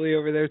chilly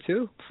over there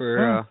too.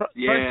 For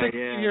 16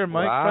 here,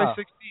 Mike. Wow.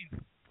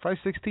 Price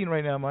 16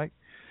 right now, Mike.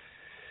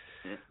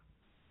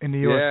 In New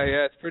York.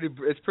 Yeah,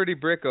 it's pretty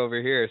brick over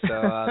here.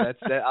 So that's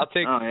that. I'll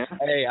take.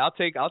 Hey, I'll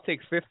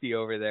take 50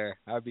 over there.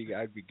 I'd be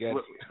good.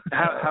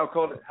 How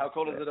cold is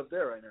it up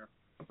there right now?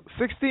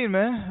 16,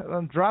 man.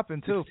 I'm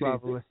dropping too, 16.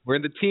 probably. We're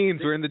in the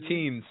teens. Really? In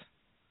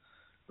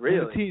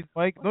the teens,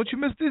 Mike. Don't you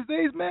miss these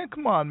days, man?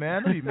 Come on,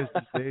 man. I know you miss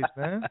these days,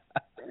 man.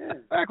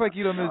 Act like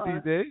you don't miss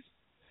these days.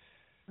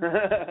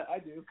 I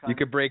do. You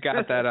could break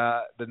out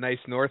that the nice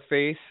North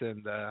Face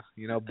and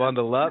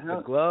bundle up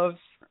the gloves.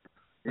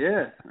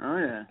 Yeah. Oh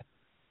yeah.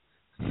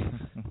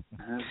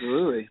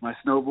 Absolutely. My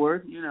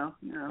snowboard,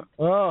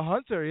 Oh,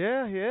 Hunter,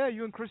 yeah.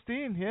 You and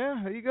Christine, yeah.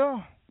 There you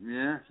go.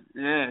 Yeah,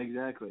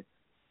 exactly.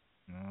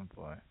 Oh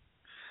boy.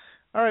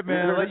 All right,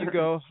 man. I'll let you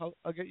go.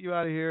 I'll get you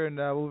out of here, and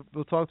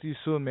we'll talk to you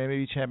soon, man.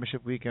 Maybe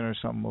championship weekend or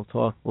something. We'll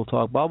talk.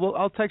 But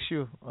I'll text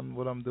you on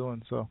what I'm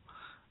doing. So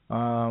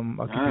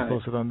I'll keep you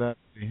posted on that.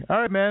 All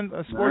right, man.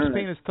 Sports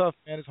pain is tough,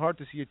 man. It's hard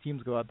to see your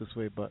teams go out this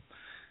way, but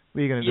what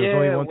are you gonna do? There's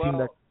only one team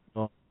that.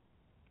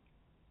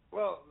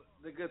 Well,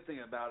 the good thing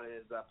about it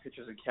is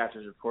pitchers and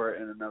catchers report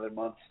in another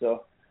month,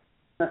 so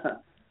I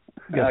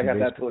got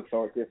that to look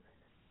forward to.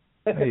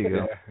 There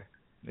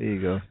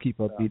you go. Keep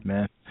upbeat,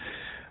 man.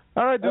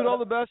 All right, dude. All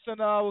the best, and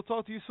we'll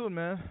talk to you soon,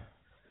 man.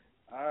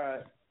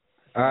 All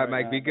right,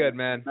 Mike. Be good,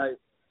 man. Have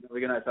a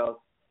good night, fellas.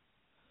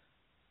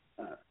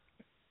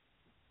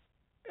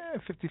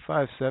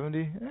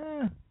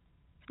 55-70.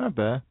 Not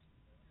bad.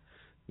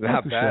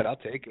 Not bad. I'll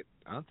take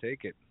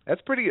it.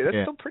 That's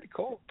still pretty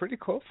cold. Pretty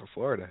cold for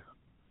Florida.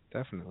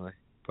 Definitely.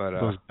 But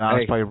those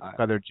Donks probably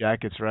got their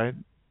jackets, right?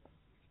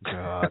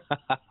 God.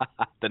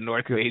 The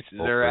North Faces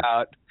are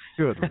out.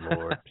 Good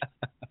Lord.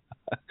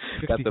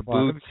 Got the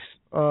boots.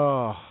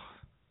 Oh,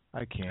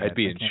 I can't. I'd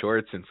be in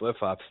shorts and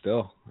flip-flops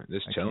still.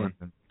 Just chilling.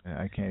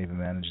 I can't even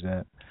manage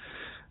that.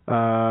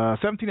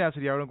 17 after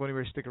the hour. Don't go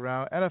anywhere. Stick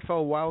around.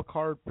 NFL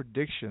WildCard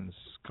predictions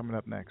coming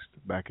up next.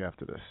 Back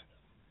after this.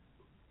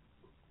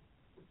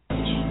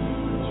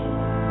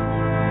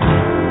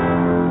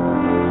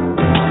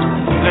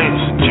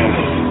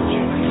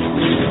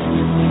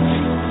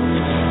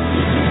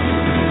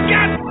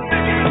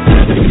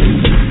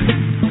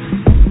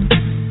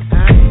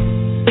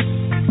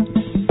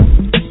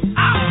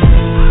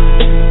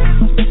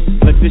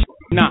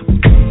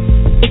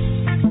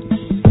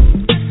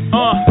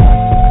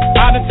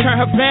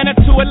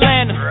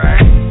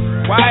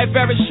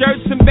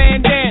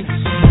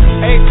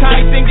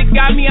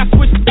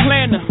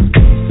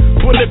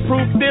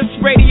 bulletproof this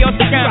radio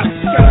scanners.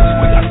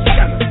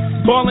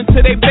 Ballin'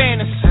 to they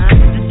banners.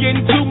 You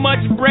getting too much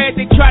bread,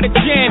 they try to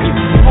jam you.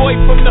 Boy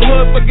from the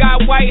hood but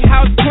got White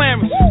House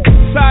clamors.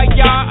 Sorry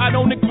y'all, I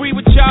don't agree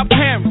with y'all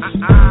parents.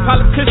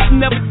 Politicians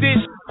never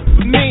did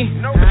for me,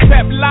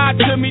 except lie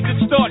to me,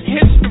 distort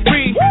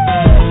history.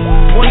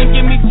 Wanna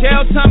give me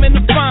jail time in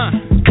the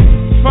fine?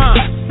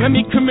 Fine, let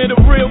me commit a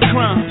real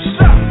crime.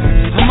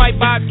 I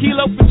might buy a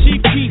kilo for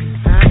cheap heat.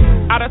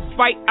 Out of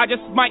spite, I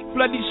just might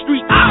flood these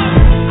streets.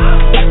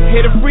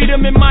 Hear the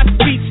freedom in my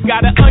speech.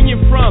 Got an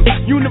onion from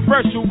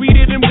Universal, read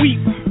it and weep.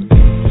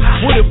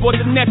 Would've bought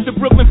the next to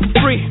Brooklyn for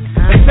free,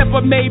 except I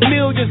made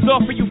millions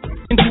off of you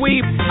f***ing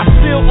dweeb. I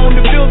still own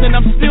the building,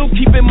 I'm still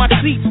keeping my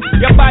seats.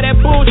 Y'all buy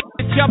that bullshit,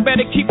 y'all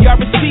better keep y'all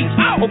receipts.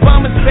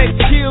 Obama said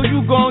chill,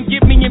 you gon'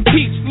 get me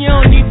impeached. You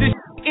don't need this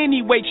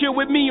anyway, chill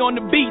with me on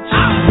the beach.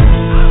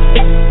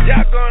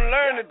 Y'all gon'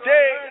 learn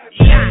today.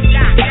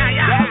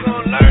 Y'all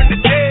gon' learn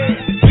today.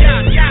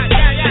 Y'all gon' learn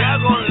today. Y'all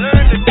gon'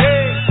 learn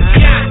today.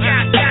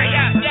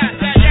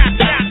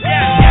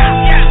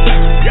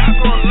 Y'all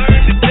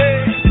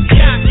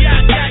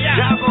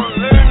gon'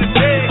 learn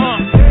today.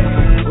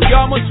 We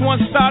almost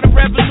want to start a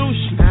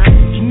revolution.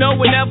 You know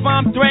whenever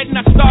I'm threatened,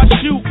 I start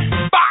shooting.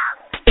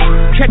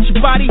 Catch your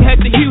body,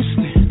 head to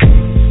Houston.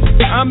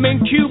 I'm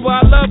in Cuba,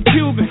 I love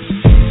Cubans.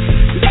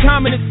 The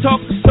communist talk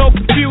is so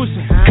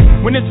confusing.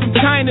 When it's from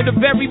China, the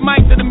very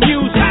mic to the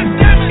music.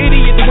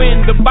 Idiots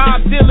win, the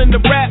Bob Dylan, the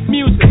rap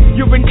music.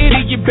 You're an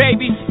idiot,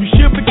 baby. You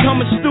should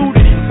become a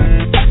student.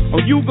 Or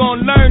you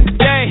gon' learn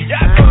today.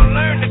 Y'all gon'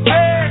 learn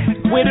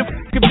today. Where the f***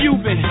 have you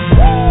been?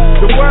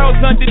 The world's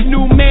under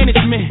new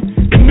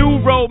management. The new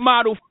role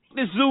model,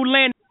 the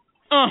Zoolander.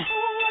 Y'all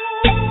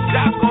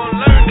gon'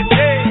 learn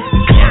today.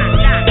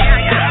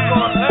 Y'all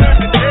gon'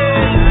 learn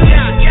today.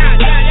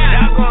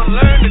 Y'all gon'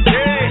 learn today.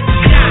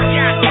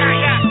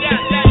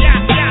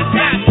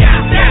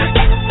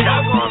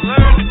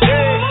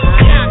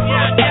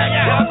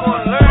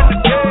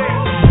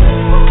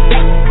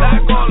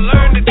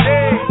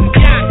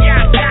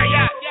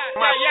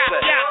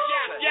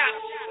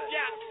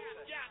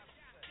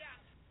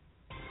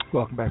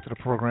 Welcome back to the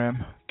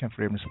program.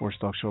 Kenford Abrams Sports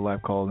Talk Show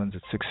live call-ins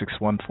at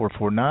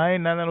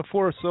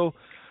 661-449-9904. So,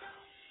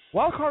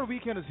 WildCard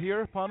weekend is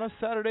here upon us.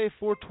 Saturday,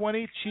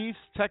 4:20, Chiefs,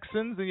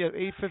 Texans. Then you have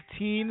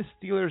 8:15,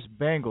 Steelers,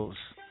 Bengals.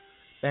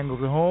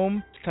 Bengals are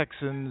home.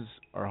 Texans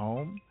are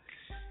home.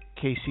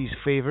 KC's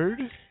favored.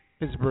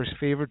 Pittsburgh's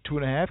favored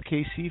 2.5.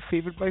 KC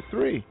favored by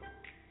 3.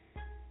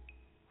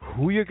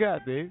 Who you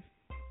got, Dave?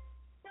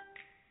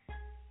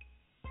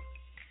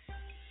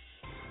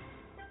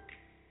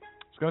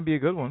 It's going to be a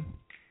good one.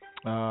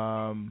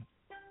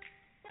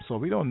 So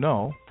we don't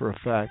know for a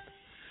fact.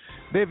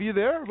 Dave, you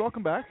there?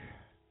 Welcome back.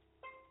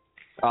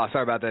 Oh,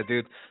 sorry about that,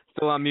 dude.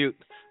 Still on mute.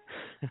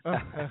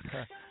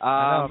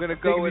 I'm gonna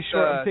go with.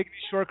 I'm taking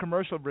these short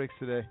commercial breaks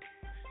today.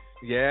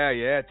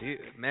 Yeah, dude,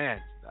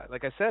 man.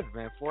 Like I said,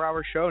 man,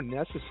 4-hour show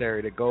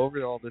necessary to go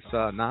over all this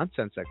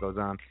nonsense that goes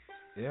on.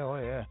 Yeah,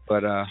 well, yeah.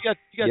 But you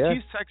got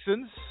Chiefs,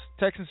 Texans.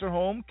 Texans are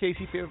home.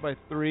 KC favored by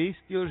 3.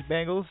 Steelers,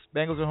 Bengals.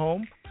 Bengals are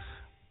home.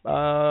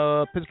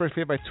 Pittsburgh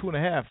favored by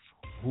 2.5.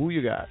 Who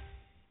you got?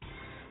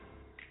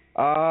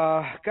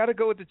 Gotta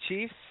go with the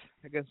Chiefs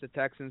against the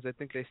Texans. I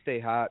think they stay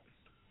hot.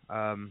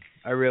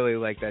 I really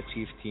like that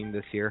Chiefs team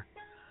this year.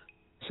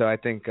 So I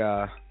think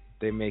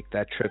they make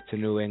that trip to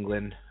New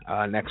England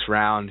next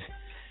round.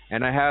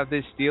 And I have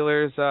the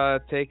Steelers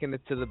taking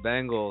it to the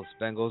Bengals.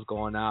 Bengals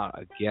going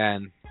out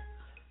again.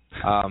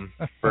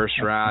 First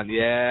round.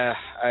 Yeah.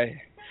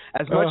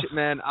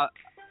 Man,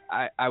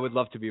 I would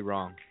love to be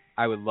wrong.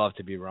 I want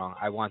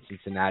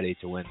Cincinnati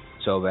to win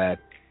so bad.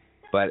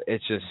 But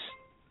it's just,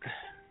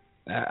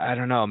 I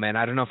don't know, man.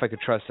 I don't know if I could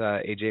trust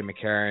A.J.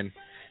 McCarron.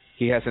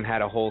 He hasn't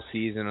had a whole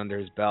season under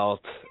his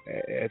belt.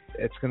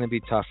 It's going to be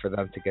tough for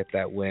them to get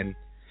that win.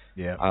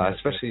 Yeah.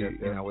 Especially,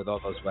 you know, with all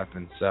those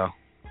weapons. So,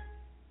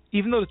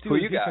 even though the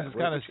Steelers defense is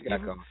kind of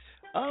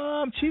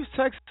Chiefs,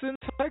 Texans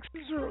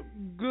are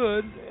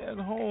good at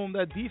home,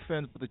 that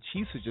defense, but the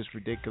Chiefs are just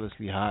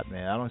ridiculously hot,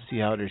 man. I don't see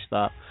how they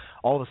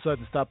all of a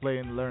sudden stop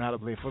playing and learn how to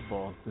play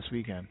football this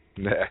weekend.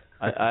 Yeah.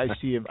 I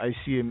see him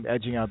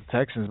edging out the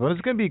Texans, but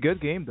it's going to be a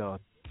good game, though.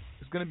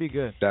 It's going to be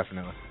good.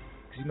 Definitely.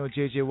 Because, you know,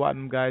 J.J. Watt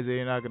and guys,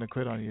 they're not going to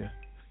quit on you.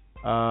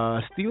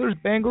 Steelers,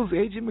 Bengals,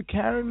 A.J.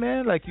 McCarron,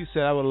 man, like you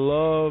said, I would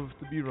love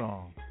to be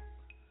wrong.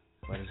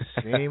 But it's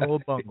the same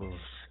old Bungles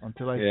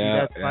until I see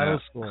that final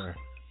score.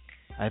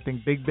 I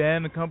think Big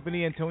Ben, the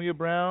company, Antonio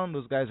Brown,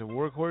 those guys are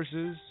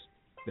workhorses.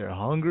 They're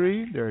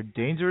hungry. They're a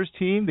dangerous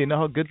team. They know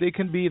how good they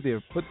can be if they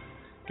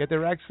get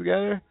their acts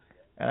together.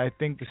 And I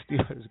think the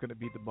Steelers are going to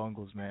beat the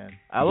Bungles, man.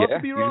 I love to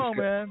be wrong,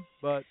 man.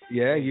 But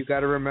yeah, you got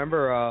to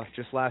remember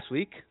just last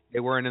week, they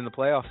weren't in the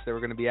playoffs. They were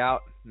going to be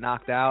out,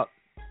 knocked out,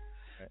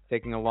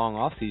 taking a long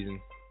off season.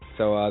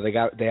 So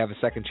they have a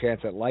second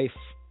chance at life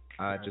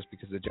just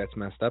because the Jets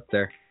messed up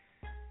there.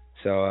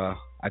 So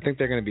I think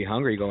they're going to be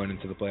hungry going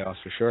into the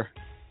playoffs for sure.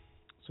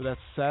 So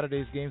that's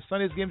Saturday's game.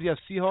 Sunday's games, you have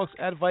Seahawks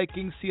at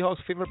Vikings.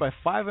 Seahawks favored by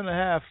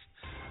 5.5.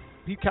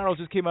 Pete Carroll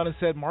just came out and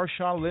said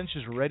Marshawn Lynch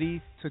is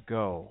ready to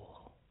go.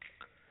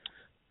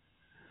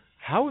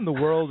 How in the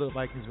world do the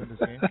Vikings win this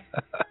game?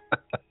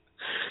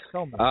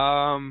 Tell me.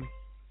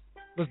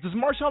 Does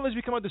Marshawn Lynch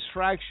become a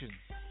distraction?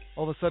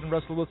 All of a sudden,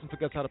 Russell Wilson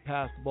forgets how to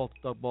pass the ball to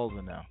Doug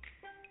Baldwin now.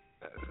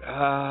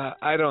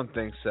 I don't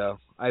think so.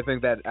 I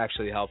think that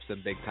actually helps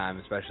them big time,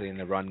 especially in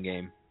the run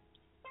game.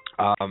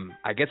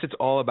 I guess it's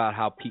all about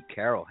how Pete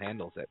Carroll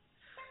handles it.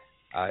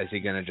 Is he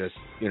going to just,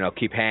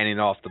 keep handing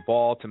off the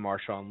ball to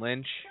Marshawn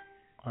Lynch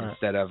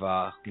instead of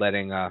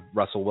letting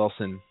Russell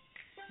Wilson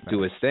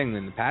do his thing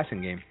in the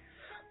passing game?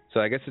 So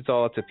I guess it's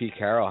all up to Pete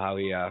Carroll how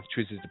he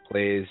chooses the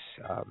plays,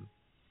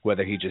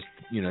 whether he just,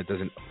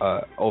 doesn't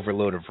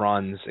overload of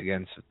runs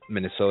against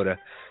Minnesota.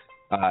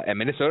 And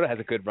Minnesota has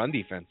a good run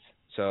defense,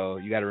 so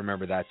you got to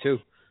remember that too.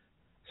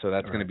 So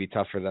that's going to be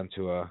tough for them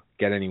to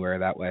get anywhere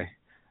that way.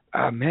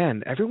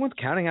 Man, everyone's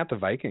counting out the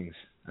Vikings.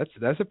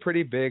 That's a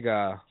pretty big,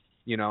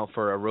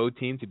 for a road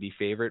team to be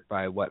favored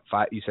by what?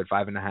 You said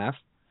 5.5.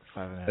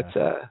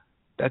 5.5.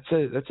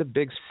 That's a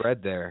big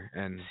spread there.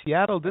 And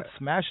Seattle did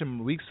smash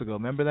him weeks ago.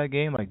 Remember that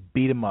game? Like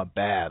beat him up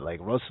bad. Like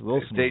Russell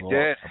Wilson was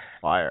on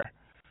fire.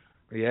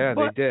 Yeah,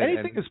 but they did.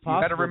 Anything is possible.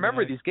 You got to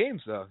remember these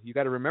games, though. You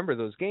got to remember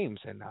those games,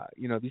 and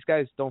these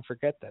guys don't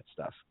forget that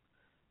stuff.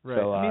 Right.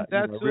 So, I mean,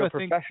 that's real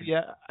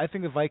I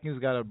think the Vikings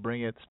got to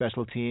bring it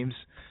special teams.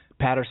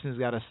 Patterson's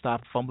got to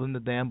stop fumbling the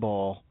damn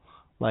ball.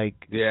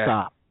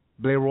 Stop.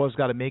 Blair Roy's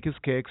got to make his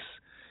kicks.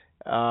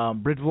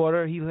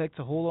 Bridgewater, he likes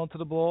to hold on to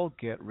the ball.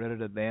 Get rid of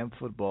the damn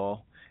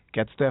football.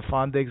 Get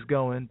Stephon Diggs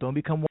going. Don't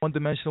become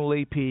one-dimensional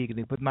AP. Because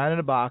they put 9 in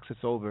the box,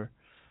 it's over.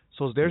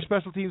 So their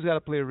special teams got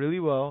to play really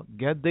well.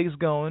 Get Diggs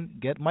going.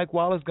 Get Mike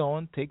Wallace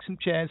going. Take some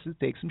chances.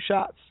 Take some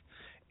shots.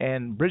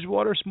 And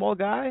Bridgewater, small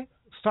guy,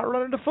 start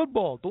running the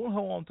football. Don't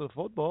hold on to the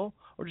football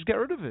or just get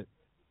rid of it.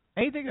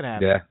 Anything can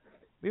happen. Yeah.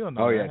 We don't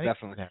know. Oh, yeah,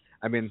 definitely.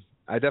 I mean,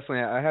 I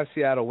have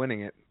Seattle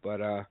winning it,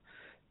 but I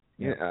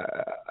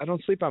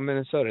don't sleep on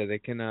Minnesota. They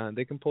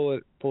can pull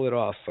it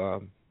off.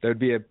 That would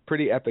be a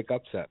pretty epic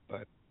upset,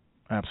 but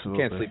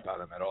absolutely can't sleep on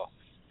them at all.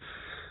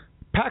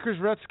 Packers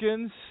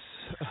Redskins.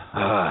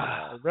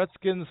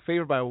 Redskins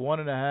favored by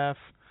 1.5.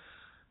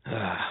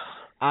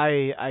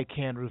 I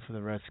can't root for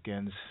the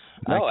Redskins.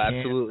 No,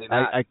 absolutely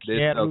not. I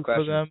can't root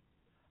for them.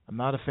 I'm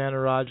not a fan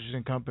of Rodgers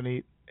and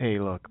company. Hey,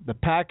 look, the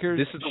Packers.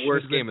 This is the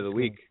worst game of the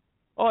week.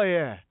 Oh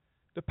yeah,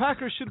 the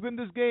Packers should win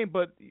this game,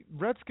 but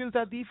Redskins,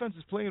 that defense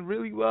is playing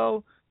really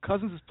well.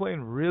 Cousins is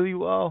playing really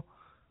well.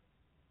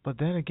 But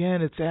then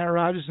again, it's Aaron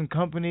Rodgers and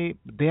company.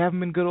 They haven't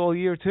been good all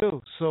year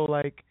too. So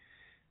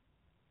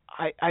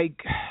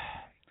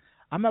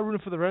I'm not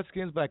rooting for the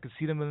Redskins, but I could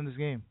see them winning this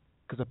game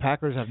because the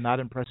Packers have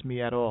not impressed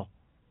me at all.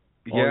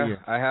 Yeah,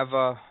 I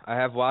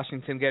have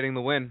Washington getting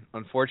the win.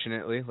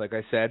 Unfortunately, like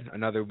I said,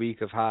 another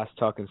week of Haas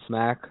talking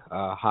smack.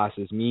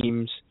 Haas's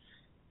memes.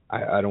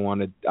 I don't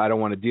want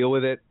to deal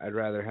with it. I'd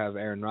rather have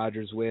Aaron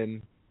Rodgers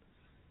win.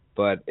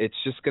 But it's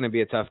just going to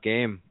be a tough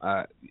game.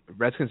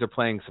 Redskins are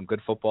playing some good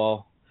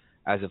football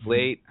as of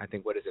late. I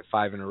think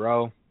 5 in a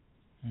row.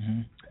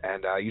 Mm-hmm.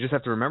 And you just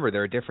have to remember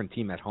they're a different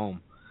team at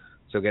home.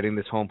 So getting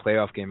this home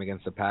playoff game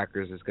against the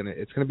Packers it's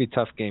gonna be a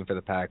tough game for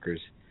the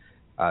Packers.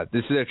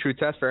 This is a true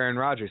test for Aaron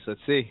Rodgers.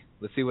 Let's see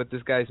what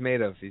this guy's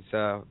made of. He's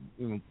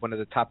one of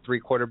the top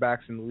 3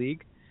 quarterbacks in the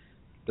league.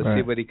 Let's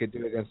see what he could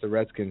do against the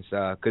Redskins.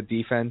 Good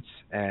defense,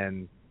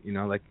 and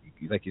like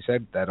you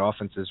said, that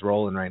offense is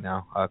rolling right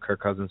now. Kirk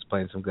Cousins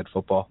playing some good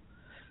football.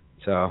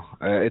 So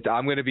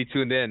I'm going to be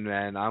tuned in,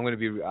 man. I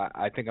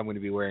think I'm going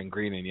to be wearing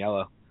green and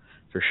yellow.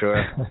 For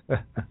sure.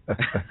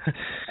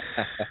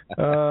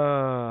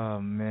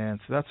 Oh man!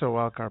 So that's our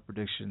WildCard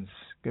predictions.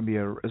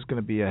 It's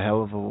gonna be a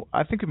hell of a.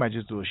 I think we might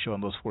just do a show on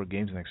those 4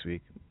 games next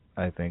week.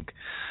 I think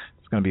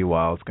it's gonna be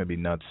wild. It's gonna be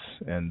nuts,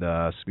 and it's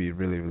gonna be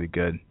really, really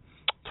good.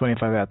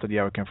 25 after the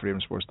hour, Kenford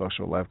Abrams Sports Talk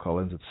Show live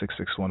call-ins at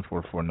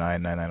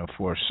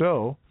 661-449-9904.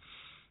 So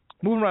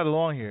moving right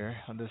along here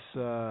on this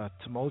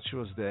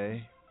tumultuous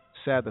day.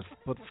 Sad that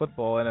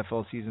football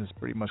NFL season is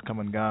pretty much come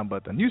and gone,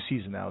 but the new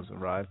season now has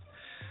arrived.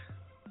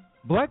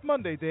 Black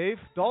Monday, Dave.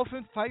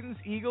 Dolphins, Titans,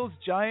 Eagles,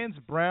 Giants,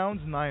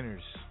 Browns,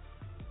 Niners.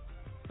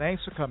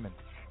 Thanks for coming.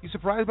 You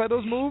surprised by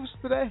those moves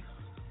today?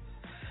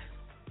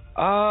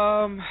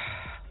 Not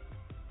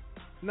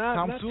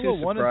Tom too Sula,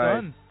 one and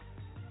done.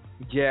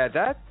 Yeah,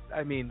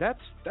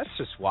 that's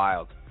just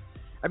wild.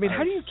 I mean,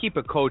 how do you keep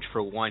a coach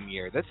for 1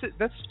 year? That's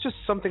just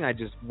something I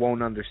just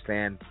won't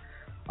understand.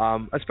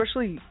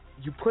 Especially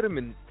you put him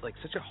in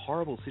such a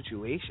horrible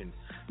situation.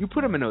 You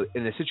put him in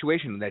a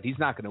situation that he's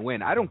not going to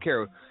win. I don't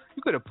care.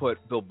 You could have put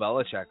Bill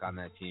Belichick on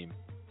that team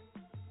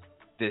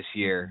this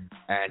year,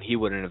 and he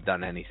wouldn't have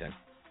done anything.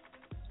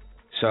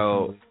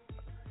 So,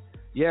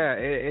 yeah,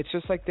 it's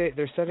just like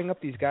they're setting up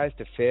these guys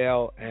to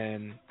fail,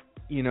 and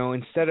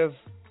instead of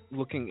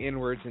looking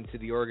inwards into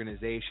the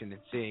organization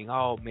and seeing,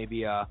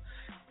 maybe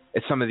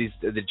it's some of the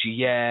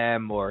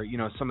GM or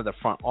some of the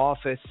front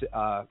office,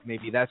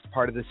 maybe that's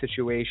part of the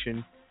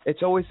situation.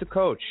 It's always the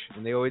coach,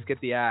 and they always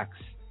get the axe.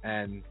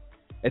 And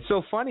it's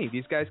so funny.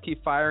 These guys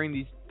keep firing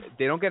these.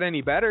 They don't get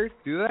any better,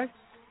 do they?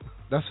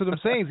 That's what I'm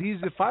saying. It's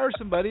easy to fire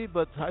somebody,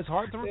 but it's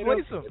hard to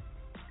replace them.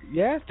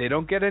 Yeah, they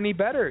don't get any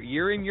better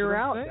year in, year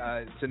out.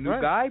 It's a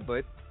new guy,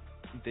 but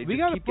they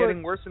just keep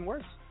getting worse and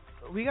worse.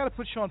 We got to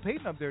put Sean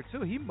Payton up there,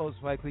 too. He most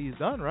likely is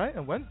done, right,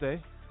 on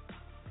Wednesday.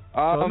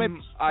 So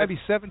maybe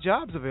 7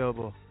 jobs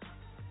available.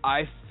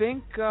 I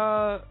think,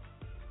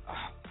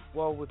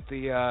 with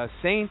the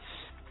Saints,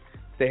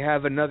 they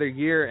have another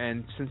year,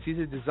 and since he's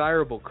a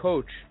desirable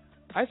coach,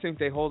 I think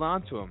they hold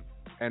on to him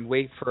and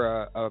wait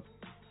for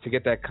to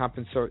get that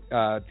compensatory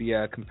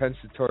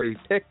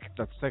pick.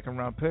 That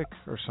second-round pick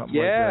or something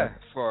like that. Yeah,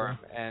 for him.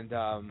 And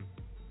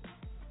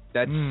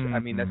that's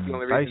the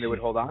only reason they would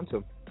hold on to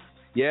him.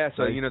 Yeah,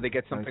 so, they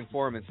get something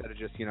for him instead of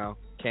just,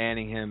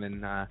 canning him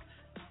and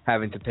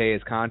having to pay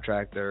his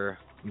contract or,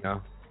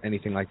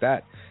 anything like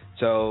that.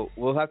 So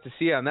we'll have to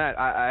see on that.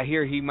 I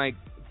hear he might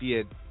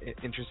be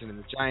interested in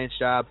the Giants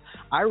job.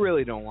 I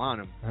really don't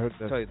want him, to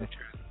tell you the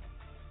truth.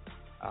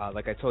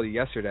 Like I told you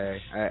yesterday,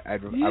 I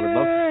would love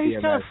to see him.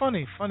 He's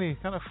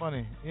kind of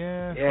funny.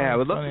 Yeah. Yeah, I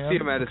would love to see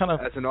him as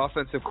an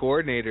offensive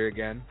coordinator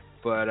again,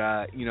 but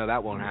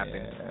that won't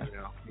happen.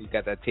 He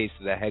got that taste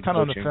of the head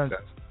coaching stuff.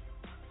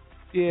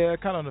 Yeah,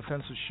 kind of on the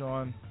fence with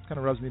Sean. Kind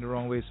of rubs me the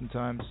wrong way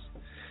sometimes.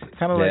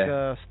 Kind of like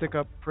a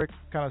stick-up prick,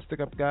 kind of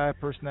stick-up guy,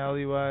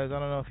 personality-wise. I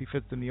don't know if he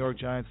fits the New York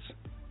Giants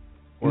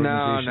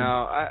organization.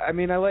 No.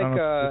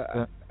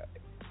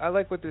 I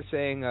like what they're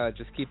saying.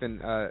 Just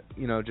keeping,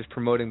 just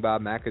promoting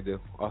Bob McAdoo,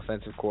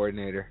 offensive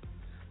coordinator.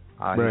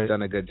 He's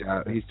done a good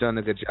job. He's done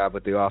a good job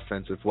with the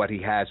offense, with what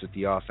he has with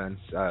the offense,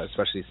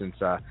 especially since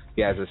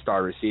he has a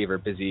star receiver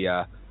busy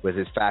with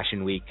his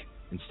fashion week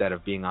instead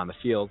of being on the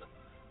field.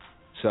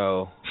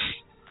 So,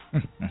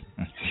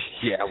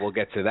 yeah, we'll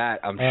get to that,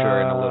 I'm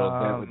sure, in a little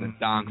bit with the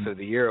Donks of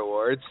the Year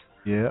awards.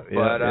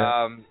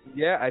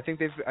 I think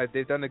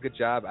they've done a good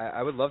job.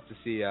 I would love to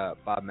see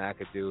Bob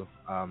McAdoo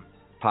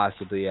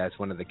possibly as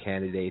one of the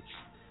candidates,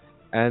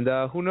 and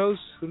who knows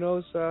who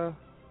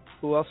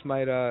else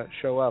might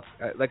show up.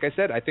 Like I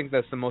said, I think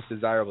that's the most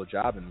desirable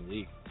job in the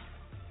league.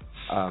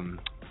 I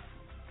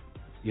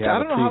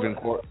don't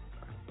know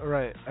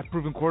Right, a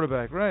proven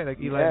quarterback, right? Like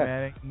Eli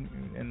Manning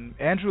and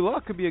Andrew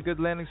Luck could be a good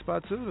landing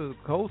spot too. The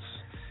Colts.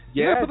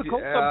 We got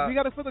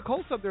to put the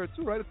Colts up there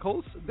too, right? The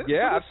Colts.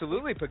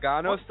 Absolutely.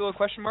 Pagano is still a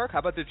question mark. How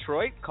about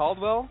Detroit?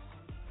 Caldwell?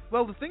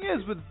 Well, the thing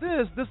is with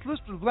this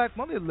list was Black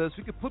Monday list.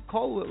 We could put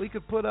Colts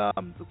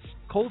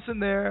in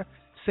there,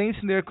 Saints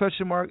in there,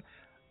 question mark.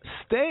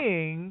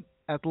 Staying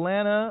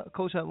Atlanta,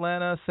 coach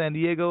Atlanta, San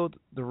Diego,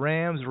 the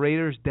Rams,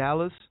 Raiders,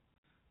 Dallas.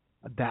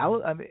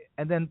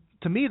 And then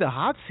to me, the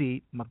hot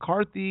seat: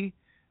 McCarthy,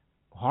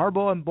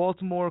 Harbaugh in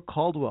Baltimore,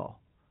 Caldwell.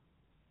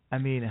 I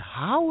mean,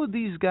 how are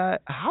these guys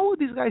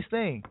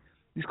staying?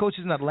 These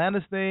coaches in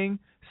Atlanta staying,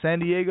 San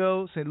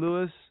Diego, St.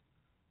 Louis.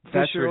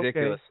 That's Fisher,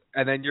 ridiculous. Okay.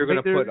 And then you're going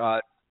to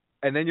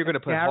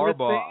put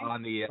Harbaugh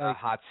on the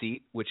hot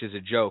seat, which is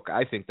a joke.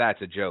 I think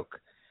that's a joke.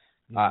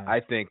 Yeah. I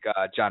think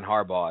John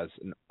Harbaugh is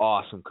an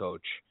awesome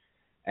coach,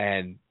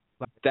 and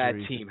that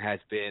team has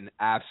been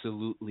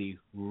absolutely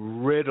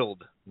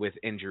riddled with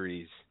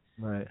injuries.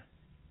 Right.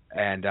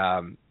 And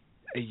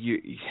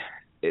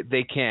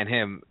they can't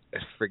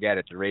forget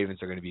it. The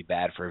Ravens are going to be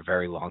bad for a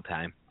very long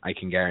time. I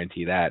can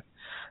guarantee that.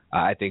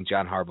 I think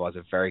John Harbaugh is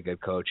a very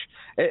good coach.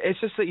 It's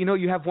just that,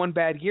 you have one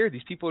bad year.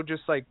 These people are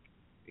just like,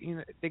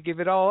 they give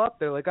it all up.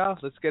 They're like,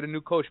 let's get a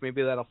new coach.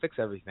 Maybe that'll fix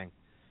everything.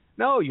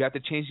 No, you have to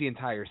change the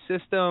entire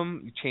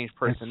system. You change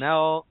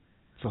personnel.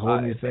 It's a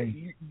whole new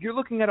thing. You're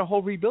looking at a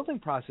whole rebuilding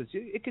process.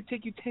 It could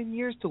take you 10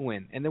 years to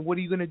win. And then what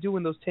are you going to do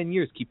in those 10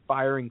 years? Keep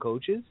firing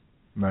coaches?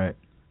 Right.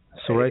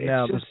 So right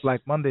now, this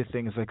Black Monday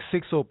thing is like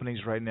 6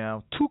 openings right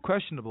now, 2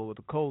 questionable with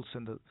the Colts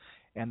and the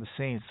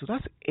Saints. So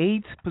that's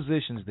 8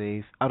 positions,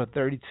 Dave, out of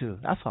 32.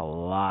 That's a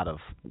lot of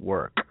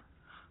work.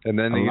 And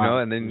then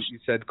you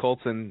said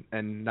Colts and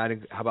not.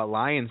 How about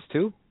Lions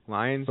too?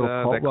 Lions. So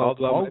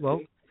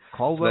Caldwell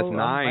that's 9.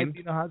 Might be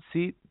in the hot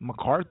seat.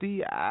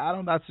 McCarthy, I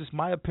don't know. That's just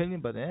my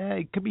opinion, but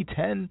it could be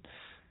 10.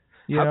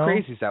 How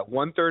crazy is that?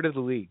 1/3 of the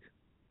league.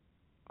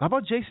 How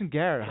about Jason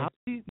Garrett? How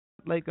is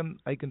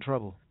he in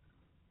trouble?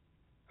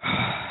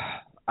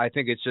 I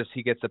think it's just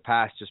he gets a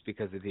pass just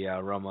because of the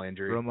Romo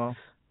injury. Romo.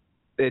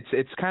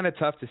 It's kind of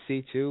tough to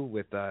see too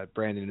with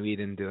Brandon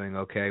Weeden doing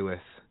okay with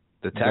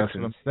the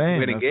Texans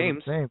winning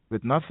games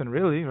with nothing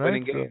really, right?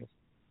 Winning games.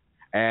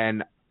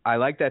 And I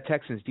like that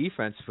Texans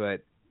defense,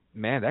 but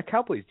man, that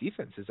Cowboys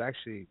defense is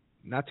actually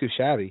not too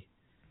shabby.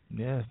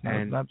 Yeah,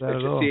 not bad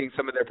at all. Seeing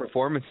some of their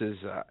performances,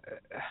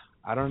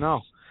 I don't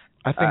know.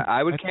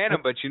 I would can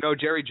him, but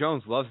Jerry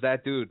Jones loves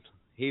that dude.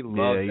 He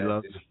loves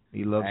that dude.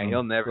 He loves him.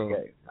 He'll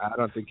never I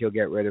don't think he'll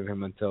get rid of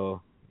him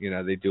until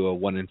they do a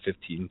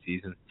 1-15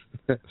 season.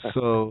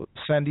 So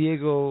San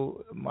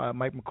Diego,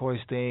 Mike McCoy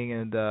staying,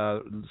 and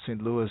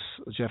St. Louis,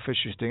 Jeff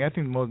Fisher staying. I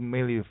think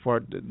mainly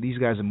these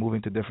guys are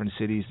moving to different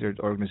cities. Their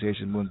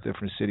organization moving to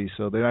different cities,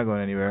 so they're not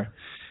going anywhere.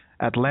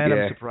 Atlanta,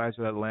 I'm surprised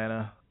with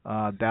Atlanta.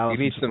 Dallas,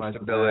 you need some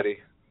stability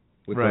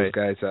with those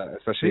guys,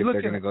 especially if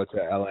they're going to go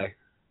to L.A.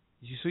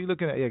 So you're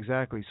looking at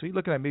exactly. So you're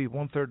looking at maybe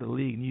 1/3 of the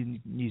league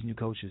needs new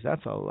coaches.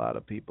 That's a lot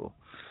of people.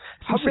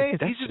 I'm saying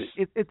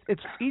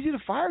it's easy to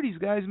fire these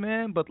guys,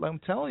 man. But I'm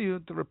telling you,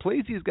 to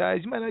replace these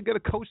guys, you might not get a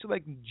coach till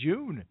like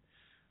June.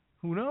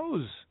 Who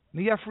knows?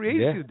 And you got free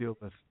agency to deal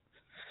with.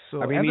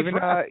 So I mean, even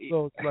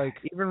so it's like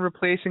even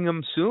replacing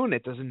them soon,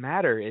 it doesn't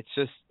matter. It's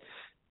just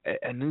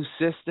a new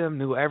system,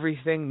 new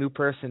everything, new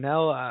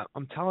personnel.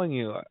 I'm telling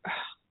you,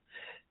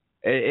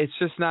 it's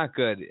just not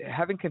good.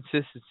 Having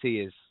consistency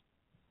is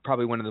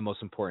probably one of the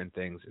most important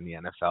things in the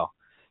NFL.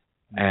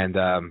 And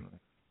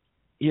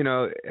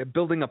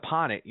building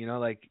upon it,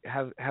 like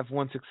have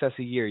one success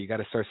a year. You got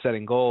to start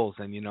setting goals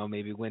and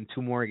maybe win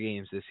 2 more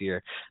games this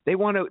year. They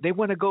want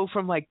to go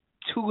from like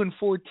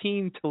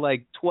 2-14 to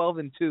like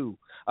 12-2,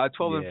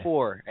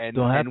 12-4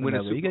 and win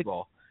a Super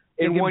Bowl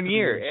in 1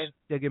 year.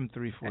 Give them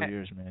 3-4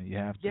 years, man. You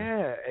have to.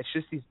 Yeah, it's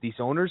just these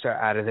owners are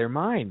out of their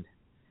mind.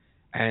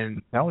 And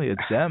I'm telling you,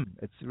 it's them.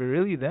 It's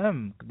really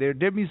them. They've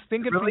been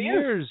thinking for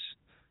years.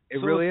 It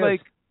really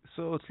is.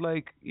 So it's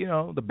like,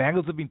 the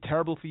Bengals have been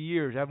terrible for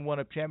years. Haven't won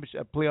a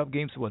championship, playoff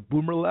game. So what?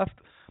 Boomer left.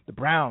 The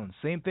Browns,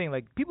 same thing.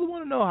 Like, people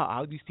want to know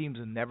how these teams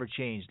have never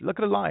changed. Look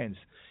at the Lions.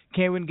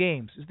 Can't win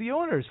games. It's the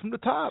owners from the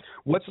top.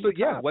 What's the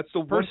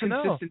one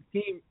consistent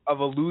team of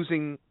a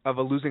losing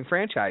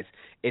franchise?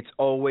 It's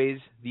always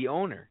the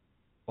owner.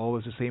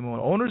 Always the same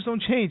owner. Owners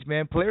don't change,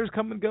 man. Players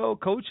come and go.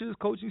 Coaches,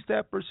 coaching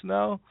staff,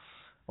 personnel.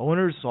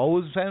 Owners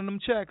always sending them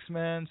checks,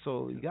 man.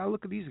 So you gotta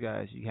look at these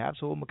guys. You have to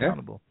hold them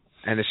accountable.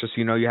 And it's just,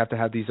 you have to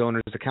have these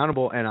owners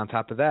accountable. And on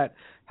top of that,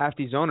 half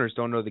these owners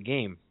don't know the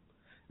game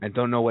and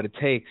don't know what it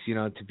takes,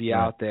 to be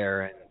out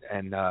there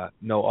and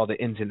know all the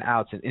ins and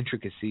outs and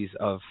intricacies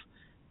of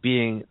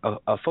being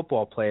a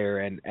football player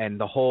and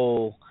the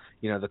whole,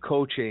 the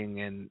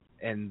coaching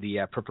and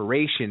the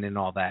preparation and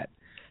all that.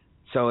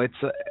 So it's,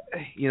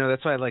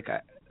 that's why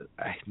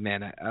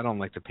I don't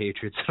like the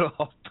Patriots at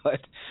all.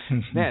 But,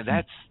 man,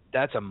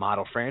 that's a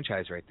model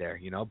franchise right there.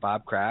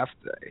 Bob Kraft,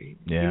 he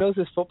knows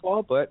his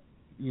football, but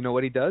you know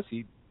what he does?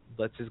 He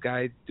lets his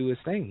guy do his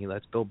thing. He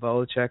lets Bill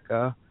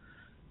Belichick,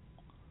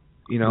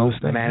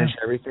 manage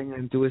everything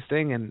and do his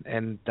thing,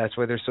 and that's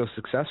why they're so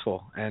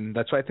successful. And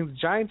that's why I think the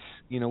Giants,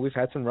 we've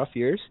had some rough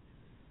years,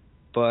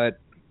 but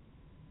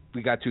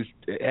we got 2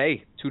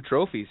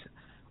 trophies.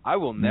 I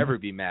will never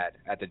be mad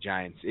at the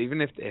Giants,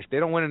 even if they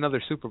don't win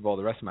another Super Bowl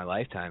the rest of my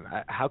lifetime.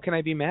 How can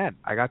I be mad?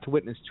 I got to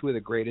witness 2 of the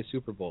greatest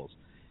Super Bowls.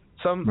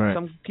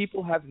 Some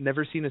people have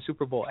never seen a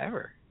Super Bowl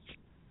ever.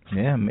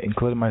 Yeah,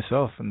 including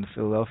myself and the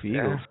Philadelphia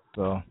Eagles.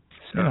 So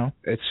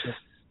it's just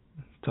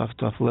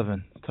tough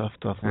living. Tough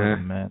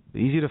living, man.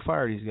 Easy to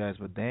fire these guys,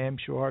 but damn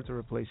sure hard to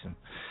replace them.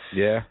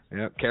 Yeah.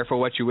 Careful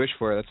what you wish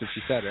for. That's what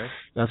you said, right?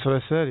 That's what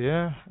I said.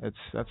 Yeah,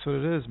 that's what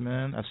it is,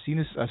 man. I've seen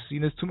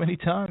this too many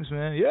times,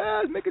 man. Yeah,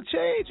 let's make a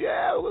change.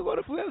 Yeah, we'll go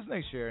to playoffs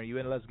next year, and you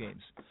win less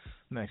games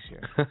next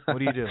year. What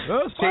do you do?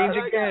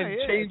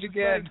 Change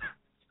again.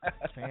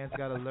 Fans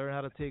got to learn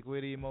how to take away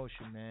the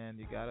emotion, man.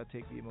 You got to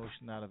take the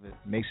emotion out of it.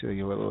 Makes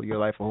your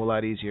life a whole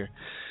lot easier.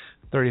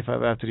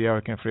 35 after the hour,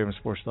 Kenford Abrams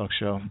Sports Talk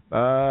Show.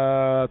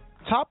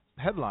 Top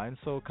headlines.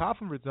 So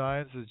Coughlin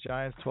resigns as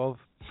Giants 12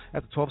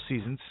 after 12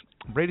 seasons.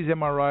 Brady's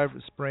MRI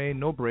sprain,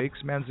 no breaks.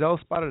 Manziel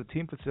spotted at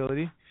team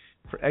facility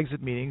for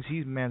exit meetings.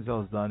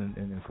 Manziel's done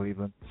in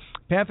Cleveland.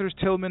 Panthers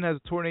Tillman has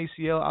a torn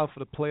ACL, out for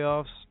the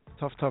playoffs.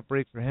 Tough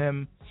break for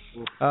him.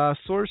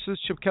 Sources: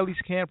 Chip Kelly's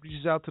camp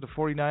reaches out to the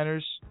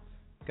 49ers.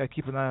 Got to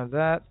keep an eye on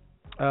that.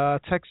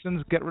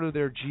 Texans get rid of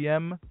their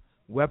GM,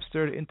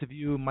 Webster, to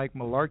interview Mike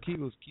Mularkey.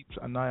 We'll keep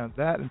an eye on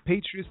that. And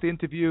Patriots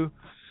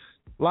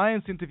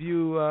Lions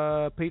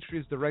interview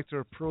Patriots Director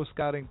of Pro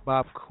Scouting,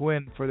 Bob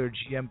Quinn, for their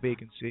GM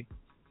vacancy,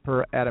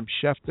 per Adam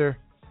Schefter.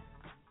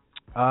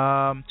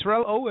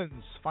 Terrell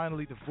Owens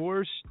finally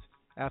divorced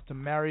after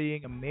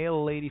marrying a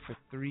male lady for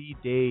 3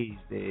 days,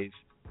 Dave.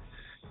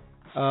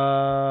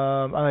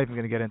 I'm not even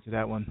going to get into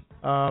that one.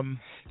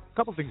 A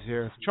couple things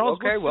here. Charles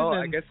Woodson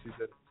I guess he's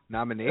a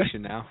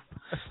nomination now.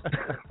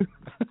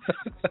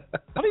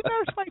 How do you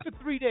marry somebody for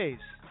 3 days?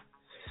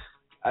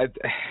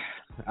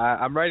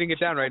 I'm writing it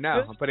down right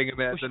now. I'm putting him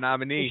as a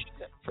nominee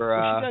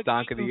for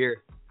Donk of the Year.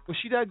 Was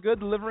she that good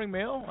delivering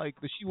mail? Like,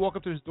 does she walk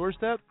up to his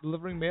doorstep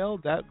delivering mail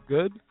that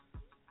good?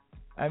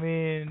 I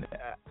mean,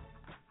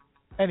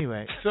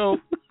 anyway, so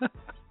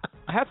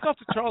hats off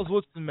to Charles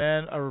Woodson,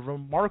 man. A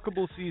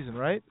remarkable season,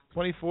 right?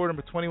 24,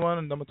 number 21,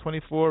 and number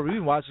 24. We've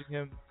been watching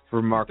him.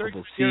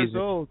 Remarkable season. Years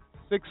old,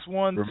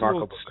 6'1",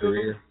 remarkable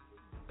career.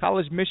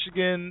 College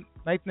Michigan,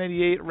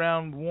 1998,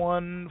 round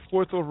 1,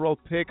 4th overall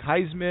pick.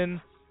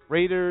 Heisman,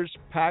 Raiders,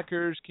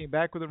 Packers, came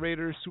back with the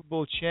Raiders, Super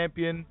Bowl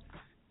champion,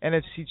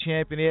 NFC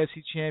champion,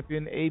 AFC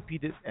champion, AP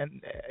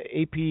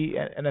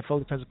NFL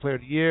Defensive Player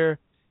of the Year,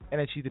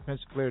 NFC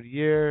Defensive Player of the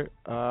Year,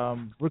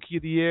 Rookie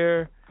of the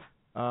Year,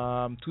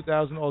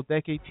 2000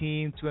 All-Decade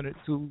Team,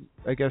 202,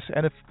 I guess,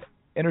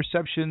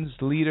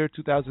 interceptions leader,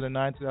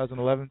 2009,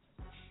 2011.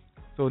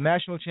 So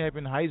national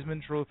champion,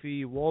 Heisman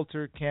Trophy,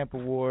 Walter Camp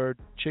Award,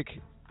 Chick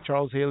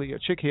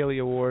Haley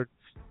Award.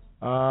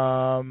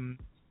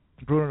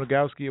 Bruno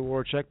Nagowski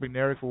Award, Chuck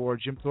McNarick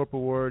Award, Jim Thorpe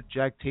Award,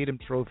 Jack Tatum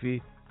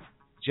Trophy,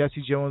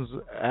 Jesse Jones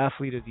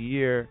Athlete of the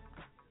Year,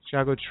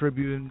 Chicago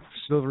Tribune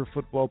Silver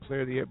Football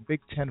Player of the Year, Big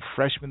Ten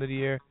Freshman of the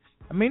Year.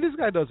 I mean, this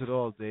guy does it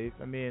all, Dave.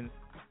 I mean,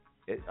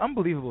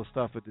 unbelievable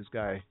stuff with this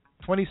guy.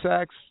 20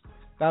 sacks,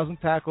 1,000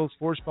 tackles,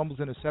 forced fumbles,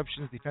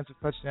 interceptions, defensive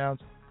touchdowns,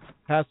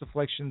 pass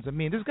deflections. I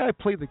mean, this guy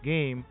played the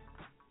game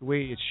the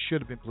way it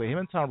should have been played. Him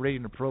and Tom Brady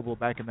in the Pro Bowl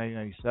back in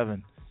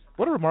 1997.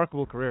 What a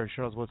remarkable career,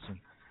 Charles Woodson.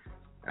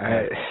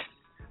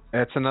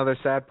 That's another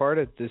sad part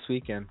of this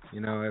weekend. You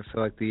know, I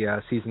feel like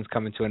the season's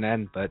coming to an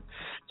end, but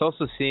it's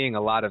also seeing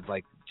a lot of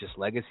like just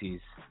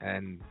legacies.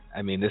 And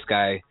I mean, this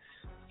guy,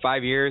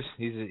 5 years,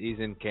 he's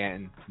in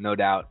Canton, no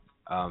doubt.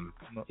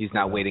 He's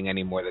not waiting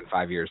any more than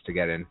 5 years to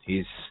get in.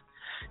 He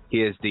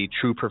is the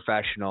true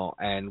professional,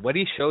 and what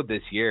he showed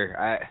this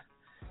year,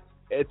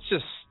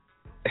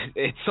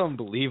 it's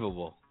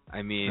unbelievable.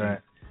 I mean,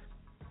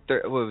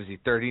 what was he,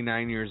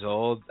 39 years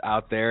old,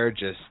 out there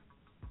just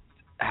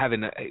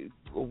having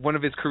one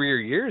of his career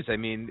years. I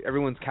mean,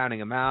 everyone's counting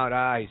him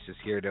out. He's just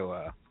here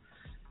to,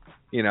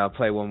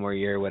 play one more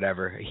year,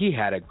 whatever. He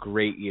had a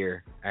great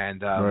year,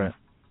 and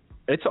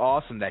it's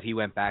awesome that he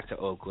went back to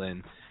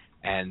Oakland.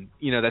 And,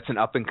 that's an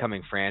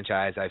up-and-coming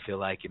franchise. I feel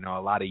like, a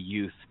lot of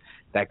youth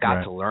that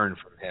got to learn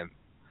from him.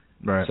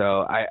 Right.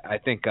 So I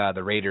think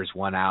the Raiders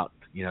won out,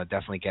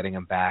 definitely getting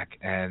him back.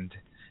 And,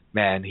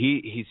 man,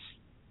 he's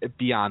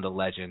beyond a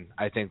legend.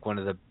 I think one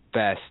of the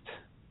best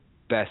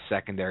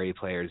secondary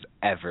players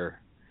ever,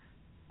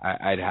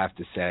 I'd have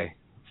to say,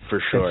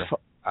 for sure.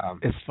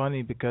 It's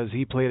funny because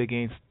he played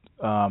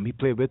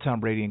with Tom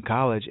Brady in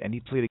college, and he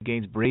played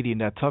against Brady in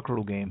that Tuck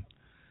Rule game.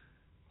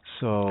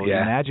 So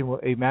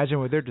imagine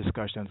what their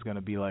discussion is going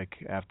to be like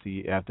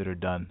after they're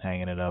done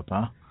hanging it up,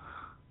 huh?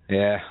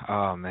 Yeah.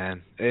 Oh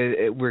man,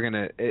 he's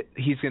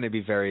going to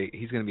be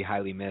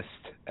highly missed.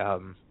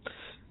 The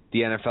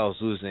NFL is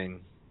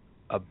losing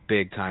a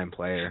big time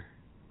player,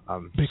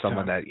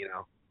 someone that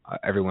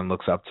everyone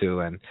looks up to,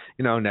 and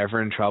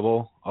never in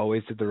trouble,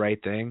 always did the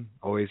right thing,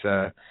 always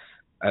a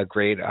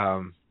great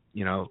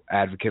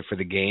advocate for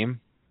the game,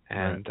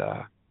 and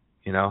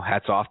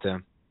hats off to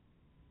him.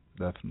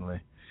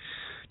 Definitely.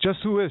 Just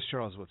who is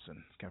Charles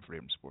Woodson, Kenford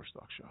Abrams Sports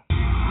Talk Show?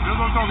 That's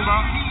what I'm talking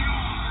about.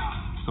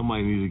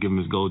 Somebody needs to give him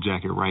his gold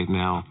jacket right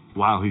now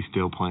while he's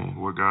still playing.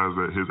 What guys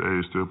at his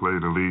age still play in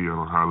the league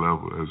on a high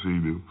level as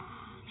he do.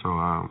 So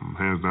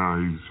hands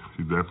down,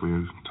 he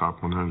definitely is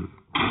top 100.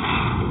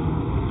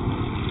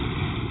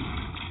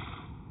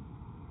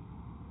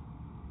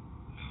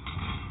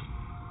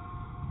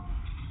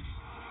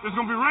 It's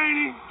going to be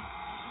rainy.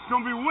 It's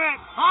going to be wet.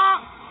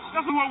 Huh?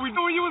 That's what we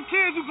do. When you was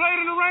kids, you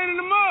played in the rain and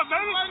the mud,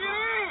 baby.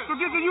 So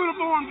get the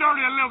uniform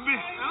dirty a little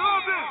bit.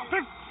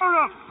 Pick it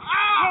up.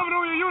 Rub it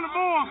on your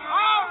uniform.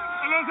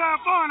 And let's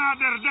have fun out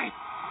there today.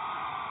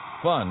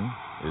 Fun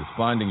is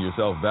finding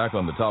yourself back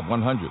on the top 100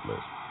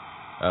 list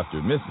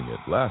after missing it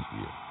last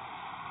year.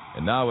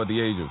 And now at the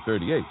age of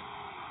 38,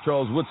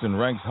 Charles Woodson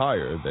ranks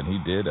higher than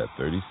he did at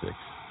 36.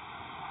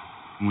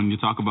 When you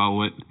talk about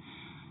what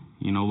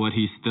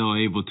he's still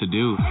able to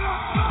do,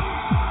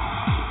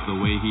 the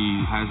way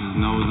he has his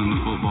nose in the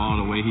football,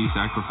 the way he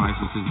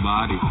sacrifices his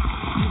body,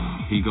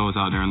 he goes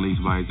out there and leads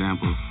by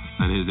example.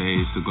 At his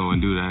age, to go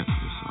and do that,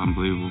 it's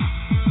unbelievable.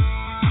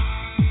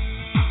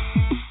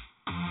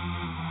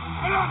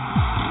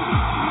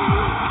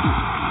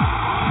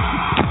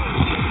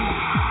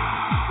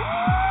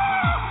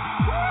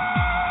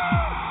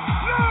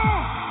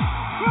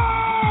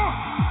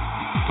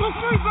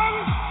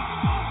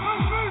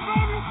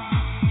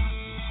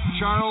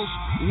 Charles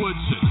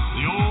Woodson.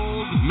 The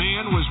old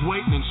man was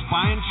waiting and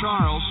spying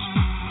Charles.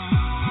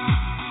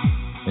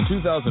 In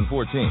 2014,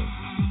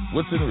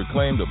 Woodson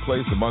reclaimed a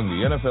place among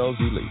the NFL's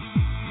elite.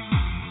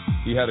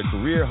 He had a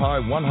career-high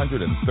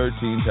 113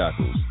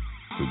 tackles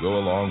to go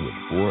along with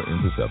 4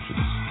 interceptions.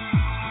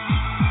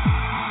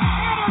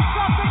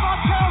 Intercepted by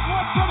Charles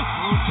Woodson.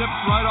 Little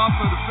tipped right off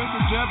of the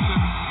fingertips,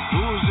 and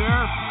who was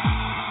there?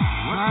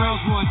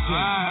 Charles Woodson.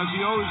 As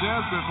he always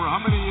has been for how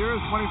many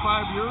years?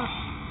 25 years?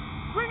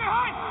 Bring it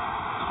high!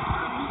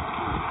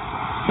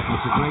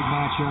 It's a great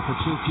matchup for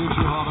two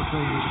future Hall of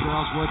Famers,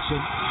 Charles Woodson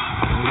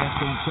against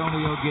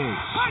Antonio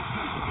Gates.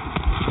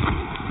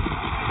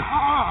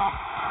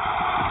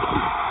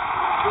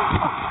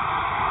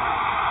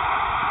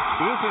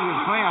 Woodson is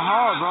playing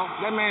hard, bro.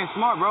 That man's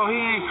smart, bro. He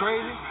ain't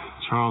crazy.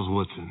 Charles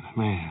Woodson,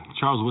 man.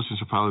 Charles Woodson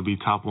should probably be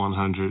top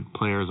 100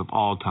 players of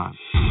all time.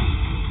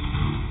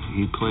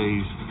 He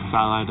plays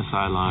sideline to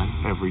sideline,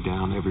 every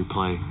down, every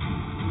play.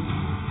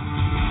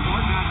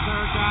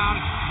 Third down,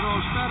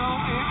 throws middle,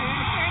 it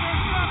is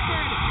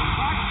intercepted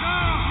by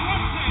Charles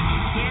Woodson.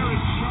 There is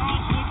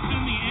Charles Woodson,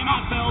 the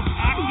NFL's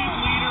active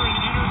leader in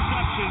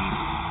interceptions,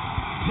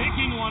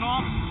 taking one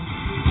off.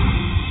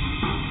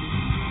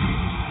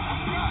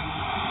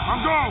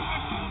 I'm going.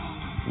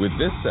 With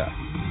this sack,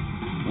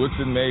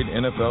 Woodson made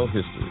NFL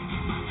history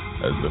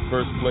as the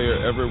first player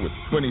ever with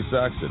 20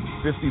 sacks and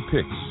 50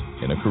 picks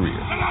in a career.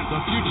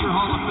 The future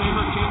Hall of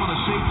Famer came on a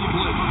safety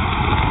blitz.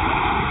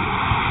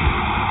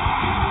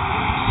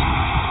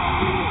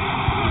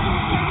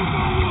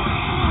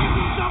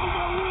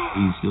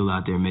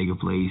 out there making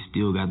plays,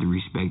 still got the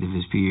respect of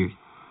his peers.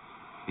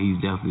 He's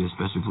definitely a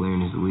special player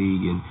in this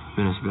league and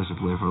been a special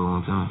player for a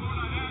long time.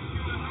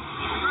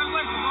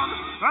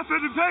 I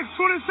said it takes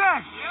 20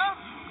 sacks. Yeah.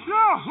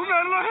 Yo, we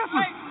made a little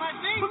history.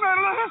 We made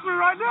a little history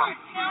right there.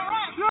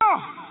 Yo.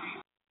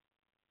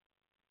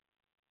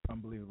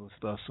 Unbelievable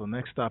stuff. So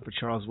next stop for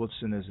Charles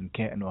Woodson is in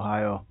Canton,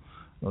 Ohio.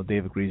 Well,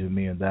 Dave agrees with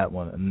me on that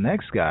one. And the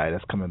next guy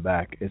that's coming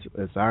back is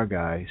our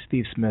guy,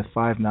 Steve Smith,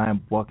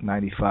 5'9", buck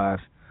 95.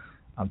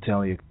 I'm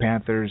telling you,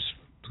 Panthers,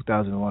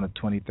 2001 to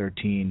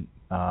 2013.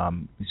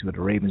 He's with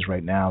the Ravens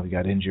right now. He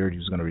got injured. He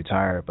was going to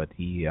retire, but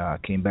he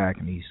came back,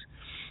 and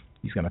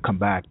he's going to come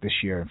back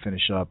this year and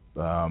finish up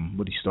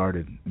what he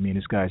started. I mean,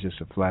 this guy's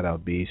just a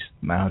flat-out beast.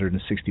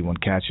 961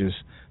 catches,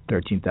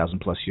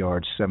 13,000-plus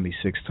yards,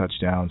 76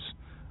 touchdowns.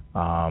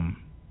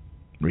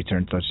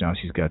 Return touchdowns,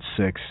 he's got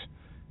 6.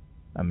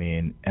 I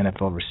mean,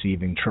 NFL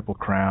receiving, Triple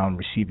Crown,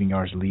 receiving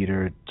yards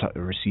leader,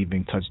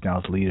 receiving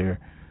touchdowns leader,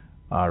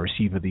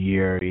 receiver of the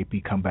year,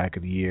 AP comeback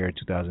of the year,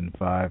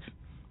 2005.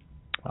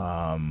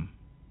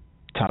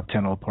 Top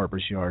 10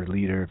 all-purpose yards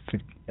leader,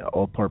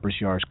 all-purpose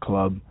yards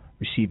club,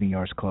 receiving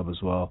yards club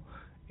as well,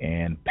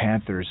 and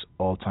Panthers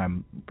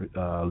all-time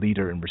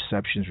leader in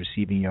receptions,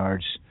 receiving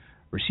yards,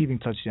 receiving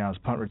touchdowns,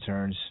 punt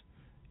returns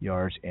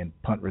yards, and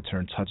punt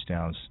return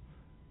touchdowns.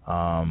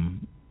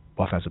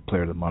 Offensive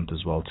Player of the Month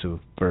as well, too.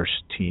 First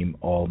team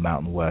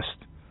All-Mountain West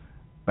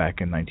back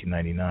in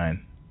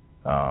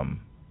 1999.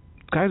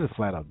 Guy's a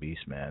flat-out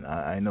beast, man.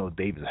 I know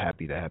Dave is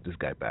happy to have this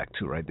guy back,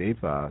 too, right, Dave?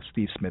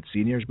 Steve Smith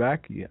Sr. is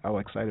back. How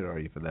excited are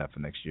you for that for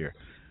next year?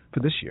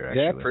 For this year,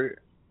 actually.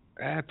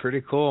 Yeah,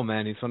 pretty cool,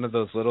 man. He's one of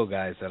those little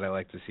guys that I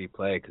like to see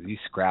play because he's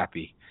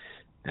scrappy.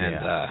 And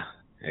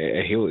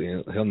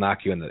he'll knock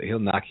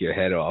your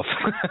head off.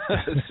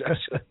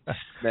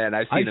 Man,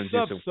 I've seen him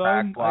do some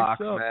crack blocks,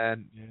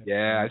 man.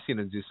 Yeah, I've seen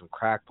him do some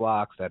crack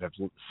blocks that have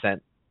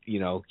sent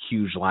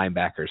huge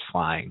linebackers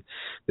flying.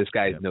 This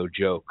guy's no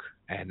joke,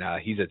 and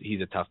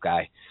he's a tough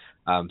guy.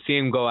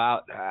 Seeing him go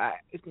out,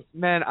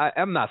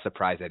 I'm not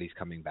surprised that he's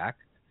coming back.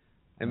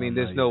 I mean,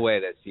 there's no way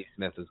that Steve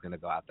Smith is going to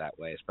go out that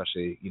way,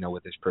 especially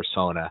with his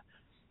persona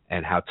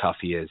and how tough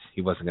he is.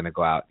 He wasn't going to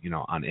go out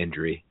on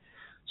injury.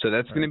 So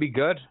that's going to be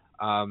good.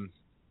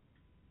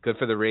 Good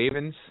for the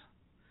Ravens.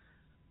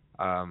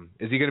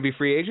 Is he going to be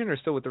free agent or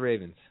still with the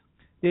Ravens?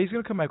 Yeah, he's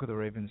going to come back with the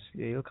Ravens.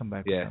 Yeah, he'll come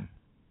back with them.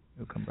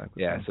 He'll come back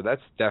with them. So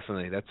that's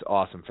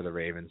awesome for the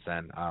Ravens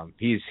then.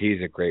 He's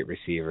a great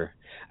receiver.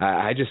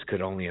 I just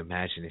could only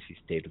imagine if he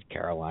stayed with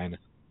Carolina.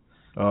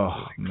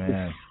 Oh,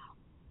 man.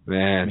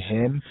 Man,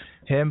 him,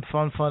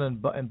 Fun,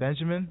 and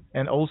Benjamin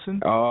and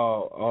Olsen.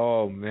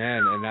 Oh,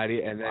 man, and then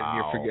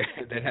you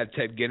forget, then have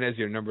Ted Ginn as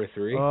your number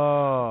 3.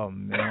 Oh,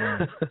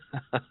 man,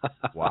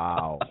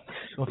 wow.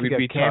 Don't we'd forget,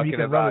 be Cam,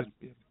 talking about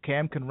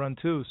Cam can run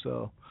too,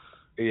 so.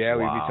 Yeah,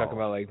 we'd be talking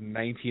about like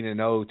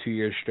 19-0 2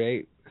 years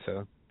straight.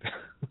 So.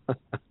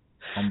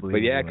 Unbelievable.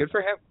 But yeah, good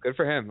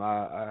for him.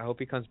 I hope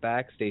he comes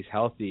back, stays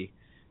healthy,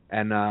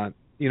 and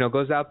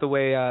goes out the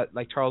way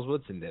like Charles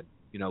Woodson did.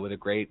 With a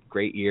great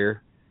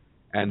year.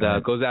 And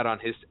goes out on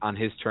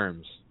his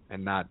terms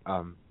and not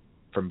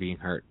from being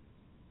hurt.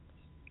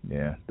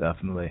 Yeah,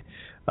 definitely.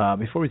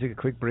 Before we take a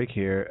quick break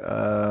here,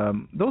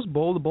 the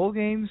bowl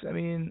games. I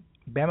mean,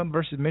 Bama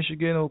versus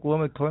Michigan,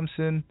 Oklahoma,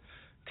 Clemson,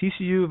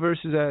 TCU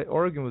versus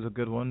Oregon was a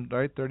good one,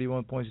 right?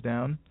 31 points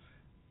down.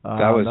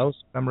 That was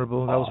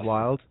memorable. Awesome. That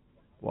was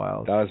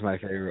wild. That was my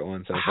favorite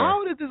one so far.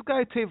 How did this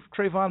guy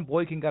Trayvon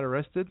Boykin got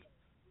arrested?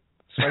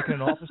 Striking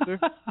an officer.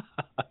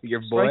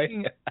 Your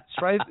boy.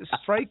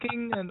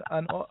 Striking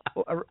an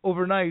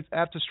overnight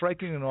after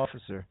striking an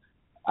officer.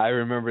 I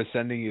remember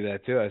sending you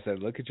that too. I said,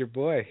 "Look at your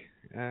boy,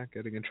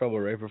 getting in trouble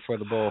right before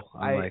the bowl."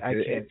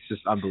 It's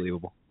just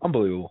unbelievable.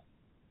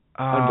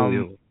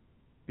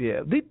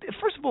 Yeah.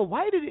 First of all,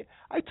 why did it?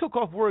 I took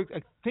off work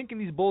thinking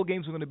these bowl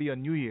games were going to be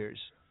on New Year's.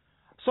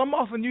 So I'm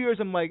off on New Year's.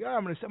 I'm like,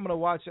 I'm gonna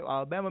watch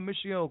Alabama,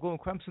 Michigan,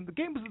 Oklahoma, Clemson. The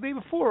game was the day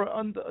before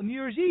on New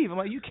Year's Eve. I'm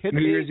like, you kidding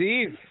me? New Year's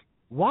Eve.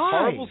 Why?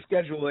 Horrible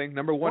scheduling.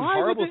 Number one,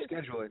 horrible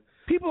scheduling.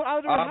 People are out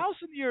of their house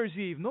on New Year's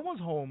Eve. No one's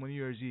home on New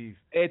Year's Eve.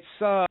 It's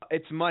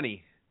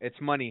money. It's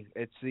money.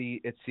 It's the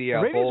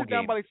Ravens bowl are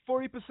down by like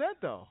 40%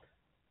 though.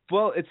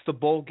 Well, it's the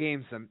bowl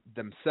games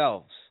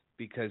themselves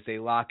because they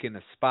lock in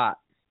a spot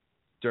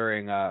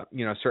during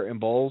certain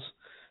bowls.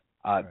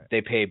 Right.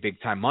 They pay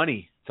big time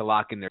money to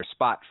lock in their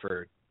spot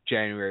for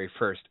January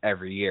 1st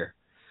every year.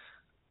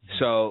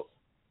 So.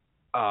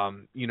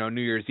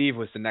 New Year's Eve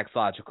was the next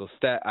logical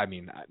step. I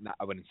mean,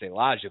 I wouldn't say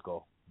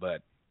logical,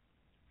 but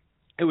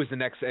it was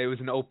an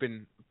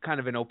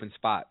open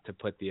spot to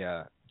put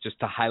just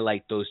to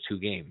highlight those two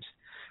games.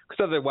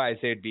 Because otherwise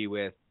they'd be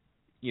with,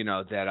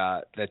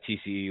 that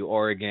TCU,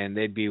 Oregon.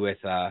 They'd be with,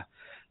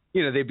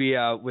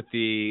 with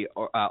the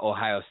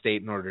Ohio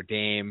State, Notre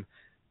Dame.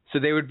 So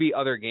there would be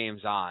other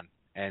games on,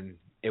 and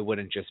it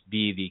wouldn't just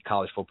be the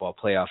college football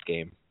playoff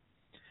game.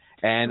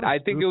 And I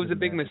think it was a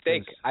big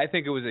mistake. I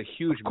think it was a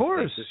huge mistake. Of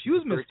course,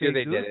 huge mistake.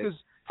 They did it.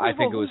 I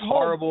think it was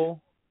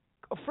horrible.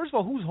 first of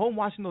all, who's home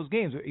watching those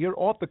games? You're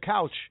off the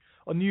couch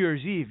on New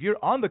Year's Eve. You're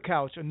on the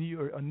couch on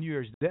New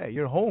Year's Day.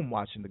 You're home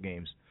watching the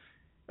games.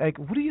 Like,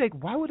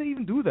 why would they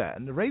even do that?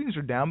 And the ratings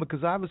are down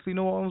because obviously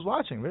no one was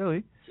watching,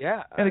 really.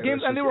 Yeah. And the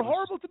games, and they were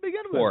horrible to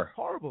begin with.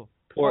 Horrible.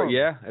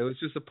 Yeah, it was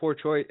just a poor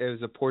choice. It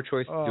was a poor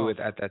choice to do it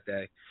at that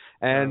day.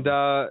 And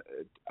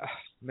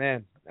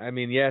man, I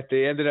mean, yeah,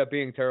 they ended up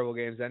being terrible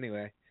games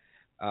anyway.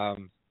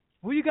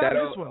 Who you got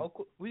in this one?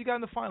 Who you got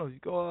in the finals? You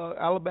go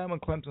Alabama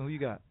and Clemson. Who you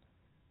got?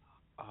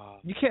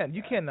 You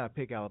can't not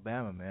pick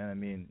Alabama, man. I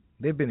mean,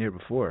 they've been here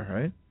before,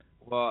 right?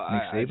 Well,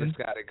 I just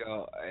gotta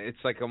go.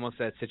 It's like almost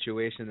that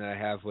situation that I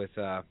have with,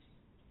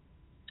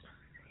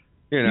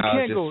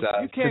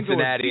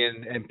 Cincinnati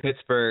and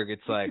Pittsburgh.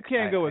 It's like you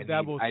can't go with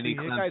Dabo. I need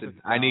Clemson.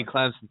 I need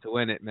Clemson to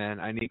win it, man.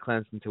 I need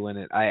Clemson to win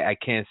it. I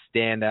can't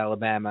stand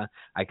Alabama.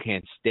 I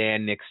can't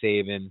stand Nick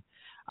Saban.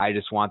 I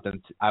just want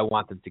them. I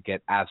want them to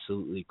get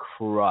absolutely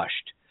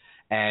crushed.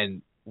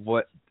 And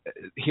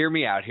hear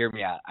me out.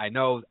 I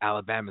know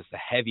Alabama's the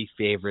heavy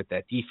favorite.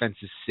 That defense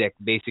is sick.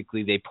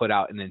 Basically, they put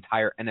out an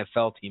entire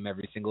NFL team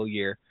every single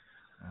year.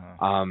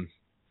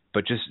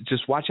 But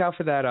just watch out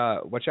for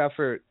that. Watch out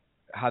for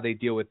how they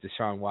deal with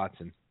Deshaun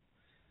Watson.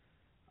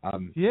 I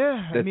mean,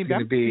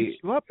 that beats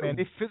you up, man.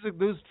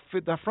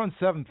 That front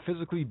seven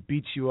physically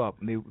beats you up.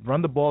 And they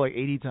run the ball like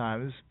 80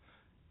 times.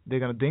 They're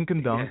gonna dink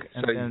and dunk.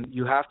 Yeah, so then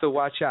you have to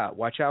watch out.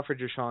 Watch out for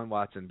Deshaun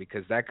Watson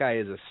because that guy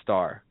is a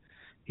star.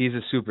 He's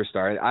a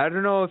superstar. I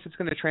don't know if it's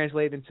going to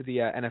translate into the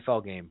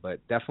NFL game,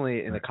 but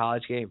definitely in the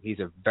college game, he's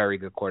a very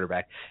good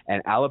quarterback.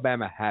 And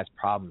Alabama has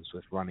problems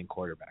with running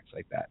quarterbacks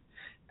like that.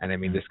 And, I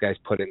mean, this guy's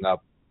putting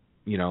up,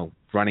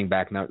 running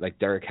back like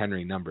Derrick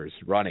Henry numbers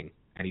running,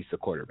 and he's the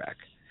quarterback.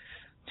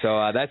 So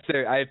I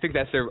think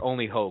that's their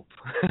only hope.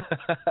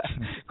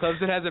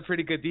 Clemson has a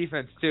pretty good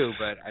defense too,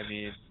 but I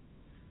mean,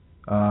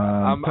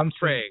 I'm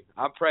praying.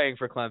 I'm praying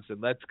for Clemson.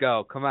 Let's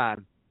go. Come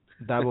on.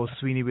 Dabo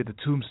Sweeney with the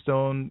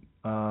tombstone.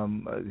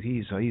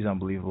 He's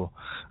unbelievable.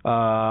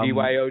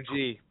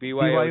 BYOG.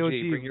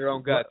 Bring your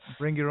own guts.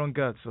 Bring your own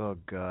guts. Oh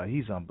God,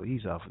 he's off.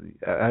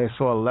 I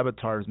saw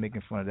Lebatard was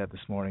making fun of that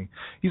this morning.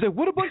 He's like,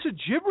 "What a bunch of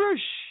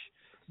gibberish!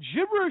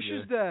 Gibberish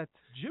is that?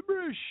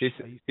 Gibberish."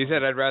 He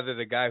said, "I'd rather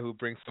the guy who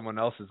brings someone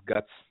else's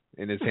guts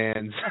in his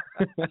hands."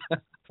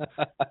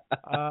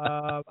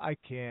 I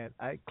can't.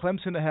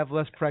 Clemson to have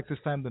less practice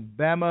time than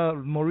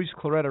Bama. Maurice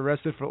Clarett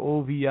arrested for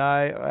OVI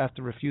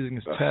after refusing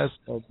his test.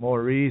 Oh,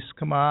 Maurice,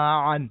 come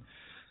on.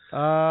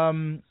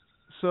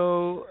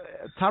 So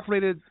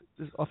top-rated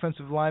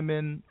offensive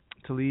lineman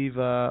to leave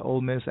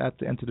Ole Miss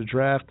to enter the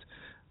draft.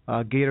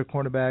 Gator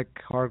cornerback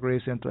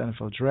Hargraves enter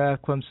NFL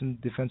draft.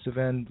 Clemson defensive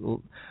end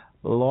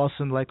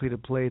Lawson likely to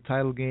play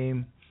title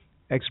game.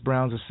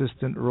 Ex-Browns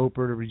assistant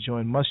Roper to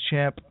rejoin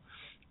Muschamp.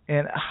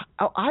 And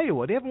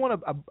Iowa, they haven't won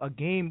a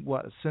game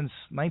since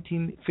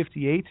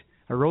 1958,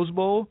 a Rose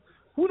Bowl.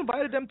 Who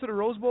invited them to the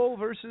Rose Bowl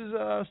versus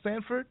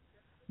Stanford?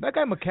 That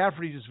guy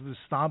McCaffrey just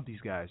stomped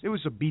these guys. It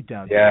was a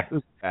beatdown. Yeah, it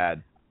was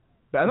bad.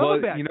 Well,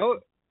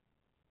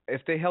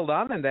 if they held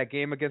on in that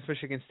game against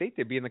Michigan State,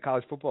 they'd be in the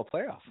college football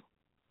playoff.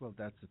 Well,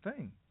 that's the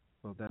thing.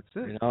 Well, that's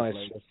it. It's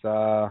just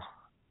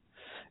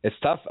it's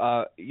tough.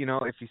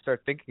 If you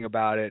start thinking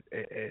about it.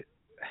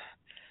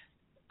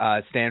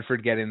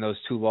 Stanford getting those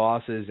 2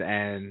 losses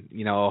and,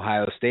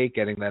 Ohio State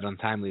getting that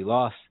untimely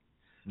loss.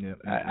 Yeah,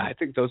 I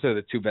think those are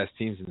the 2 best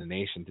teams in the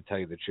nation, to tell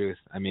you the truth.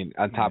 I mean,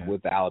 on top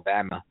with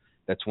Alabama,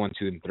 that's 1,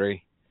 2, and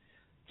 3.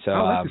 So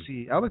I'd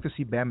like to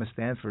see Bama,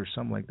 Stanford, or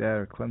something like that,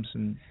 or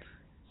Clemson.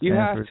 You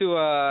have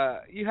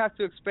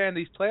to expand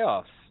these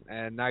playoffs,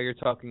 and now you're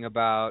talking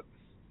about.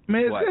 I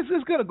mean,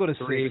 it's going to go to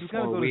 3,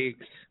 4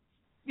 weeks.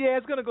 Yeah,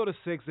 it's going to go to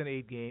 6 and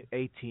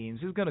 8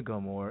 teams. It's going to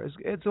go more.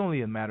 It's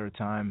only a matter of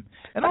time.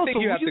 And I also,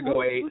 think you have to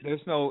go 8.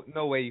 There's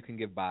no way you can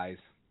give buys.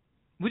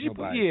 Would you?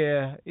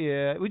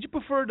 Yeah. Would you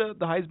prefer the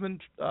Heisman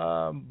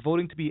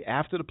voting to be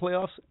after the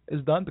playoffs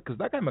is done? Because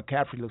that guy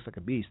McCaffrey looks like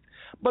a beast.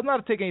 But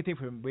not to take anything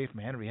away from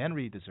Henry.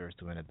 Henry deserves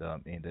to win it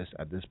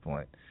at this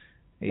point.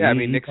 Yeah, I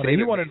mean, Nick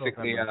Saban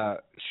basically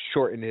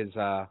shortened his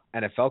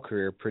NFL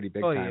career pretty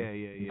big time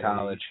in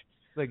college.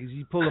 Like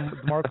he pulled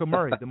DeMarco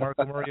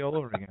Murray all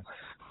over again.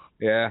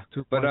 Yeah,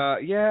 but I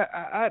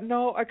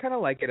kind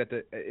of like it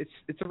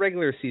it's a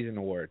regular season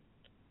award.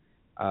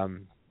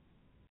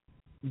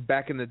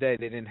 Back in the day,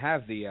 they didn't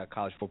have the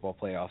college football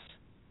playoffs,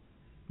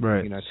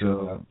 right?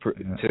 To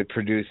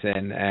produce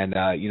in,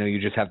 and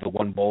you just have the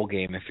one bowl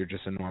game if you're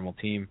just a normal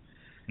team.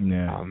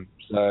 Yeah.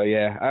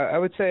 I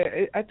would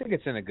say I think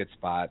it's in a good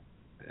spot.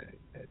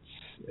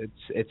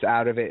 It's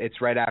out of it.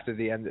 It's right after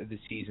the end of the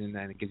season,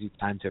 and it gives you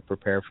time to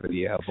prepare for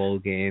the bowl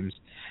games.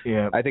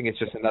 Yeah. I think it's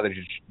just another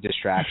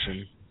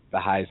distraction. The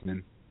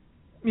Heisman.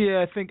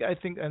 Yeah, I think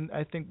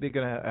they're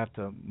gonna have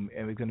to.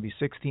 It's gonna be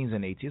 16s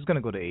and 18s. It's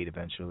gonna go to 8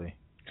 eventually.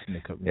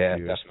 Yeah,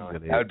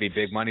 definitely. That would be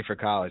big money for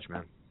college,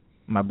 man.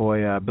 My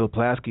boy Bill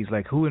Plaschke's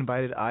like, who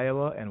invited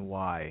Iowa and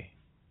why?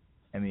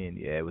 I mean,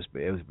 yeah, it was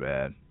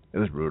bad. It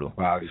was brutal.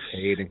 Wow, he's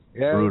hating.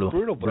 Yeah, it was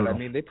brutal. But I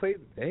mean, they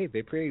played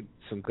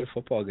some good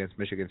football against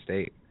Michigan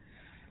State.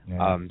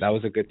 Yeah. That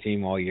was a good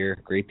team all year.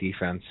 Great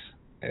defense.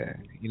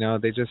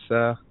 they just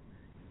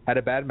had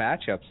a bad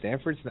matchup.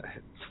 Stanford's,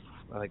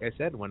 like I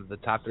said, one of the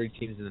top 3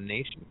 teams in the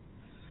nation.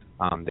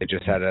 They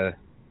just had a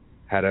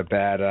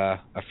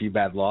few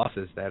bad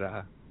losses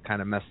that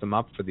kind of messed them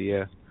up for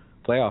the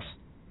playoffs.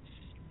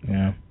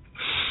 Yeah.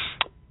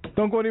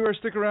 Don't go anywhere.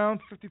 Stick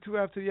around. 52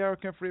 after the hour.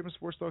 Kenford Abrams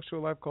Sports Talk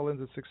Show. Live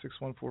call-ins at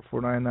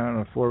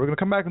 661-449-904. We're going to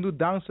come back and do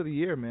Donks of the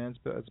Year, man.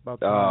 It's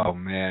about time. Oh,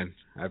 man.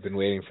 I've been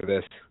waiting for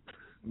this.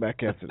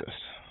 Back after this.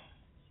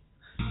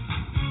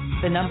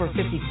 The number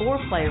 54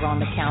 player on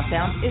the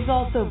countdown is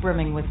also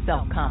brimming with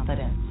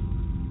self-confidence.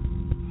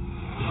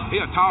 He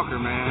a talker,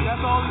 man. That's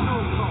all he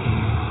doing.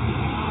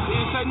 He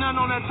didn't say nothing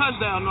on that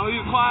touchdown, no. He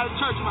was quiet as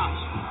church mouse.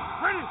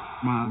 Ready?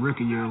 My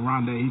rookie year,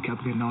 Rondé, he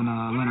kept getting on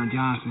Leonard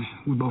Johnson.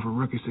 We both were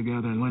rookies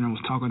together, and Leonard was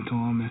talking to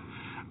him, and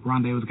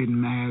Rondé was getting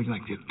mad. He was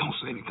like, don't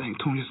say anything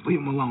to him. Just leave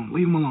him alone.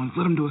 Leave him alone.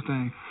 Just let him do his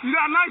thing. You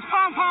got a nice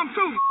pom-pom,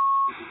 too.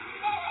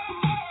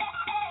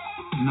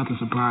 Nothing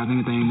surprised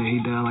anything that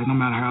he does. Like, no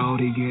matter how old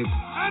he gets.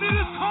 And it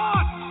is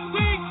caught.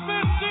 Steve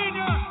Smith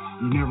Sr.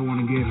 You never want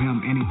to give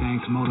him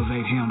anything to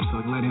motivate him, so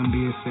let him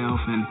be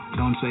himself and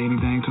don't say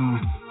anything to him.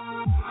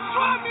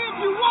 Try me if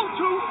you want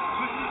to.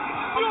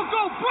 You'll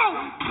go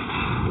broke.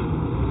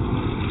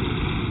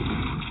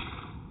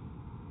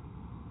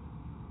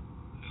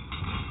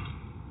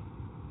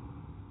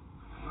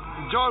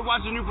 Enjoyed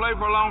watching you play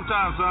for a long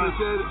time, son.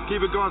 Keep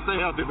it going. Stay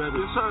healthy, baby.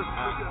 Yes, sir.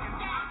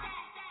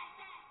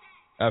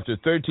 After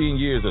 13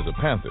 years as a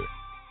Panther,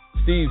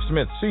 Steve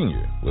Smith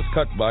Sr. was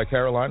cut by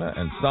Carolina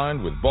and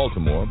signed with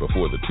Baltimore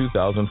before the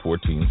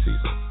 2014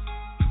 season.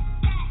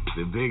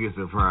 The biggest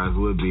surprise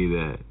would be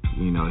that,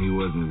 he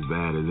wasn't as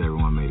bad as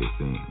everyone made it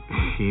seem.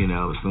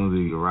 As soon as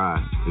he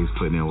arrived, he was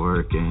putting in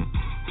work and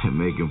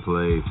making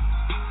plays.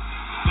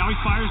 Now he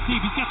fires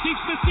deep. He's got Steve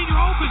Smith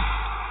Sr. open.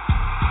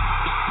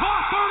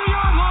 Caught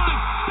 30-yard line.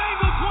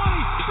 Bengals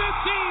 20,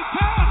 15,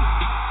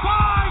 10,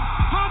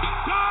 5,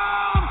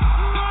 touchdown,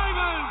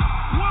 Ravens.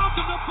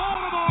 Welcome to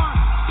Baltimore,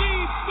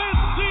 Steve Smith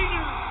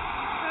Sr.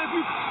 And if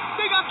you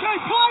think I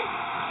can't play,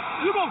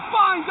 you're going to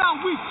find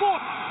out week 4.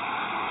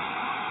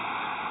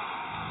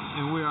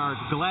 And we are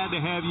glad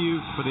to have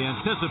you for the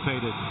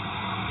anticipated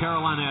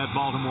Carolina at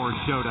Baltimore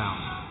showdown.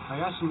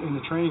 I asked him in the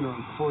training room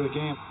before the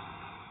game.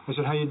 I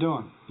said, how you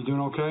doing? You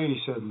doing okay? And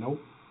he said, nope.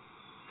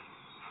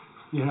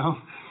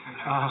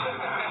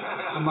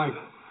 I'm like...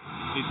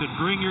 He said,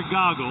 bring your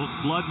goggles.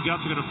 Blood and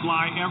guts are going to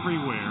fly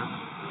everywhere.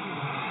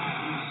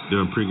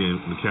 During pregame,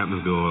 the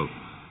captains go up.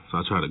 So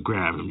I try to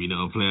grab him,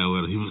 playing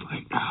with him. He was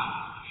like,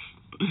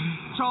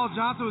 Charles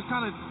Johnson was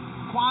kind of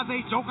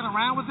quasi-joking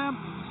around with him.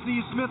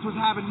 Steve Smith was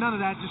having none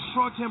of that, just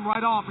shrugged him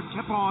right off and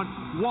kept on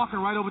walking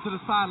right over to the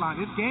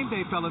sideline. It's game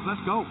day, fellas. Let's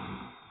go.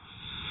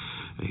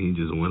 And he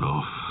just went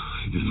off.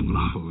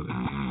 Over there.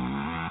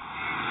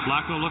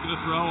 Flacco looking to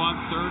throw on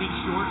 3rd and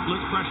short.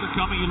 Blitz pressure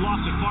coming. He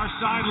lost it far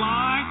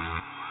sideline.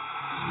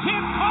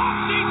 Tipped off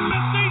Steve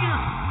Smith Sr.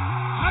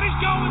 And he's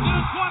going to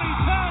the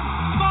 20,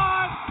 10,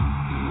 5.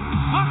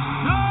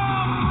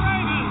 Touchdown,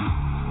 Ravens.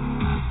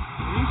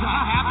 He's a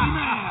happy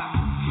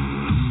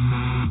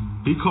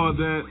man. He caught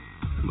that.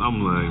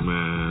 I'm like,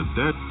 man,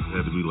 that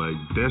had to be like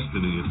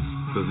destiny,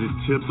 because it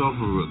tipped off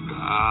of a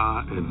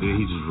guy, and then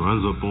he just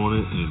runs up on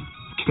it and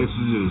catches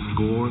it and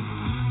scores.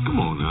 Come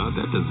on now,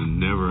 that doesn't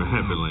never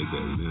happen like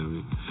that. You know what I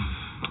mean?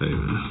 Hey,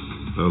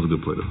 man, that was a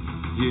good play, though.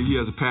 Yeah, he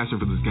has a passion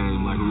for this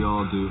game, like we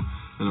all do.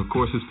 And, of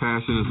course, his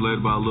passion is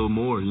led by a little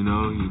more, His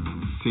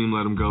team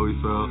let him go, he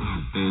felt,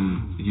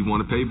 and he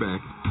wanted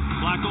payback.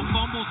 Flacco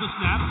fumbles the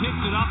snap,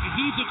 picks it up, and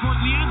heaves it towards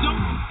the end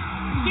zone.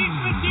 Steve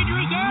Smith Sr.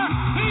 is there.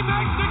 He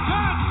makes the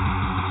catch.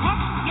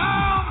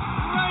 Touchdown,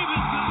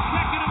 Ravens. The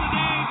second of the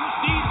day for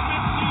Steve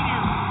Smith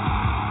Sr.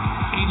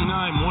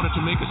 89 wanted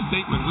to make a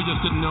statement. We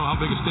just didn't know how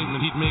big a statement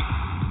he'd make.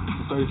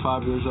 I'm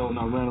 35 years old, and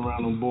I ran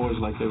around them boys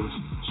like they was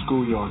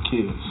schoolyard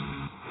kids.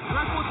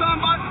 Ready for time,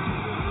 bud?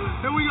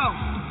 Here we go.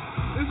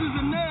 This is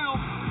a nail,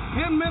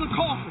 him in a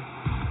coffin.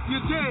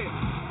 You're dead.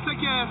 Take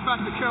your ass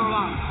back to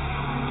Carolina.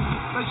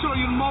 Make sure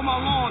you mow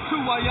my lawn, too,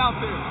 while you're out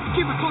there.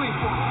 Keep it clean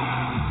for me.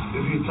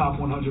 Is he a top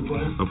 100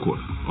 player? Of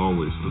course,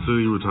 always. Until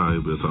you retire,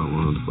 he'll be a top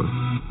 100 player.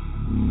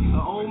 An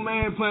old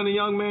man playing a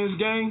young man's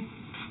game.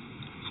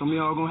 Some of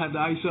y'all are going to have to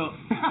ice up.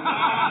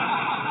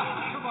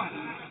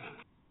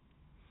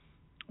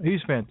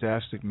 He's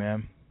fantastic,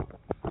 man.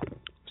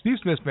 Steve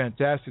Smith's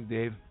fantastic,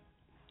 Dave.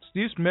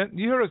 Steve Smith,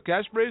 you heard his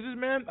catchphrases,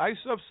 man? Ice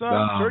up,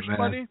 son. Church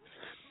money.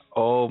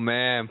 Old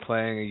man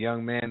playing a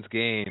young man's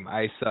game.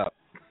 Ice up.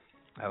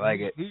 I like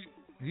it.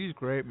 He's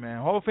great,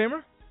 man. Hall of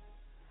Famer?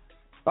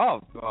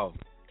 Oh,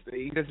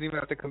 he doesn't even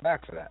have to come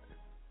back for that.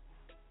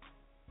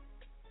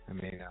 I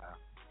mean,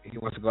 he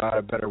wants to go out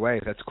a better way.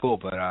 That's cool,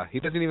 but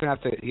he doesn't even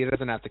have to. He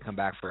doesn't have to come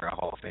back for a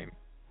Hall of Fame.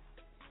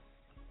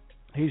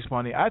 He's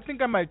funny. I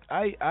think I might.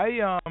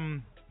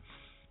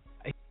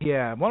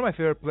 Yeah, one of my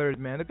favorite players,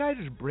 man. The guy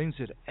just brings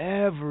it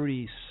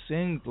every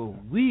single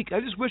week.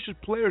 I just wish his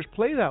players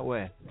play that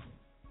way.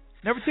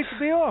 Never takes a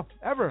day off,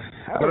 ever.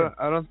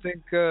 I don't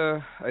think.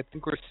 I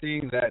think we're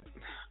seeing that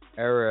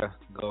era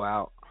go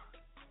out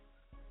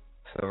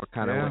So we're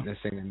kind of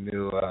witnessing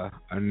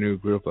a new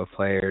group of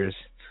players,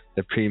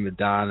 the prima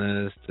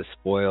donnas, the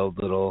spoiled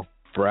little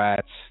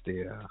brats,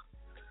 the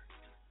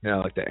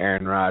like the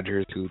Aaron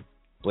Rodgers who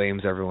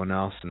blames everyone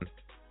else, and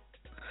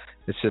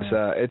it's just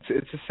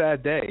it's a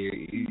sad day.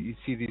 You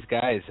see these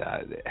guys,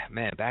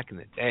 man, back in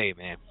the day,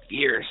 man,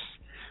 fierce,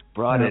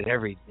 brought it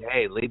every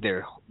day, laid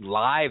their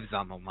lives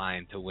on the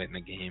line to win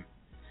the game.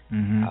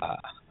 Mm-hmm.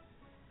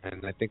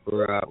 And I think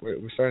we're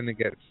starting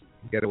to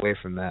get away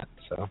from that.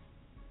 So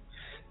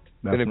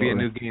it's going to be a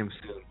new game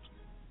soon.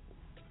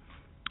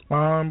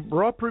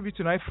 Raw preview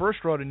tonight,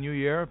 first Raw of the new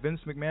year.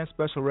 Vince McMahon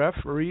special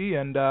referee,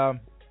 and I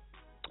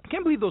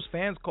can't believe those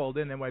fans called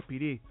in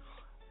NYPD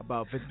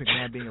about Vince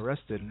McMahon being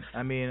arrested.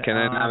 I mean, can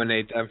I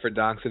nominate them for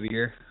Donks of the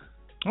Year?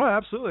 Oh,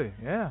 absolutely,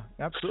 yeah,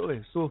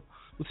 absolutely. So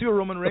we'll see what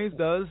Roman Reigns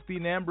does.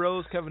 Dean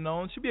Ambrose, Kevin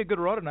Owens, should be a good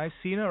Raw tonight.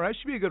 Cena, right?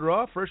 Should be a good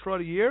Raw, first Raw of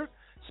the year.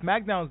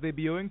 SmackDown's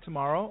debuting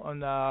tomorrow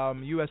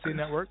on USA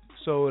Network,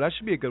 so that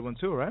should be a good one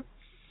too, right?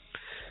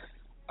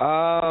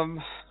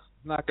 I'm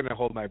not gonna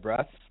hold my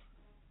breath.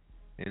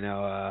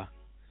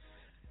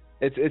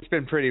 It's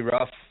been pretty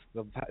rough.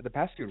 The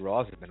past few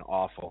Raws have been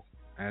awful,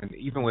 and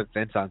even with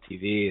Vince on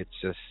TV,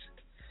 it's just,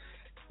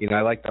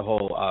 I like the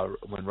whole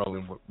when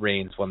Roman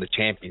Reigns won the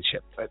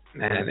championship, but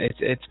man,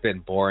 it's been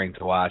boring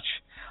to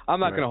watch.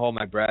 I'm not gonna hold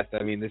my breath.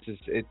 I mean, this is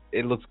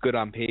it looks good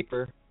on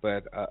paper,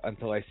 but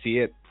until I see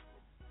it,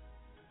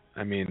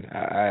 I mean,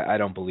 I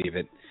don't believe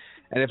it.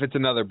 And if it's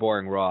another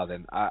boring Raw,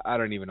 then I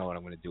don't even know what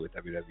I'm going to do with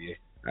WWE.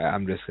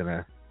 I'm just going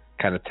to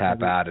kind of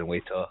tap out and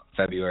wait till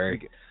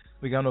February.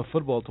 We got no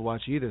football to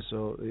watch either,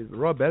 so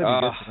Raw better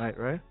be good tonight,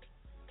 right?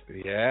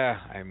 Yeah,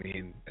 I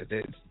mean,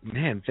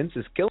 man, Vince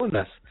is killing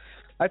us.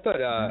 I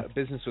thought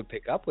business would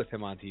pick up with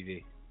him on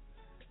TV.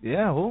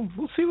 Yeah,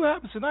 we'll see what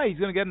happens tonight. He's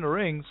going to get in the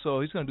ring,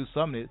 so he's going to do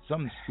something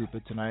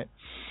stupid tonight.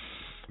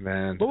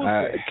 Man,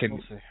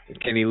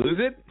 can he lose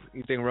it?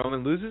 You think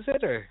Roman loses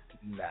it, or?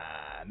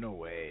 Nah, no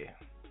way.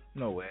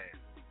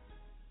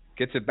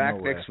 Gets it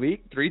back next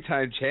week?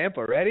 3-time champ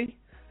already?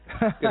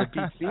 Gonna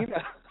beat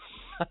Cena?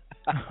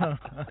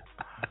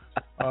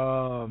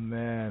 Oh,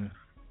 man.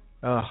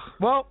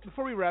 Well,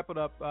 before we wrap it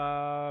up,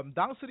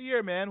 Donks of the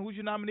Year, man. Who's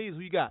your nominees? Who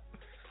you got?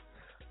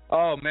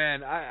 Oh,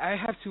 man, I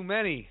have too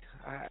many.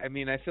 I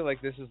mean, I feel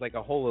like this is like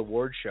a whole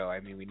award show. I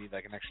mean, we need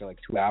like an extra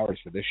 2 hours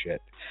for this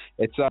shit.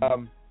 It's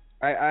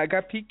I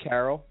got Pete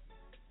Carroll,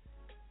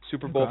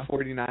 Super Bowl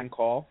 49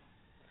 call.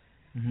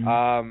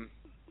 Mm-hmm.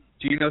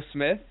 Geno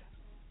Smith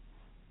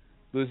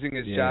losing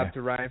his job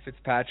to Ryan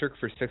Fitzpatrick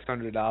for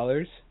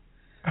 $600.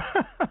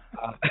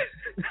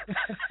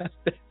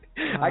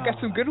 I got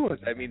some good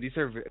ones. I mean, these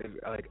are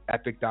like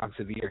epic Donks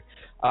of the Year.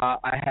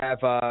 I have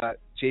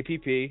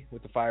JPP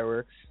with the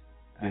fireworks.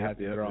 I had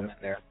to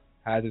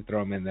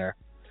throw him in there.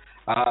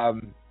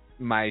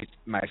 My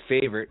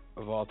favorite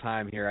of all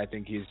time here, I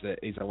think he's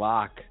a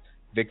lock.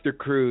 Victor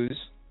Cruz,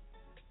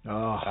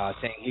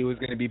 saying he was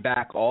going to be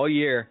back all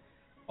year,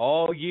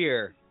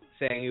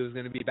 saying he was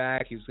going to be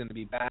back,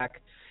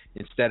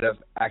 instead of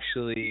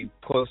actually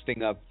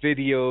posting up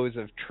videos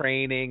of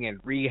training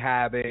and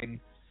rehabbing.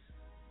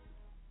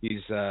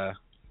 He's a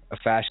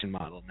fashion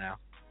model now.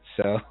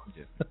 So,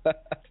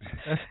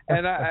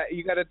 and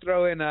you got to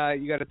throw in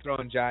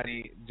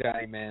Johnny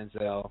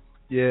Manziel.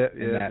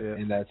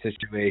 In that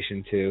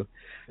situation too.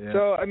 Yeah.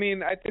 So I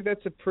mean, I think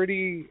that's a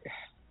pretty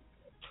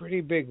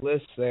big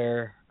list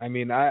there. I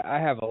mean, I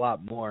have a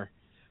lot more,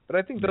 but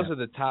I think those are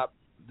the top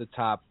of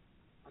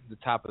the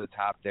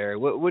top there.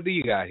 What do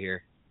you got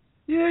here?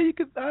 Yeah, you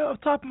could off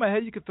the top of my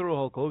head, you could throw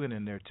Hulk Hogan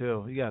in there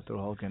too. You got to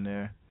throw Hulk in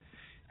there.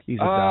 He's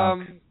a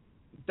donk.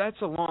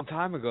 That's a long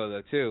time ago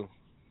though too.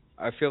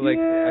 I feel like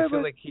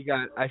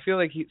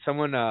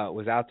someone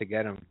was out to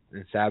get him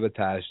and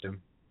sabotaged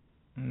him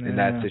in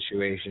that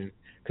situation.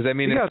 Because I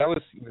mean, that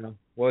was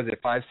what was it,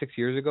 5-6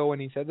 years ago when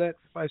he said that?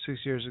 5-6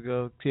 years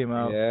ago, came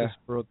out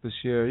this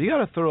year. You got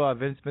to throw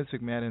Vince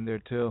McMahon in there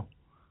too.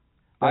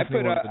 I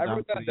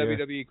wrote down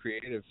WWE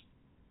Creative.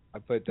 I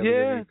put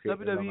WWE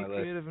Creative on my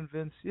Creative and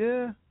Vince.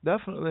 Yeah,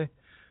 definitely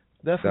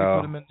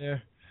put him in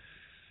there.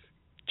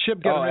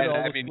 Chip got him in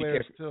all the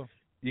players too.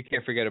 You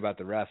can't forget about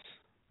the refs.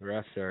 The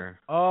refs are.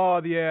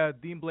 Oh yeah,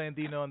 Dean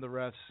Blandino and the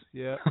refs.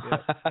 Yeah.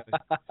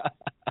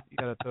 You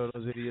gotta throw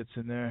those idiots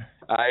in there.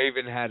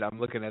 I'm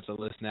looking at the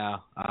list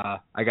now.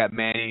 I got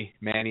Manny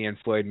and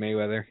Floyd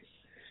Mayweather.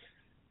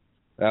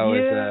 That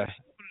was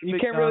you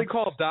can't really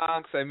call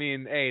donks. I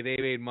mean, hey, they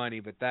made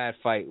money, but that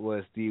fight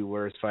was the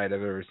worst fight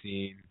I've ever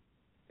seen.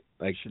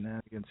 Like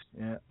shenanigans,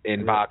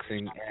 in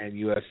boxing and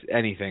UFC,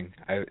 anything.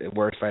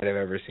 Worst fight I've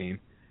ever seen.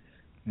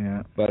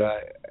 Yeah. But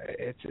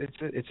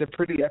it's a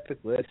pretty epic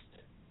list.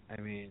 I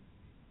mean,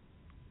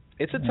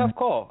 it's a tough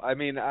call. I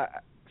mean,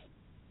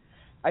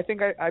 I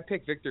think I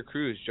picked Victor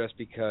Cruz just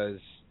because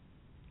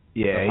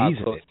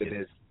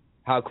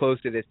how close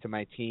it is to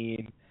my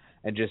team,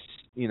 and just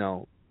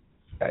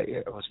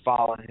I was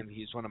following him.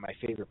 He's one of my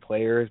favorite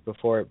players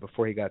before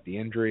he got the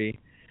injury.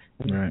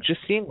 Right. Just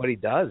seeing what he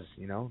does,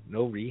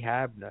 no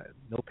rehab,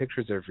 no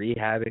pictures of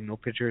rehabbing, no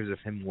pictures of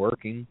him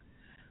working.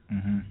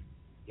 Mm-hmm.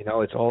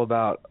 It's all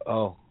about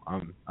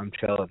I'm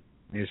chilling.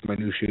 Here's my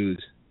new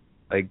shoes.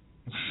 Like,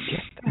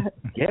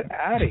 get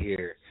out of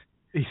here.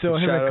 You saw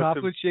him at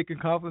Coughlin, shaking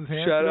Coughlin's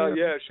hand. Shout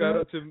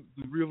out to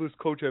the realest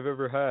coach I've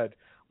ever had.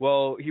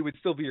 Well, he would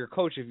still be your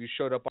coach if you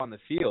showed up on the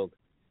field.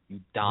 You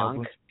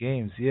donk.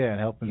 Games, and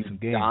helping some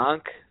games.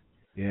 Donk.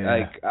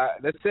 Yeah.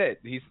 That's it.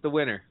 He's the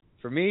winner.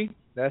 For me,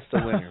 that's the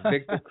winner.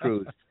 Victor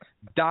Cruz.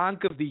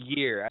 Donk of the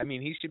year. I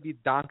mean, he should be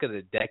donk of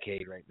the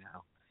decade right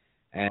now.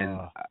 And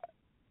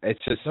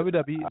it's just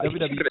WWE he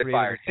should have been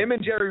fired. Him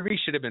and Jerry Reese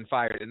should have been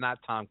fired, and not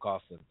Tom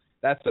Coughlin.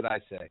 That's what I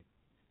say.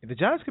 If the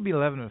Giants could be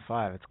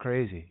 11-5, it's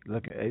crazy.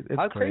 Look, it's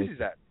how crazy is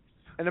that?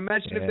 And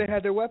imagine if they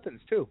had their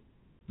weapons too.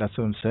 That's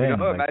what I'm saying.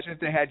 Imagine if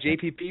they had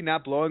JPP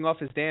not blowing off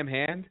his damn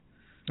hand.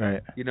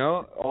 Right.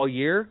 All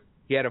year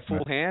he had a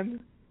full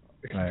hand.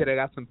 He could have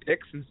got some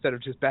picks instead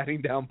of just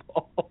batting down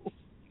balls.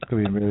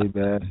 Could be really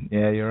bad.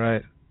 Yeah, you're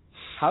right.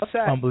 How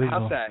sad?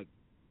 Unbelievable. How sad,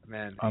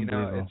 man.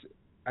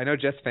 I know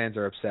Jets fans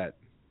are upset,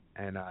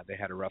 and they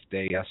had a rough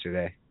day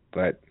yesterday.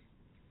 But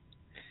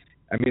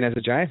I mean, as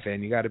a Giant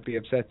fan, you got to be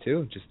upset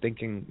too. Just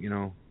thinking,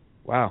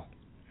 wow,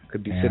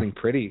 could be sitting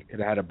pretty. Could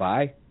have had a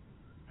bye.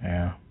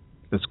 Yeah,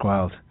 that's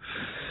wild.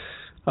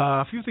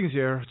 A few things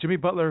here. Jimmy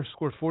Butler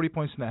scored 40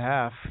 points in a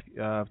half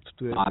a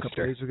couple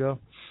days ago.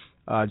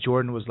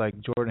 Jordan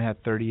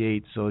had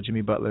 38, so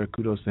Jimmy Butler,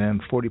 kudos to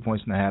him. 40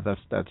 points in a half.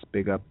 That's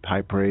big up,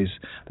 high praise.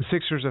 The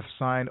Sixers have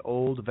signed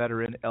old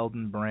veteran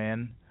Eldon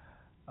Brand.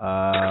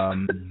 That's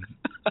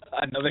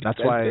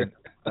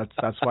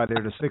why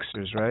they're the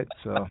Sixers, right?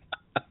 So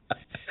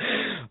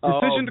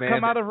decision to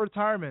come out of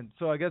retirement.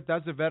 So I guess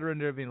that's the veteran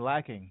they've been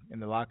lacking in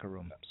the locker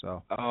room.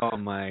 So. Oh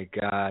my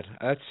God,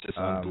 that's just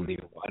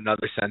unbelievable.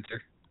 Another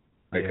center,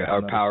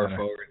 our power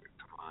forward.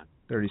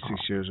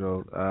 36 years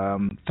old.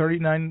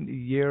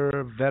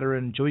 39-year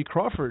veteran Joey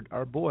Crawford,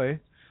 our boy,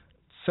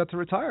 set to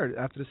retire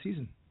after the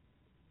season.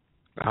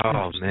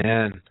 Oh,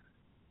 man.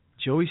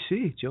 Joey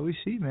C,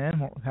 man,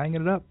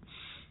 hanging it up.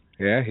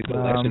 Yeah, he's a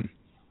legend.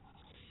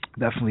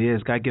 Definitely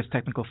is. Guy gets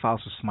technical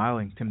fouls for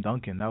smiling. Tim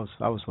Duncan. That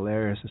was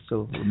hilarious. I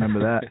still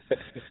remember that.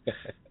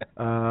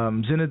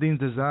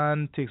 Zinedine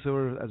Zidane takes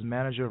over as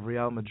manager of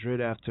Real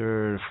Madrid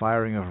after the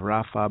firing of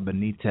Rafa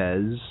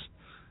Benitez.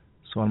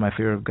 So one of my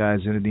favorite guys,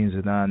 Zinedine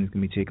Zidane, is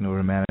going to be taking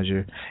over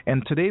manager.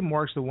 And today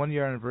marks the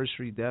 1-year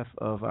anniversary death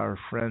of our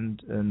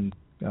friend and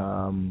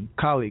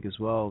colleague as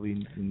well.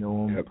 We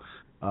know him,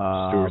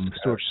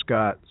 Stuart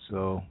Scott.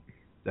 So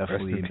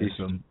definitely miss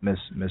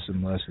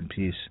him. Rest in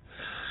peace.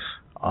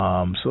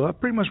 So that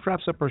pretty much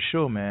wraps up our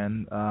show,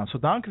 man. So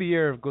Donk of the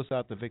Year goes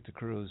out to Victor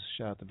Cruz.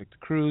 Shout out to Victor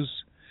Cruz.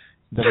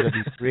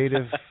 WWE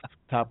Creative,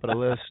 top of the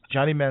list.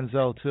 Johnny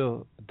Manziel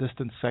too,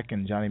 distant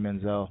second. Johnny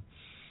Manziel.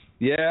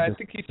 Yeah, I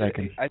think he's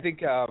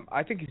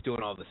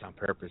doing all this on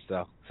purpose,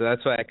 though. So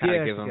that's why I kind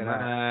of give him.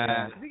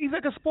 He's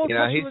like a spoiled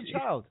child.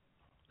 Child.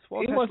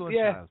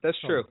 That's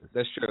true.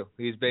 That's true.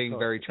 He's being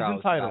very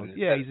childish. He's entitled.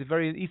 Yeah,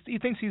 he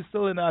thinks he's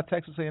still in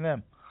Texas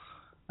A&M.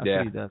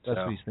 That's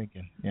what he's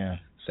thinking. Yeah,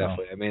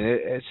 definitely. I mean,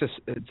 it's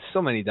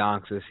so many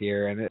donks this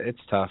year, and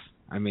it's tough.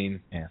 I mean,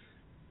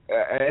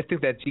 I think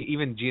that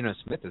even Geno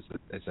Smith is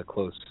a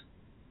close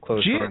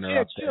runner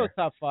up there. Geno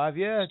top 5.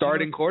 Yeah,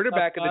 starting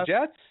quarterback of the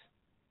Jets.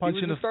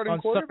 Punching the starting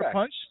quarterback.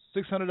 Punch,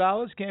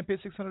 $600. Can't pay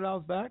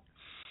 $600 back.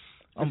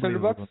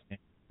 $600.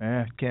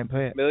 Yeah, can't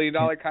pay it. $1 million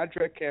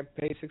contract, can't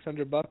pay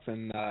 $600,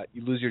 and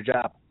you lose your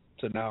job.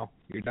 So now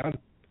you're done.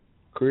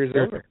 Career's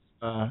over.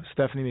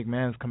 Stephanie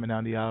McMahon's coming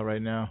down the aisle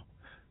right now.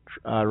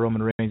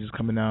 Roman Reigns is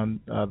coming down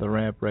the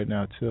ramp right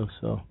now too.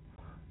 So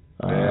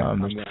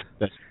that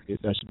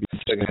should be.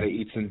 I gotta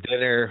eat some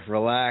dinner,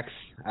 relax.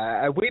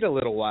 I wait a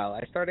little while.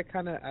 I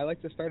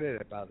like to start it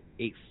at about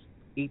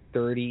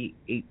 8:30,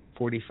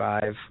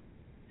 8:45.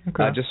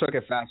 Okay. Just so I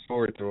can fast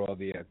forward through all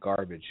the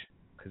garbage,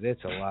 because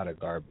it's a lot of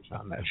garbage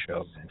on that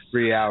show.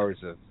 3 hours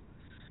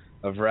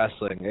of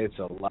wrestling, it's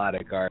a lot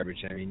of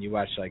garbage. I mean, you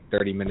watch like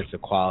 30 minutes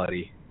of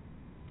quality.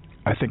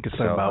 I think it's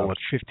about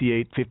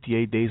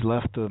 58 days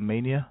left of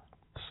Mania,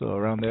 so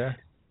around there.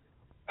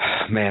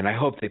 Man, I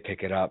hope they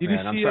pick it up,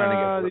 man. I'm starting to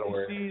get a little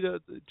worried. Did you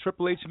see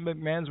Triple H and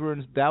McMahon's were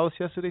in Dallas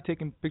yesterday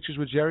taking pictures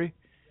with Jerry?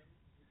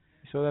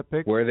 You saw that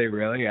pic? Were they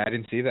really? I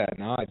didn't see that.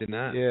 No, I did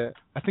not. Yeah,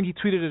 I think he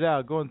tweeted it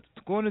out. Go on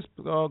his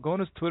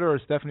Twitter or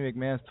Stephanie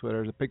McMahon's Twitter.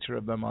 There's a picture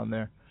of them on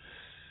there.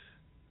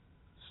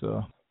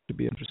 So it'd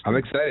be interesting. I'm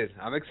excited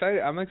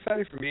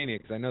for Mania,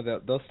 because I know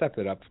that they'll step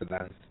it up for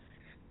them.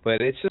 But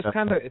it's just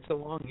it's a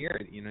long year.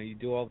 You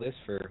do all this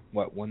for,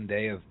 1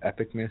 day of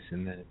epicness,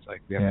 and then it's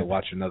like we have to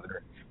watch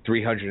another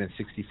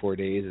 364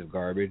 days of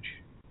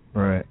garbage.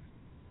 Right.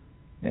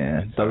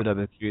 Yeah, so.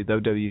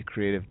 WWE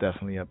Creative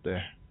definitely up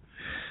there.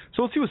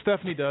 So we'll see what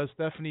Stephanie does.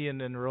 Stephanie and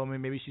then Roman,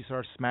 maybe she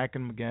starts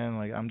smacking him again.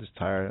 Like, I'm just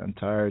tired. I'm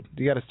tired.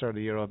 You got to start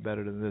the year off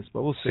better than this,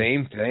 but we'll see.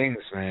 Same things,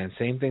 man.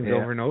 Same things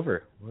over and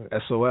over.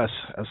 SOS,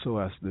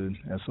 dude.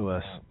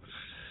 SOS.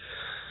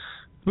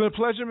 It's been a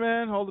pleasure,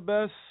 man. All the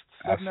best.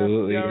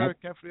 Absolutely.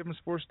 Kenford Abrams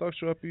Sports Talk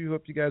Show. Hope you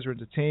guys are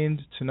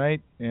entertained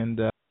tonight, and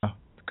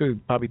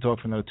could probably talk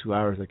for another 2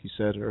 hours, like you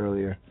said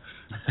earlier.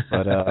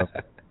 But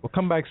we'll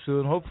come back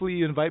soon. Hopefully,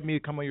 you invite me to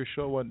come on your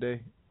show one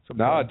day.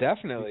 No,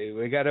 definitely.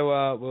 We got to.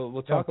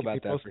 We'll talk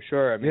about that for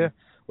sure. I mean,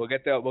 we'll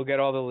get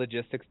all the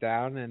logistics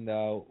down, and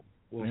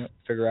we'll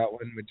figure out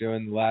when we're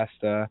doing the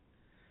last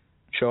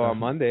show on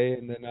Monday,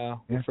 and then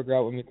we'll figure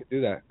out when we can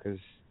do that because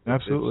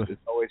it's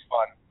always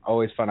fun.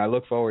 Always fun. I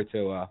look forward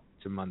to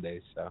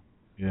Mondays. So.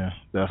 Yeah,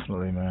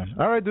 definitely, man.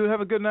 All right, dude.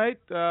 Have a good night.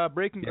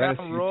 Breaking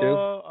ground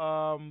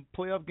Raw.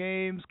 Playoff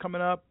games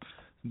coming up.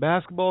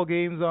 Basketball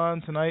games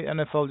on tonight.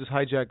 NFL just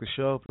hijacked the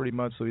show pretty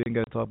much, so we didn't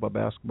get to talk about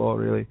basketball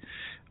really.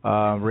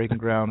 Breaking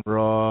ground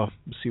Raw.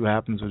 See what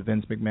happens with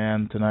Vince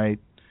McMahon tonight.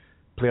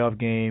 Playoff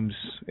games,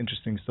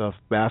 interesting stuff.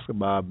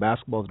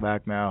 Basketball's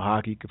back now.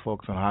 Hockey, can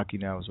focus on hockey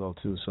now as well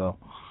too. So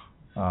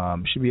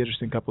should be an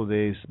interesting couple of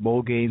days.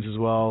 Bowl games as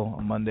well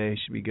on Monday.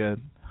 Should be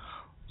good.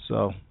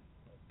 So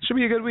should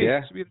be a good week.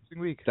 Yeah. Should be an interesting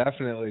week.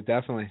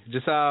 Definitely.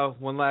 Just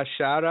one last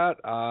shout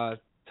out.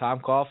 Tom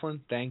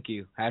Coughlin, thank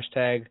you. #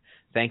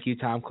 thank you,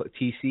 Tom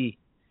TC.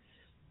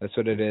 That's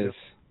what it is.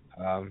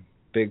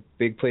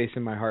 Big place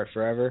in my heart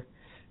forever.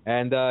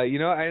 And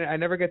I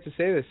never get to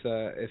say this.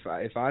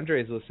 If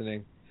Andre's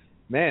listening,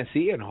 man,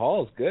 Seton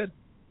Hall's good.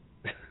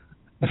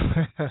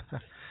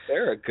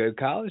 They're a good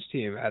college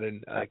team.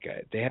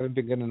 They haven't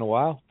been good in a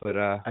while, but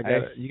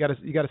you got to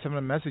send them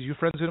a message. You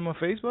friends with them on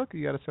Facebook?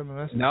 You got to send them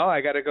a message. No,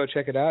 I got to go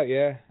check it out.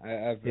 Yeah,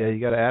 you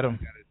got to add them.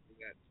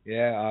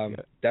 Yeah,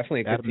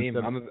 definitely a good team.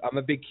 I'm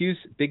a big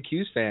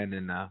Q's fan,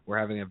 and we're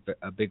having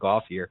a big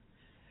off year.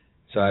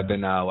 So I've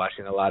been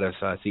watching a lot of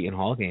Seton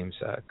Hall games.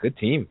 Good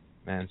team,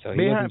 man. So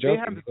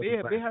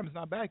Boeheim's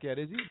not back yet,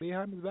 is he?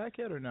 Boeheim is back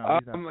yet or no?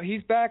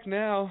 He's back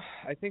now.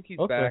 I think he's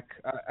back.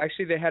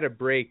 Actually, they had a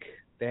break.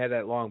 They had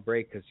that long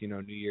break because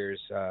New Year's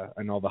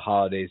and all the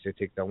holidays, they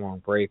take that long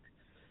break.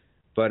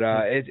 But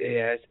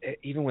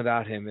even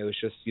without him, it was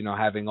just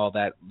having all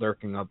that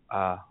lurking up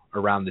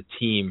around the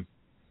team.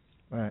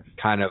 Right.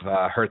 Kind of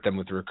hurt them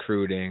with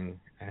recruiting,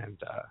 and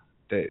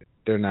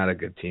they're not a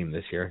good team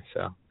this year.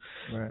 So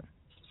right.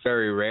 It's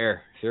very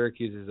rare.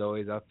 Syracuse is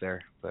always up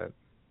there, but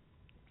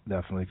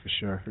definitely for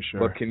sure.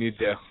 What can you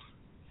do?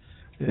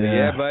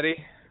 Yeah, buddy.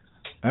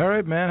 All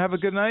right, man. Have a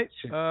good night.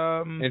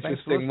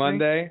 Interesting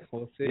Monday.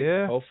 We'll see.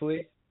 Yeah.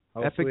 Hopefully.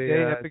 Epic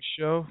day, epic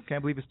show.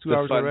 Can't believe it's 2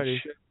 hours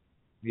already.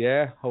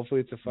 Yeah,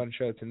 hopefully it's a fun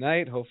show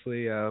tonight.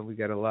 Hopefully we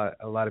got a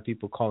lot of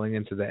people calling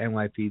into the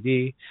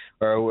NYPD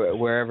or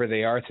wherever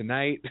they are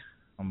tonight.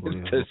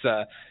 Unbelievable.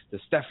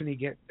 Does Stephanie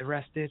get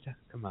arrested?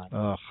 Come on.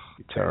 Oh,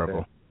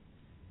 terrible.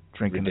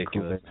 Drinking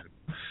ridiculous.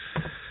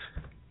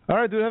 The All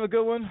right, dude. Have a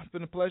good one. It's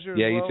been a pleasure.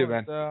 Yeah, as well, you too,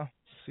 man. And,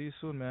 see you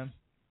soon, man.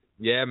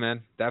 Yeah,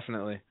 man.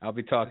 Definitely. I'll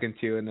be talking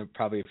to you in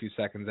probably a few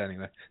seconds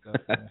anyway. All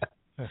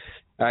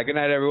right. Good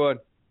night, everyone.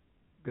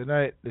 Good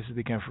night. This is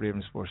the Kenford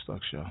Abrams Sports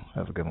Talk Show.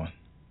 Have a good one.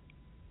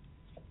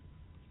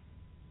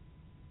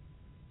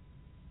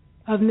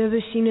 I've never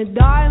seen a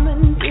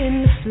diamond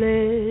in the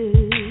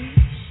flesh.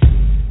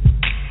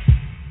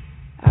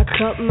 I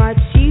cut my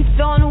teeth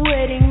on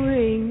wedding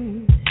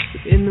rings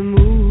in the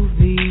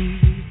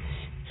movies,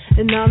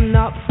 and I'm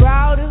not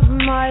proud of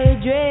my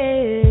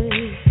address.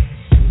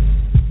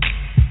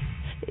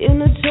 In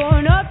a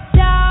torn up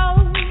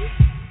town,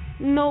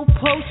 no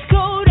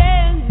postcode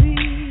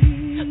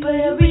envy, but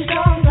every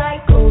song's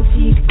like gold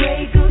teeth,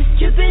 Grey Goose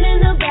dripping in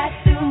the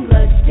bathroom,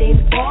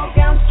 bloodstains, ball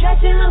gowns,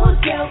 trash in the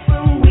hotel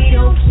room. We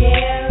don't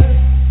care.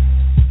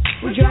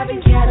 We're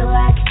driving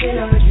Cadillacs in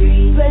our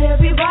dreams, but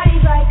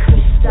everybody's like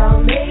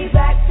crystal,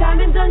 Maybach,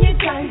 diamonds on your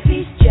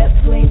timepiece, jet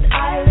planes,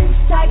 islands,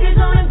 tigers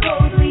on a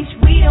gold leash.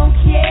 We don't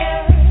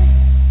care.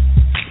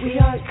 We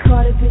aren't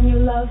caught up in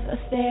your love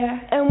affair,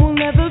 and we'll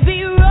never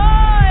be royal.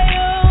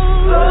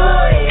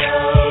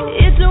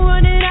 It's a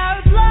run in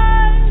our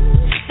blood.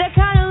 That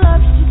kind of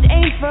love just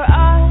ain't for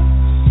us.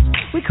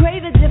 We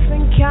crave a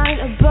different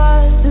kind of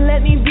buzz.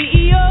 Let me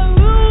be your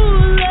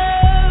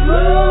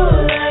ruler.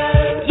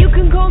 You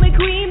can call me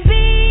Queen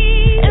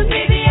Bee, and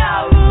baby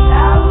I'll rule.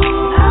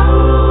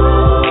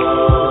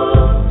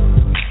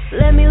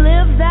 Let me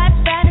live that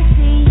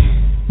fantasy.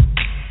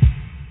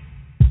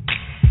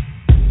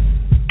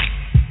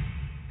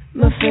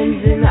 My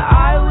friends and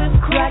I,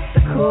 we've cracked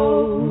the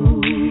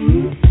code.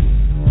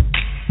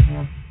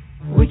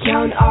 We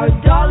count our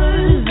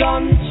dollars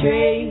on the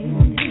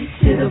train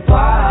to the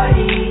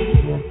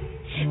party,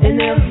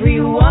 and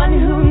everyone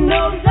who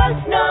knows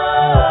us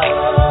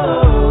knows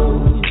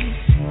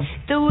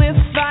that we're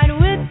fine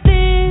with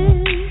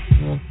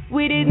this.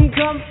 We didn't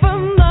come for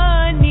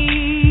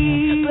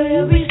money, but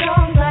every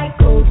song's like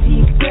gold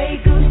teeth, Grey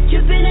Goose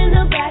dripping in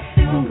the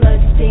bathroom,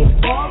 bloodstains,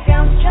 ball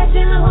gowns, trash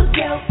in the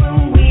hotel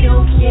room. We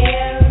don't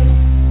care.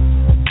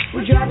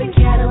 We're driving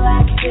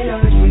Cadillacs in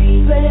our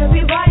dreams, but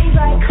everybody's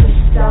like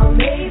crystal,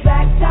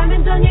 Maybach,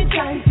 diamonds on your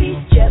timepiece,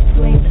 jet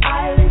planes,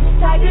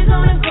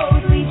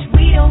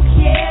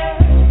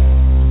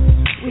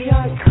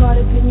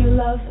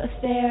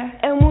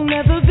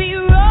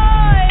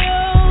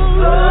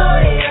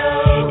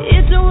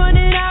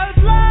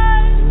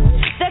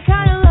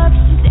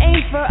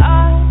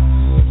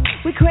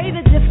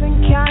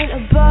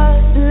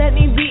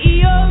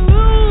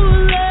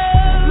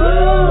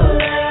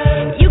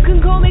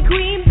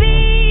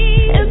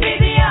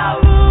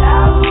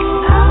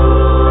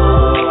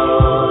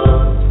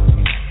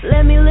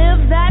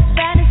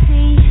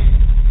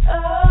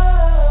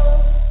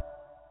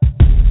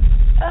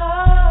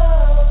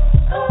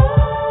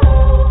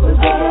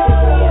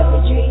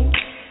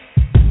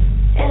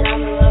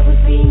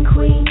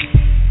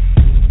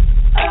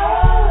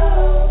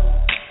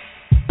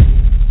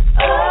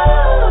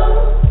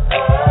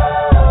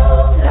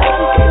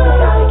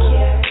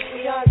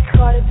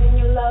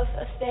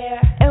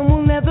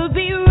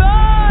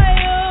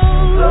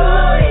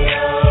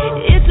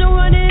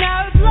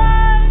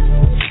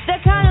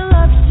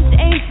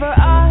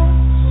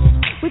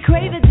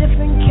 give a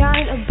different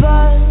kind of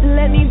buzz.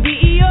 Let me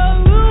be